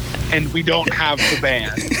that, and we don't have the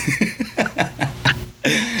band.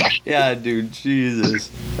 Yeah, dude, Jesus.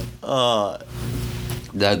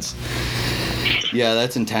 That's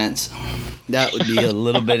intense. That would be a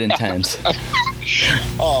little bit intense.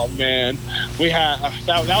 Oh man, we had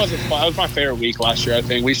that was my favorite week last year. I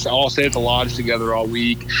think we all stayed at the lodge together all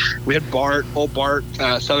week. We had Bart,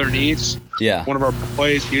 Southern Eats. Yeah, one of our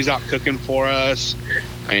boys. He was out cooking for us.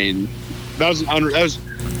 I mean, that's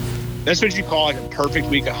what you call like a perfect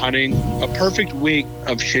week of hunting. A perfect week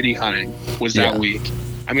of shitty hunting was that week.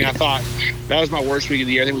 I mean, I thought that was my worst week of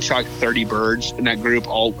the year. I think we shot like 30 birds in that group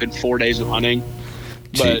all in 4 days of hunting.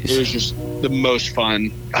 But it was just the most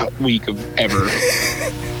fun week of ever.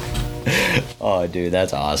 Oh, dude,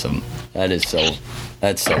 that's awesome. That's so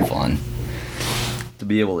fun to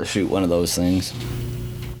be able to shoot one of those things.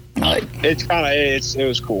 Like, it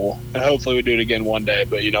was cool, and hopefully we do it again one day.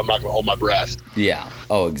 But I'm not gonna hold my breath. Yeah.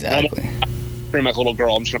 Oh, exactly. Pretty much, little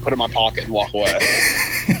girl. I'm just gonna put it in my pocket and walk away.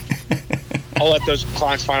 I'll let those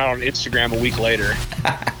clients find out on Instagram a week later.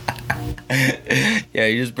 Yeah,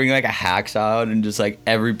 you just bring like a hacksaw out, and just like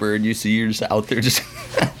every bird you see, you're just out there just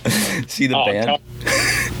see the band.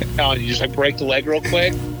 You just like break the leg real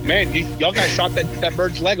quick. Man, y'all guys shot that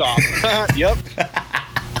bird's leg off. Yep.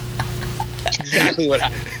 That's exactly what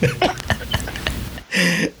happened.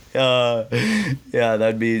 Yeah,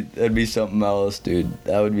 that'd be something else, dude.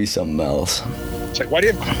 That would be something else. It's like, why do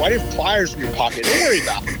you have pliers in your pocket? Don't worry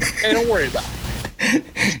about it. Hey, don't worry about it.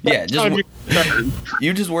 Yeah, Time just your turn.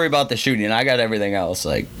 you just worry about the shooting, and I got everything else.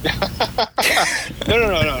 Like,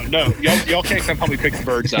 No. Y'all can't come help me pick the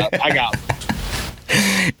birds up. I got them.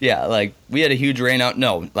 yeah, like we had a huge rain out.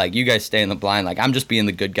 No, like you guys stay in the blind. Like I'm just being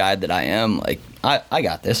the good guy that I am. Like I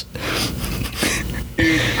got this.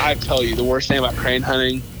 Dude, I tell you, the worst thing about crane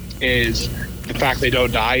hunting is the fact they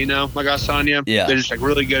don't die, you know, like I was telling you. Yeah. They're just like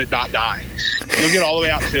really good at not dying. You'll get all the way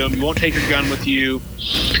out to them. You won't take your gun with you.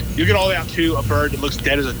 You'll get all the way out to a bird that looks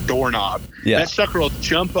dead as a doorknob. Yeah. That sucker will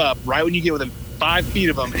jump up right when you get within 5 feet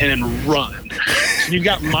of them and then run. So you've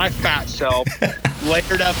got my fat self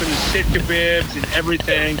layered up in the Sitka bibs and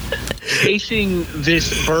everything, chasing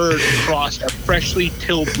this bird across a freshly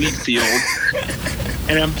tilled wheat field.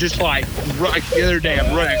 And I'm just like the other day,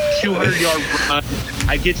 I'm running a 200-yard run.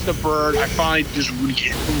 I get to the bird. I finally just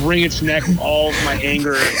wring its neck with all of my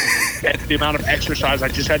anger at the amount of exercise I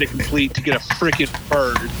just had to complete to get a freaking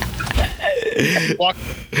bird.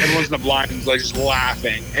 Everyone's in the blinds, like just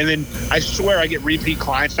laughing. And then I swear I get repeat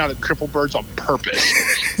clients now that cripple birds on purpose.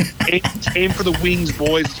 Aim for the wings,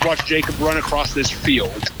 boys. Let's watch Jacob run across this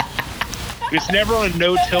field. It's never on a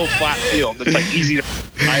no-till flat field. It's like easy to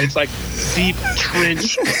find. It's like deep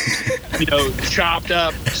trench, chopped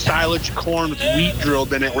up silage corn with wheat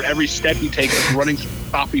drilled in it, where every step you take is running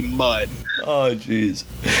through choppy mud. Oh, jeez.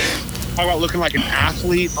 Talk about looking like an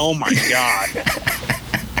athlete. Oh my god.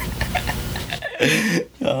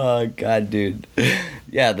 Oh god, dude.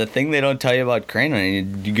 Yeah, the thing they don't tell you about crane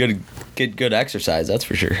hunting, you gotta get good exercise. That's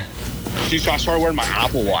for sure. Dude, so I started wearing my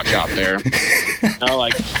Apple Watch out there.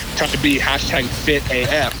 Like trying to be #fit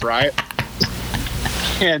AF, right?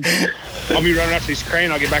 And I'll be running after these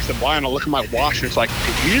crane. I'll get back to the blind. I'll look at my watch, and it's like,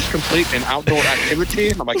 did you just complete an outdoor activity?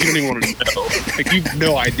 And I'm like, you don't even want to know. Like, you've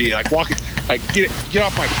no idea. Like, walking, like, get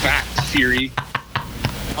off my back, Siri.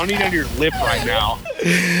 I don't need under your lip right now.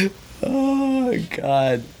 Oh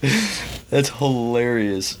god, that's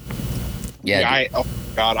hilarious. Yeah, oh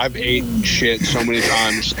god, I've ate shit so many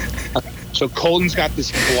times. So Colton's got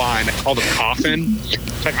this blind called a coffin.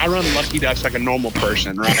 It's like I run Lucky Ducks like a normal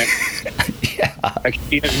person, right? yeah. Like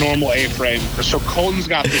he has normal A-frame. So Colton's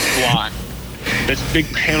got this blind, this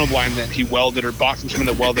big panel blind that he welded or bought from someone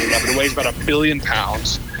that welded it up. It weighs about 1 billion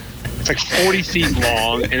pounds. It's like 40 feet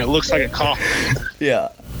long, and it looks like a coffin. Yeah.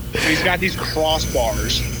 And he's got these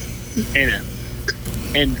crossbars in it.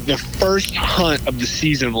 And the first hunt of the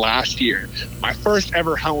season last year, my first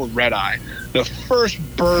ever hunt with Red Eye, the first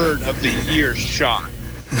bird of the year shot.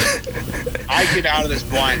 I get out of this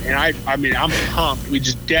blind, and I mean, I'm pumped. We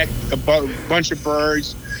just decked a bunch of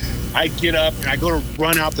birds. I get up, and I go to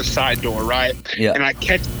run out the side door, right? Yeah. And I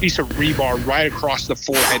catch a piece of rebar right across the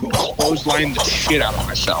forehead and clothesline the shit out of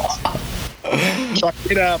myself. So I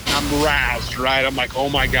get up, and I'm razzed, right? I'm like, oh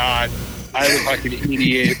my God, I look like an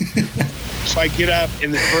idiot. So I get up,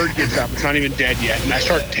 and this bird gets up. It's not even dead yet. And I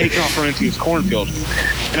start taking off running through this cornfield.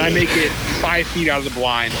 And I make it 5 feet out of the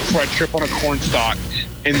blind before I trip on a corn stalk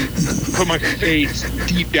and put my face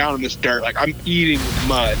deep down in this dirt. Like I'm eating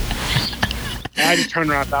mud. And I just turned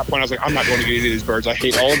around at that point. I was like, I'm not going to get any of these birds. I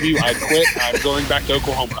hate all of you. I quit. I'm going back to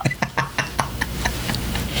Oklahoma.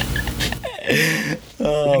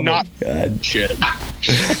 Oh, not my God. Shit.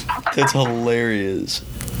 That's hilarious.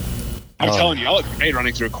 I'm telling you, I look great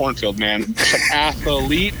running through a cornfield, man. It's like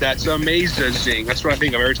athlete. That's amazing. That's what I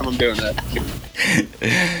think of every time I'm doing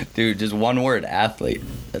that. Dude, just one word, athlete.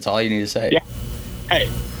 That's all you need to say. Yeah. Hey,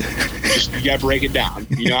 just you gotta break it down.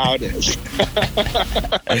 You know how it is.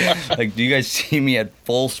 Like, do you guys see me at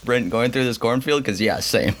full sprint going through this cornfield? Because yeah,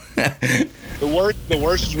 same. The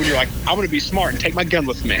worst is when you're like, I'm gonna be smart and take my gun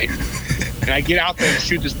with me, and I get out there and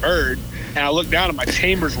shoot this bird, and I look down and my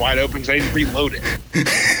chamber's wide open because I didn't reload it.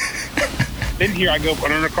 Then here I go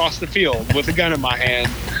running across the field with a gun in my hand,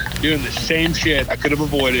 doing the same shit I could have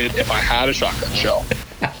avoided if I had a shotgun shell.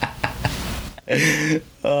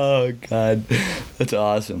 Oh God, that's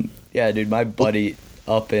awesome. Yeah, dude, my buddy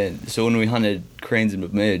so when we hunted cranes in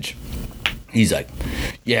Bemidji, he's like,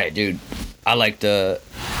 yeah, dude, I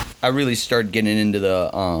really started getting into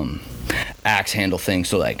the axe handle thing.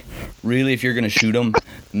 So like, really, if you're gonna shoot them,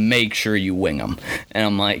 make sure you wing them. And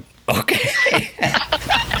I'm like, okay.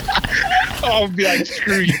 I'll be like,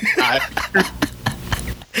 screw you.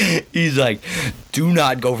 He's like, do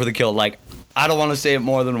not go for the kill. Like, I don't want to say it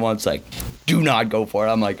more than once. Like, do not go for it.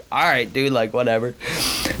 I'm like, all right, dude, like, whatever.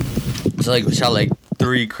 So, like, we shot, like,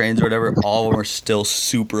 3 cranes or whatever. All of them are still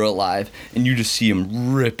super alive. And you just see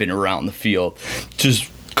them ripping around the field. Just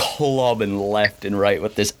clubbing left and right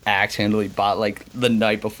with this axe handle he bought, like, the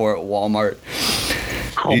night before at Walmart.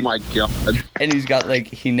 Oh, my God. And he's got, like,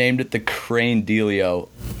 he named it the Crane Dealio.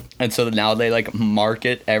 And so now they like mark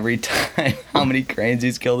it every time how many cranes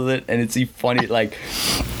he's killed with it. And it's funny, like,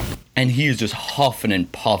 and he is just huffing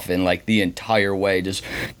and puffing like the entire way, just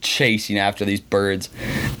chasing after these birds.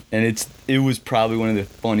 And it was probably one of the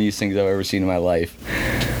funniest things I've ever seen in my life.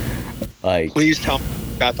 Like, please tell me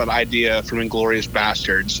about that idea from Inglourious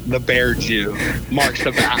Bastards. The bear Jew marks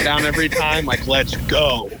the bat down every time. Like, let's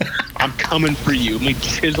go. I'm coming for you. Let me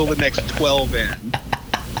chisel the next 12 in.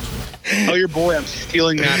 Tell your boy I'm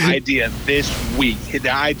stealing that idea this week. The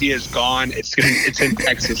idea is gone. It's in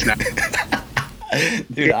Texas now.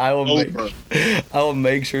 Dude, I will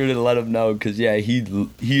make sure to let him know, because yeah, he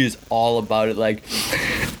is all about it. Like,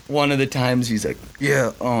 one of the times he's like,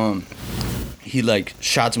 yeah, he like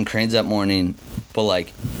shot some cranes that morning, but like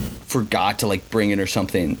forgot to like bring it or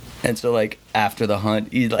something. And so like after the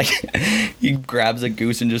hunt, he grabs a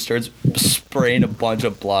goose and just starts spraying a bunch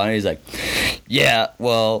of blood. And he's like, yeah,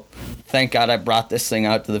 well, thank God I brought this thing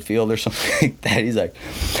out to the field or something like that. He's like,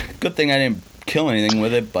 good thing I didn't kill anything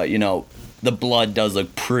with it, but you know, the blood does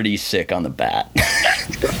look pretty sick on the bat.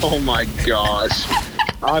 Oh my gosh.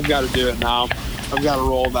 I've got to do it now. I've got to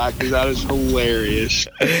roll that, because that is hilarious.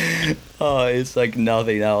 Oh, it's like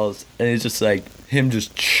nothing else. And it's just like him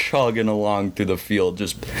just chugging along through the field,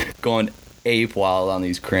 just going ape wild on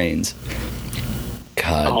these cranes.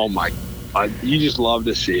 God. Oh my God. You just love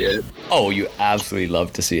to see it. Oh, you absolutely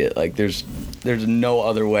love to see it. Like, there's no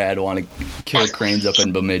other way I'd want to kill cranes up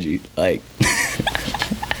in Bemidji. Like,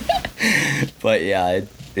 but yeah,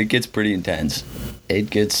 it gets pretty intense.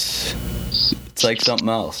 It's like something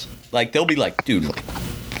else. Like, they'll be like, dude,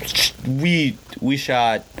 we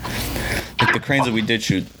shot, like, the cranes that we did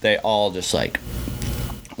shoot, they all just like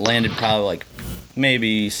landed probably like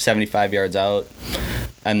maybe 75 yards out,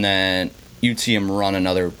 and then you'd see him run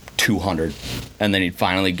another 200, and then he'd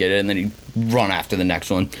finally get it, and then he'd run after the next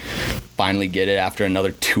one, finally get it after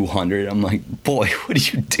another 200. I'm like, boy, what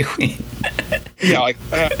are you doing? Yeah, like,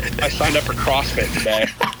 I signed up for CrossFit today.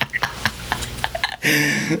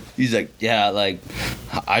 He's like, yeah, like,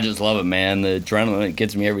 I just love it, man. The adrenaline, it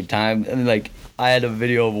gets me every time. And like, I had a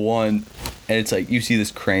video of one, and it's like, you see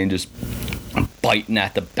this crane just biting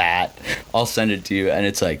at the bat. I'll send it to you, and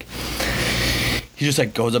it's like, he just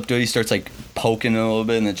like goes up to it, he starts like poking it a little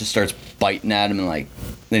bit, and then just starts biting at him, and like,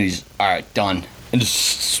 then he's, all right, done, and just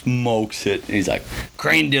smokes it. And he's like,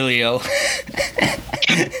 crane dealio.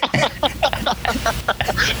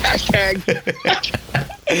 Hashtag.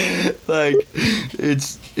 Like,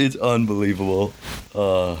 it's unbelievable.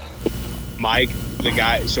 Mike, the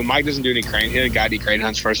guy, so Mike doesn't do any crane. He had a guy do crane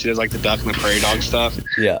hunts first. He does like the duck and the prairie dog stuff.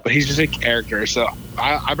 Yeah. But he's just a character. So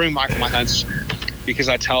I bring Mike on my hunts because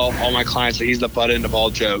I tell all my clients that he's the butt end of all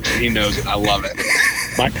jokes, and he knows it. I love it.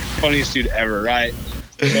 Mike's the funniest dude ever, right?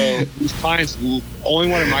 So these clients only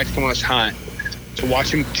wanted Mike to come on his hunt to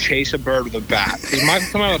watch him chase a bird with a bat. Because Mike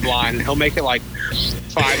will come out of the blind and he'll make it like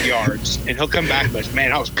 5 yards, and he'll come back and goes,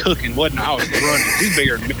 man, I was cooking, wasn't I? I was running. He's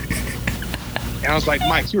bigger than me. And I was like,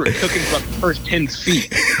 Mike, you were cooking for the first 10 feet.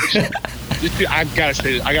 This dude, I got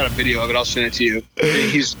a video of it. I'll send it to you.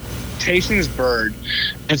 He's chasing this bird,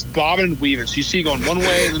 and it's bobbing and weaving. So you see going one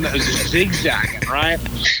way, and then it's zigzagging, right?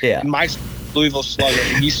 Yeah. And Mike's Louisville Slugger,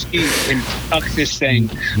 and you see him tuck this thing,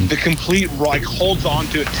 the complete, like, holds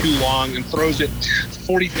onto it too long and throws it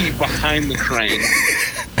 40 feet behind the crane.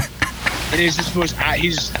 And he's just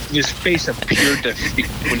he's this face of pure defeat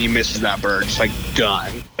when he misses that bird. It's like,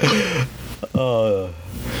 done.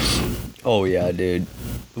 Oh yeah, dude.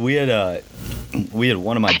 We had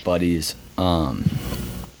one of my buddies,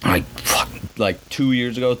 like 2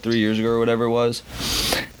 years ago, 3 years ago, or whatever it was,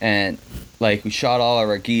 and like we shot all of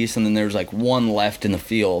our geese, and then there was like one left in the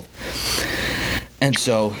field, and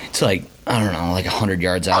so it's like, I don't know, like 100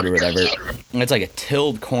 yards out or whatever, and it's like a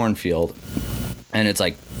tilled cornfield, and it's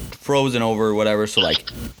like frozen over or whatever, so like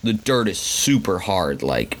the dirt is super hard,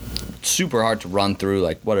 like super hard to run through,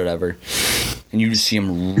 like whatever, and you just see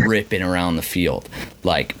him ripping around the field,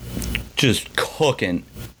 like just cooking.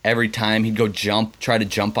 Every time he'd go try to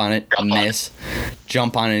jump on it, miss,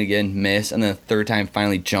 jump on it again, miss, and then the third time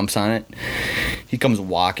finally jumps on it. He comes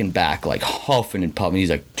walking back like huffing and puffing. He's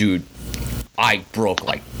like, dude, I broke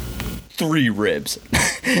like 3 ribs.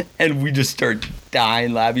 And we just start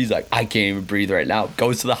dying laughing. He's like, I can't even breathe right now.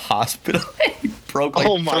 Goes to the hospital. He broke like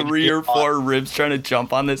 3 or 4 ribs trying to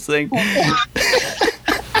jump on this thing.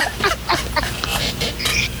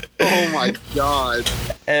 Oh my God.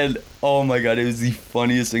 And oh my God, it was the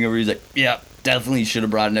funniest thing ever. He's like, yeah, definitely should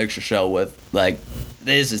have brought an extra shell with. Like,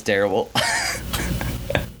 this is terrible.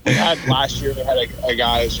 Last year we had a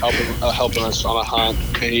guy who's helping us on a hunt.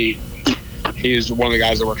 He was one of the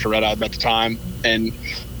guys that worked for Red Eye at the time, and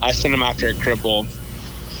I sent him after a cripple,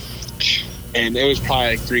 and it was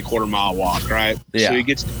probably like 3/4 mile walk, right? Yeah.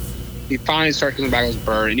 So he finally starts coming back with his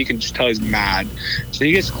bird, and you can just tell he's mad. So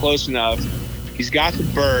he gets close enough. He's got the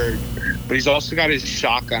bird, but he's also got his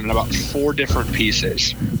shotgun in about 4 different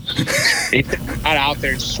pieces. He got out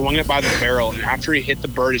there and swung it by the barrel, and after he hit the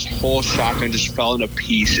bird, his whole shotgun just fell into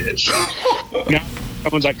pieces. Now,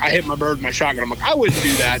 someone's like, I hit my bird with my shotgun. I'm like, I wouldn't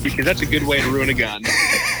do that because that's a good way to ruin a gun.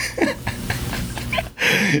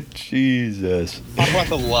 Jesus. Talk about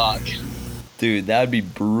the luck. Dude, that would be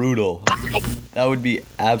brutal. That would be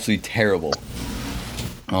absolutely terrible.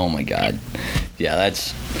 Oh my God. Yeah,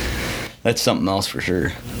 that's something else for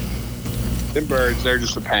sure. Them birds, they're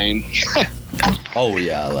just a pain. Oh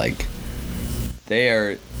yeah, like they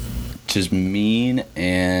are just mean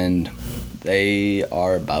and they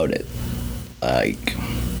are about it. Like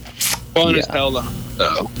Fun yeah. as hell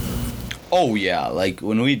though. Oh yeah, like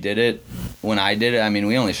when I did it, I mean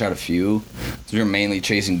we only shot a few. So we were mainly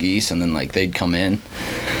chasing geese and then like they'd come in.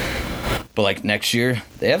 But like next year,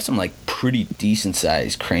 they have some like pretty decent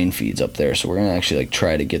sized crane feeds up there, so we're gonna actually like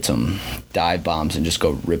try to get some dive bombs and just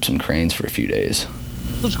go rip some cranes for a few days.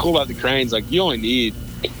 What's cool about the cranes, like you only need,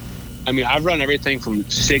 I mean, I've run everything from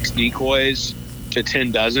 6 decoys to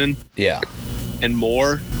 10 dozen. Yeah. And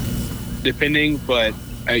more, depending, but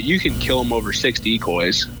you can kill them over 6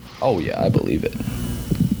 decoys. Oh yeah, I believe it.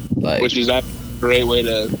 Like, which is a great way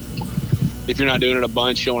to, if you're not doing it a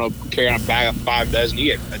bunch, you don't want to carry on a bag of 5 dozen,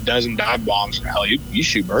 you get a dozen dive bombs. Hell, you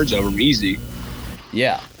shoot birds over them easy.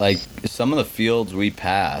 Yeah, like some of the fields we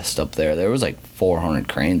passed up there was like 400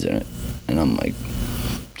 cranes in it, and I'm like,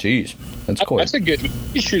 geez, that's cool. That's a good.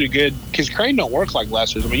 You shoot a good, because crane don't work like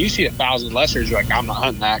lessers. I mean, you see 1,000 lessers, you're like, I'm not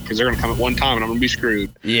hunting that because they're gonna come at one time and I'm gonna be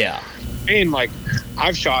screwed. Yeah. And like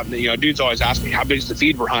I've shot, dudes always ask me how big's the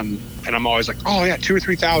feed we're hunting, and I'm always like, oh yeah, 2,000 or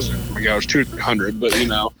 3,000. Oh my God, it's 200 or 300, but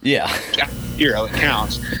yeah, here it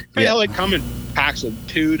counts. But hell, they come in packs of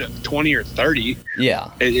 2 to 20 or 30.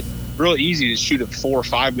 Yeah. It's real easy to shoot a 4 or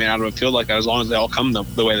 5 man out of a field like that as long as they all come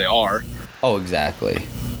the way they are. Oh, exactly.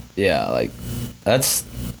 Yeah, like that's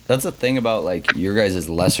the thing about like your guys'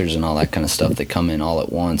 lessers and all that kind of stuff. They come in all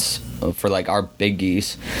at once. For like our big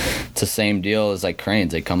geese, it's the same deal as like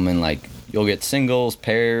cranes. They come in like, you'll get singles,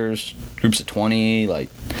 pairs, groups of 20. Like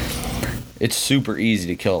it's super easy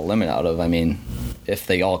to kill a limit out of. I mean, if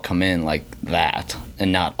they all come in like that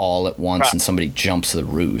and not all at once, right, and somebody jumps the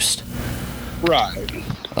roost. Right.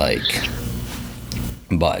 Like,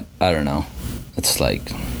 but I don't know. It's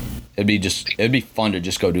like it'd be fun to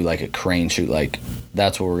just go do like a crane shoot. Like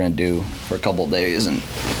that's what we're gonna do for a couple of days, and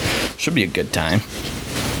should be a good time.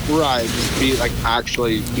 Right, just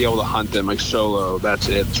actually be able to hunt them like solo. That's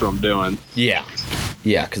it. That's what I'm doing. Yeah,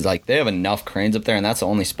 because like they have enough cranes up there, and that's the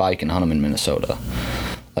only spot you can hunt them in Minnesota.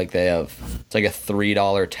 Like it's like a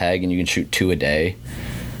 $3 tag, and you can shoot 2 a day,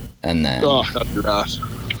 and then that's rough.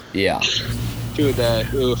 Yeah, 2 a day.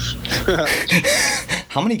 Oof.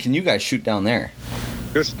 How many can you guys shoot down there?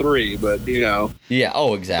 Just 3, but Yeah.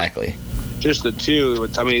 Oh, exactly. Just the 2.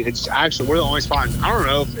 I mean, it's actually, we're the only spot. I don't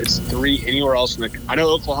know if it's 3 anywhere else I know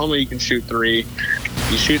Oklahoma you can shoot 3.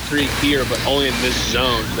 You shoot 3 here, but only in this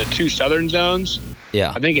zone. The 2 southern zones.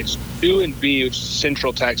 Yeah. I think it's 2 and B, which is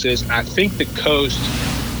Central Texas. And I think the coast,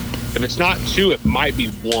 if it's not 2, it might be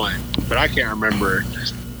 1, but I can't remember.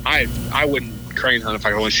 I wouldn't crane hunt if I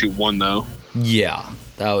could only shoot 1 though. Yeah,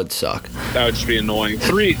 that would suck. That would just be annoying.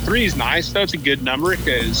 3 is nice. That's a good number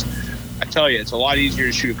because I tell you, it's a lot easier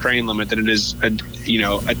to shoot a crane limit than it is a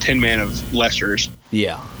 10-man of lessers.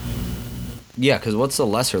 Yeah. Yeah, because what's the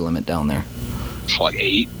lesser limit down there? Like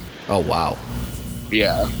 8. Oh wow.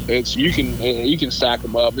 Yeah, it's you can stack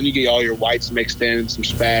them up, and you get all your whites mixed in and some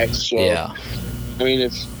specs. So, yeah. I mean,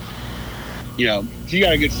 if you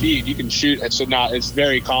got a good feed, you can shoot. It's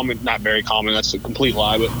very common. Not very common. That's a complete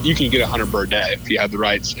lie. But you can get 100 bird day if you have the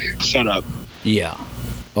right setup. Yeah.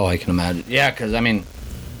 Oh, I can imagine. Yeah, because I mean,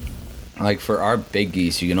 like for our big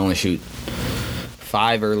geese, you can only shoot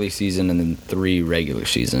 5 early season and then 3 regular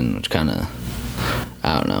season, which kind of,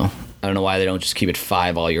 I don't know. I don't know why they don't just keep it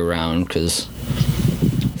 5 all year round, because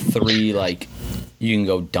 3, like, you can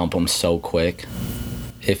go dump them so quick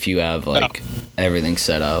if you have like everything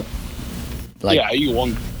set up. Like, yeah,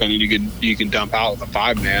 you can dump out with a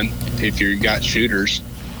 5-man if you got shooters.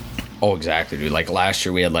 Oh, exactly, dude. Like last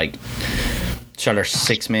year we had like shot our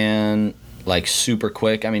 6-man like super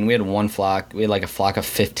quick. I mean, we had one flock. We had like a flock of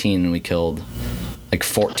 15 and we killed like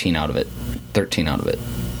 14 out of it, 13 out of it.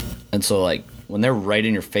 And so like when they're right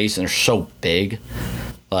in your face and they're so big,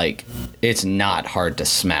 like it's not hard to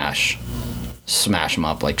smash them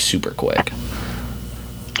up like super quick.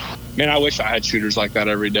 Man, I wish I had shooters like that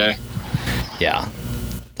every day. Yeah.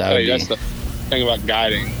 That's the thing about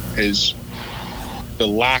guiding is the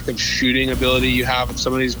lack of shooting ability you have in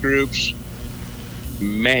some of these groups,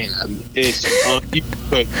 man, it's you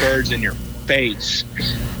put birds in your face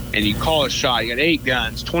and you call a shot. You got 8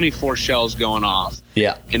 guns, 24 shells going off.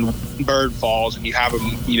 Yeah. And one bird falls, and you have a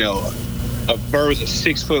bird with a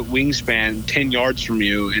 6-foot wingspan 10 yards from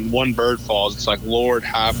you, and one bird falls. It's like, Lord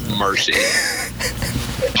have mercy.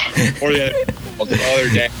 Or the other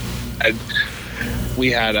day, we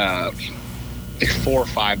had 4 or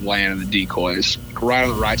 5 land in the decoys right on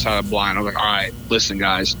the right side of the blind. I was like, all right, listen,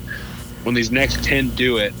 guys, when these next 10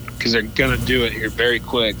 do it, because they're gonna do it here very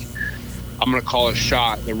quick, I'm gonna call a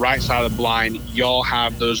shot. The right side of the blind, y'all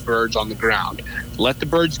have those birds on the ground. Let the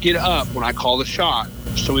birds get up when I call the shot,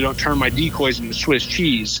 so we don't turn my decoys into Swiss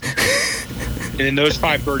cheese. And then those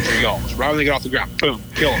 5 birds are y'all's. Right when they get off the ground, boom,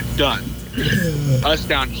 kill them, done. Us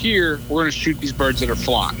down here, we're gonna shoot these birds that are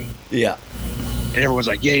flying. Yeah. And everyone's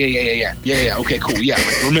like, yeah. Okay, cool. Yeah,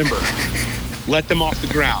 but remember, let them off the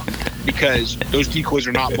ground, because those decoys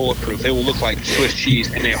are not bulletproof. They will look like Swiss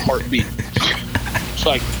cheese in a heartbeat. So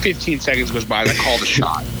like 15 seconds goes by, and I call the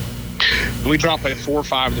shot. And we drop like 4 or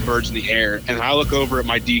 5 of the birds in the air, and I look over at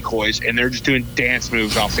my decoys, and they're just doing dance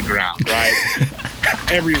moves off the ground, right?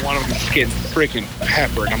 Every one of them is getting freaking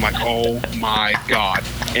peppered. I'm like, oh my God.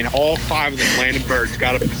 And all 5 of them landed birds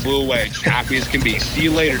got up and flew away, just happy as can be. See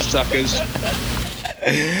you later, suckers.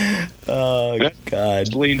 Oh,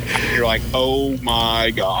 God. You're like, oh my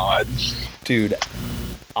God. Dude,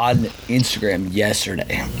 on Instagram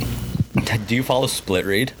yesterday, do you follow Split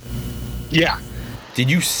Read? Yeah. Did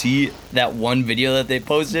you see that one video that they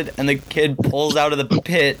posted, and the kid pulls out of the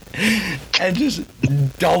pit and just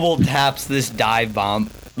double taps this dive bomb,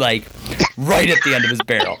 like, right at the end of his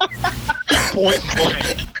barrel? Point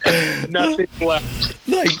blank. Nothing left.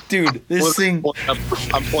 Like, dude, this thing...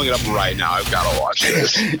 I'm pulling it up right now. I've got to watch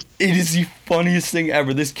this. It is the funniest thing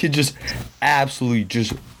ever. This kid just absolutely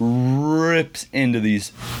just rips into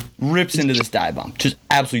this dive bomb. Just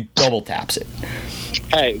absolutely double taps it.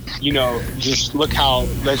 Hey, just look how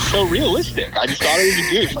that's so realistic. I just thought it was a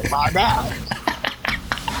goose. Like, my bad.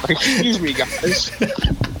 Excuse me, guys.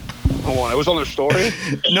 Hold on, it was on their story?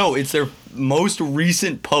 No, it's their most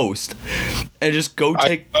recent post. And just go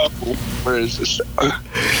take... Where is this?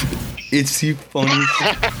 It's the funniest...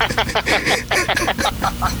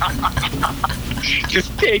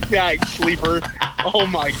 Just take that, sleeper. Oh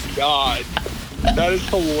my God. That is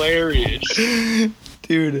hilarious.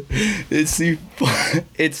 Dude, it's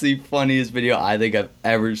the funniest video I think I've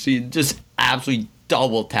ever seen. Just absolutely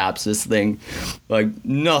double taps this thing like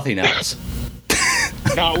nothing else.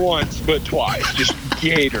 Not once, but twice. Just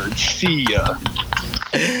gator. See ya.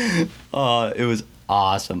 It was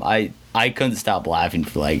awesome. I couldn't stop laughing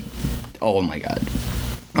for like, oh my God.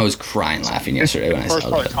 I was crying laughing yesterday when I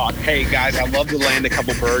saw that. Talk. Hey guys, I'd love to land a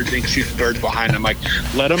couple birds and shoot the birds behind them. Like,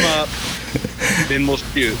 let them up, then we'll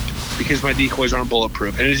shoot. Because my decoys aren't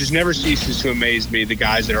bulletproof. And it just never ceases to amaze me, the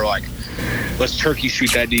guys that are like, let's turkey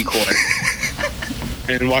shoot that decoy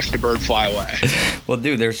and watch the bird fly away. Well,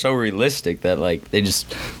 dude, they're so realistic that like they're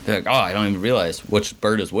like, oh, I don't even realize which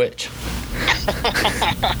bird is which.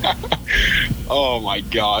 Oh my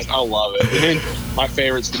gosh, I love it. And then my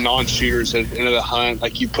favorite's the non-shooters at the end of the hunt.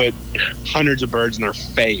 Like, you put hundreds of birds in their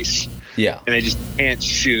face. Yeah. And they just can't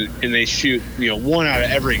shoot. And they shoot, one out of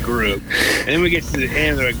every group. And then we get to the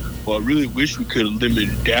end, they're like, well, I really wish we could have limited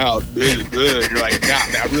it out. And you're like, nah,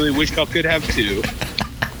 I really wish y'all could have too.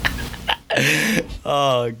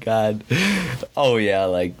 Oh, God. Oh, yeah,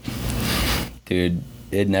 like, dude,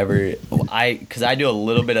 it never... Because I do a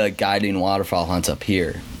little bit of guiding waterfowl hunts up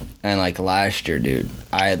here. And, like, last year, dude,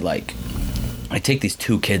 I take these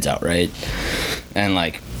 2 kids out, right? And,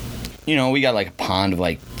 like, we got, like, a pond of,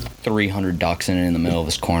 like, 300 ducks in the middle of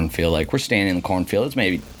this cornfield. Like, we're standing in the cornfield. It's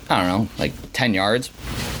maybe, I don't know, like 10 yards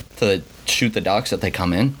to shoot the ducks that they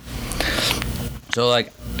come in. So,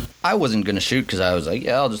 like, I wasn't going to shoot because I was like,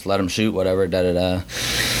 yeah, I'll just let them shoot, whatever, da-da-da.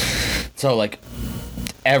 So, like,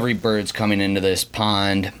 every bird's coming into this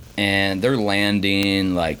pond, and they're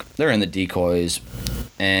landing, like, they're in the decoys,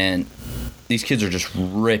 and these kids are just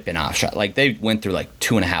ripping off shot. Like, they went through, like,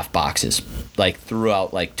 2.5 boxes, like,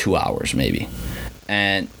 throughout, like, 2 hours, maybe.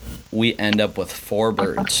 And we end up with 4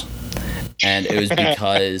 birds. And it was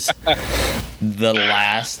because the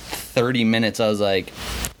last 30 minutes, I was like,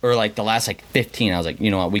 or like the last like 15, I was like, you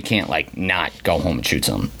know what, we can't like not go home and shoot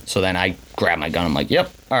some. So then I grabbed my gun. I'm like, yep,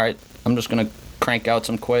 all right, I'm just going to crank out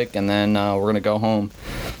some quick, and then we're going to go home.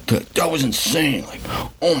 Like, that was insane. Like,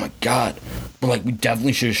 oh my God. But like, we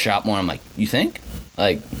definitely should have shot more. I'm like, you think?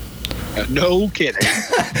 Like, No kidding.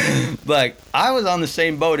 Like, I was on the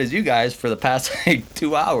same boat as you guys for the past like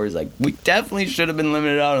 2 hours. Like, we definitely should have been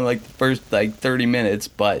limited out in like the first like 30 minutes,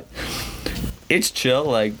 but it's chill.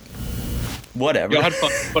 Like, whatever. Y'all had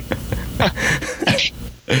fun.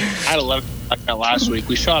 I had 11 like that last week.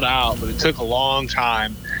 We shot out, but it took a long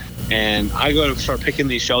time. And I go to start picking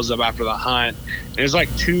these shells up after the hunt. And there's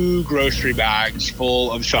like 2 grocery bags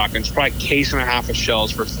full of shotguns, probably a case and a half of shells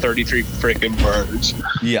for 33 freaking birds.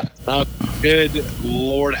 Yeah. Good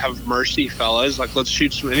Lord have mercy, fellas. Like, let's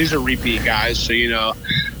shoot some. And these are repeat guys, so you know,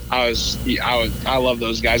 I love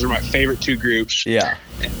those guys. They're my favorite 2 groups. Yeah.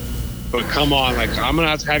 But come on, like, I'm gonna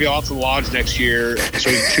have to have you off the lodge next year so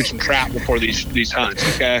we can shoot some trap before these hunts,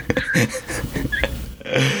 okay?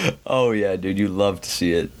 Oh yeah, dude, you love to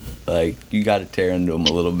see it. Like, you got to tear into them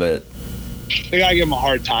a little bit. They gotta give them a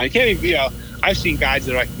hard time. You can't even, you know, I've seen guys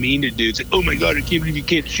that are like mean to dudes. Like, oh my god, I can't believe you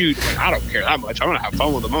can't shoot. Like, I don't care that much. I'm gonna have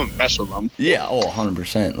fun with them. I'm gonna mess with them. Yeah,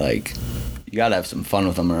 100%. Like, you got to have some fun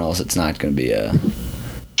with them, or else it's not going to be a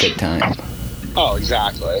good time. Oh,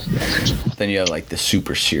 exactly. Then you have like the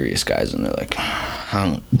super serious guys, and they're like,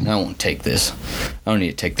 I won't take this. I don't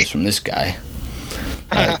need to take this from this guy.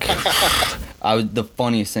 Like, the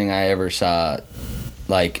funniest thing I ever saw,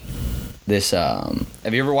 like this. Have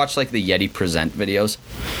you ever watched like the Yeti Present videos?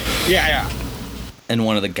 Yeah. And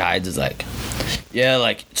one of the guides is like, yeah,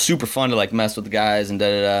 like, it's super fun to like mess with the guys and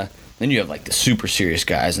da. Then you have like the super serious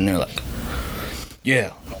guys, and they're like,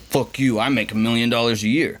 yeah, fuck you. I make $1 million a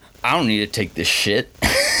year. I don't need to take this shit.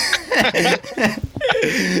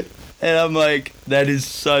 And I'm like, that is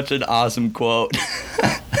such an awesome quote.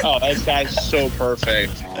 Oh, that's so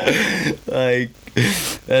perfect. Like,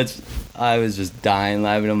 I was just dying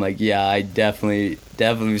laughing. I'm like, yeah, I definitely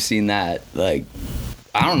seen that. Like,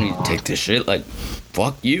 I don't need to take this shit. Like,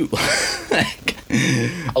 fuck you. Like,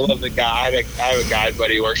 I love the guy. I have a guide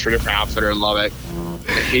buddy who works for a different outfitter in Lubbock.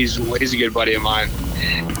 He's a good buddy of mine.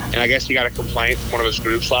 And I guess he got a complaint from one of his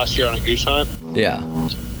groups last year on a goose hunt. Yeah.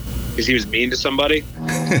 Because he was mean to somebody.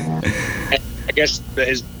 And I guess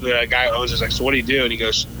the guy who owns is like, so what do you do? And he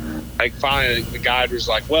goes, like, finally the guide was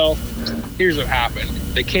like, well, here's what happened.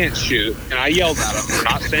 They can't shoot. And I yelled at him for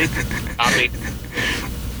not saying, I mean.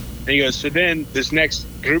 And he goes, so then this next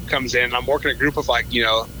group comes in. And I'm working a group of like,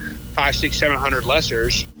 500, 600, 700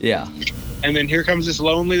 lessers. Yeah. And then here comes this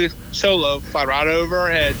lonely solo fly right over our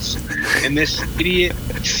heads, and this idiot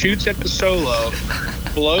shoots at the solo,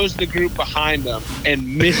 blows the group behind him,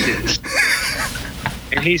 and misses.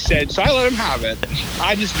 And he said, so I let him have it.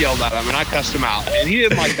 I just yelled at him, and I cussed him out. And he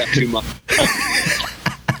didn't like that too much.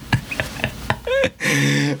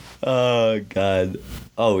 Oh, God.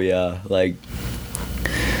 Oh, yeah. Like,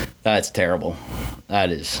 that's terrible. That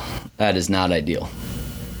is not ideal.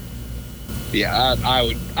 Yeah, I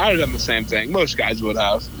would have done the same thing. Most guys would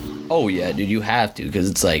have. Oh, yeah, dude, you have to, because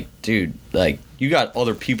it's like, dude, like, you got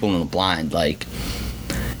other people in the blind. Like,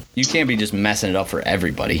 you can't be just messing it up for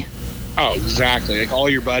everybody. Oh, exactly. Like, all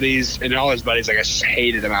your buddies, and all his buddies, like, I just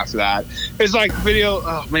hated him after that. It's like video,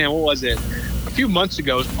 oh, man, what was it? A few months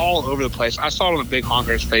ago, it was all over the place. I saw it on the Big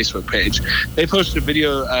Honkers Facebook page. They posted a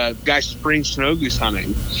video, guy spring snow goose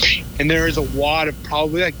hunting, and there is a wad of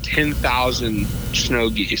probably like 10,000 snow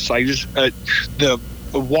geese. Like, just the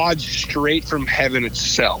wad's straight from heaven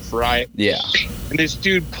itself, right? Yeah. And this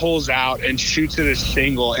dude pulls out and shoots at a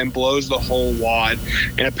single and blows the whole wad.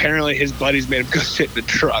 And apparently his buddies made him go sit in the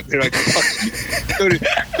truck. They're like, fuck you.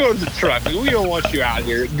 Go to the truck. We don't want you out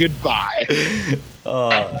here. Goodbye.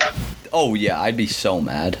 Oh, yeah, I'd be so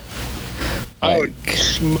mad. I would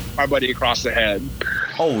smoke my buddy across the head.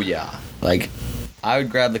 Oh, yeah. Like, I would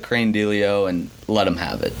grab the Crane Dealio and let him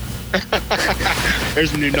have it.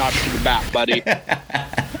 There's a new notch to the bat, buddy.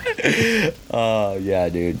 Oh, yeah,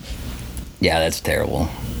 dude. Yeah, that's terrible.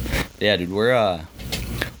 Yeah, dude, we're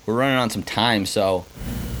running on some time, so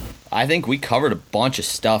I think we covered a bunch of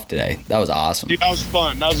stuff today. That was awesome. Dude, that was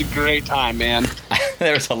fun. That was a great time, man.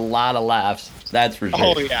 There was a lot of laughs. That's for sure.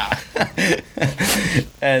 Oh, yeah.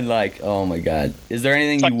 And, like, oh, my God. Is there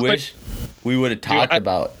anything you wish we would have talked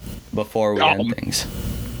about before we end things?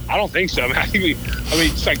 I don't think so. I mean,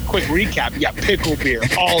 it's like quick recap. You got pickle beer,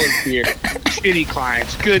 olive beer, shitty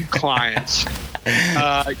clients, good clients.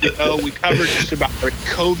 We covered just about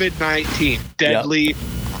COVID-19. Deadly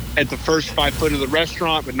at the first 5 foot of the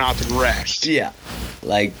restaurant, but not the rest. Yeah.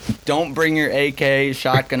 Like, don't bring your AK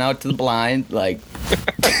shotgun out to the blind. Like,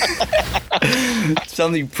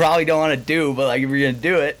 something you probably don't want to do, but, like, if you're going to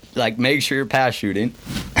do it, like, make sure you're pass shooting.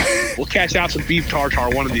 We'll catch out some beef tartare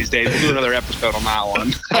one of these days. We'll do another episode on that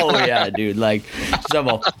one. Oh, yeah, dude. Like, just have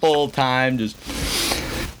a full time, just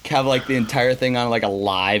have, like, the entire thing on, like, a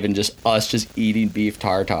live and just us just eating beef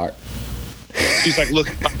tartare. He's like, look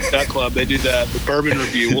at that club. They do the bourbon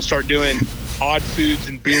review. We'll start doing odd foods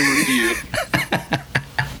and beer review.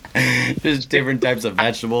 There's different types of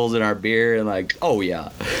vegetables in our beer, and like, oh yeah.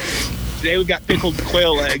 Today we got pickled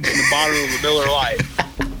quail eggs in the bottom of a Miller Lite.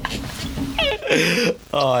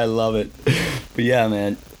 Oh, I love it. But yeah,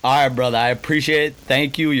 man. All right, brother. I appreciate it.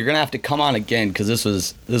 Thank you. You're gonna have to come on again because this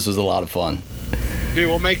was a lot of fun. Dude,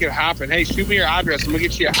 we'll make it happen. Hey, shoot me your address. I'm gonna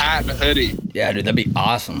get you a hat and a hoodie. Yeah, dude, that'd be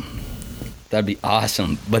awesome. That'd be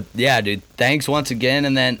awesome. But yeah, dude, thanks once again.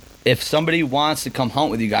 And then if somebody wants to come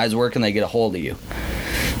hunt with you guys, where can they get a hold of you?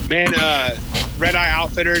 Man, Red Eye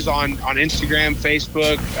Outfitters on Instagram,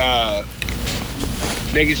 Facebook.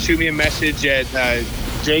 They can shoot me a message at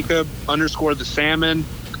Jacob_the_salmon.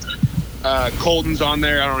 Colton's on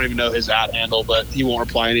there. I don't even know his ad handle, but he won't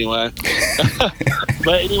reply anyway.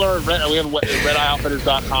 But anywhere, we have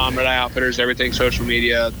RedEyeOutfitters.com, Red Eye Outfitters, everything, social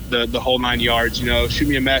media, the whole 9 yards. Shoot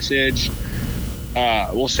me a message.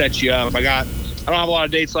 We'll set you up. I don't have a lot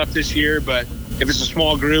of dates left this year, but if it's a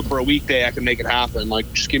small group or a weekday, I can make it happen.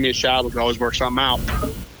 Like, just give me a shout. We can always work something out.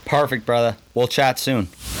 Perfect, brother. We'll chat soon.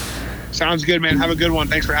 Sounds good, man. Have a good one.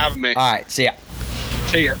 Thanks for having me. All right. See ya.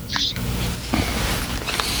 See ya.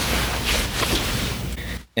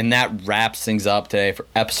 And that wraps things up today for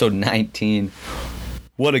episode 19.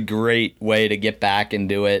 What a great way to get back and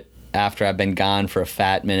do it after I've been gone for a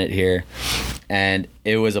fat minute here. And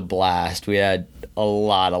it was a blast. We had a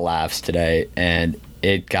lot of laughs today, and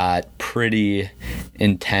it got pretty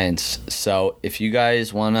intense. So if you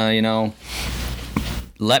guys want to,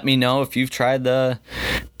 let me know if you've tried the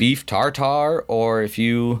beef tartare, or if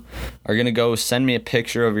you are going to go send me a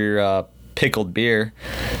picture of your pickled beer,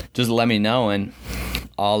 just let me know, and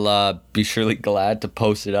I'll be surely glad to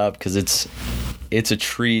post it up because it's a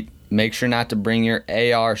treat. Make sure not to bring your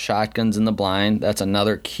AR shotguns in the blind. That's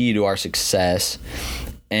another key to our success.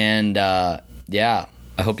 And yeah,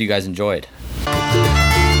 I hope you guys enjoyed.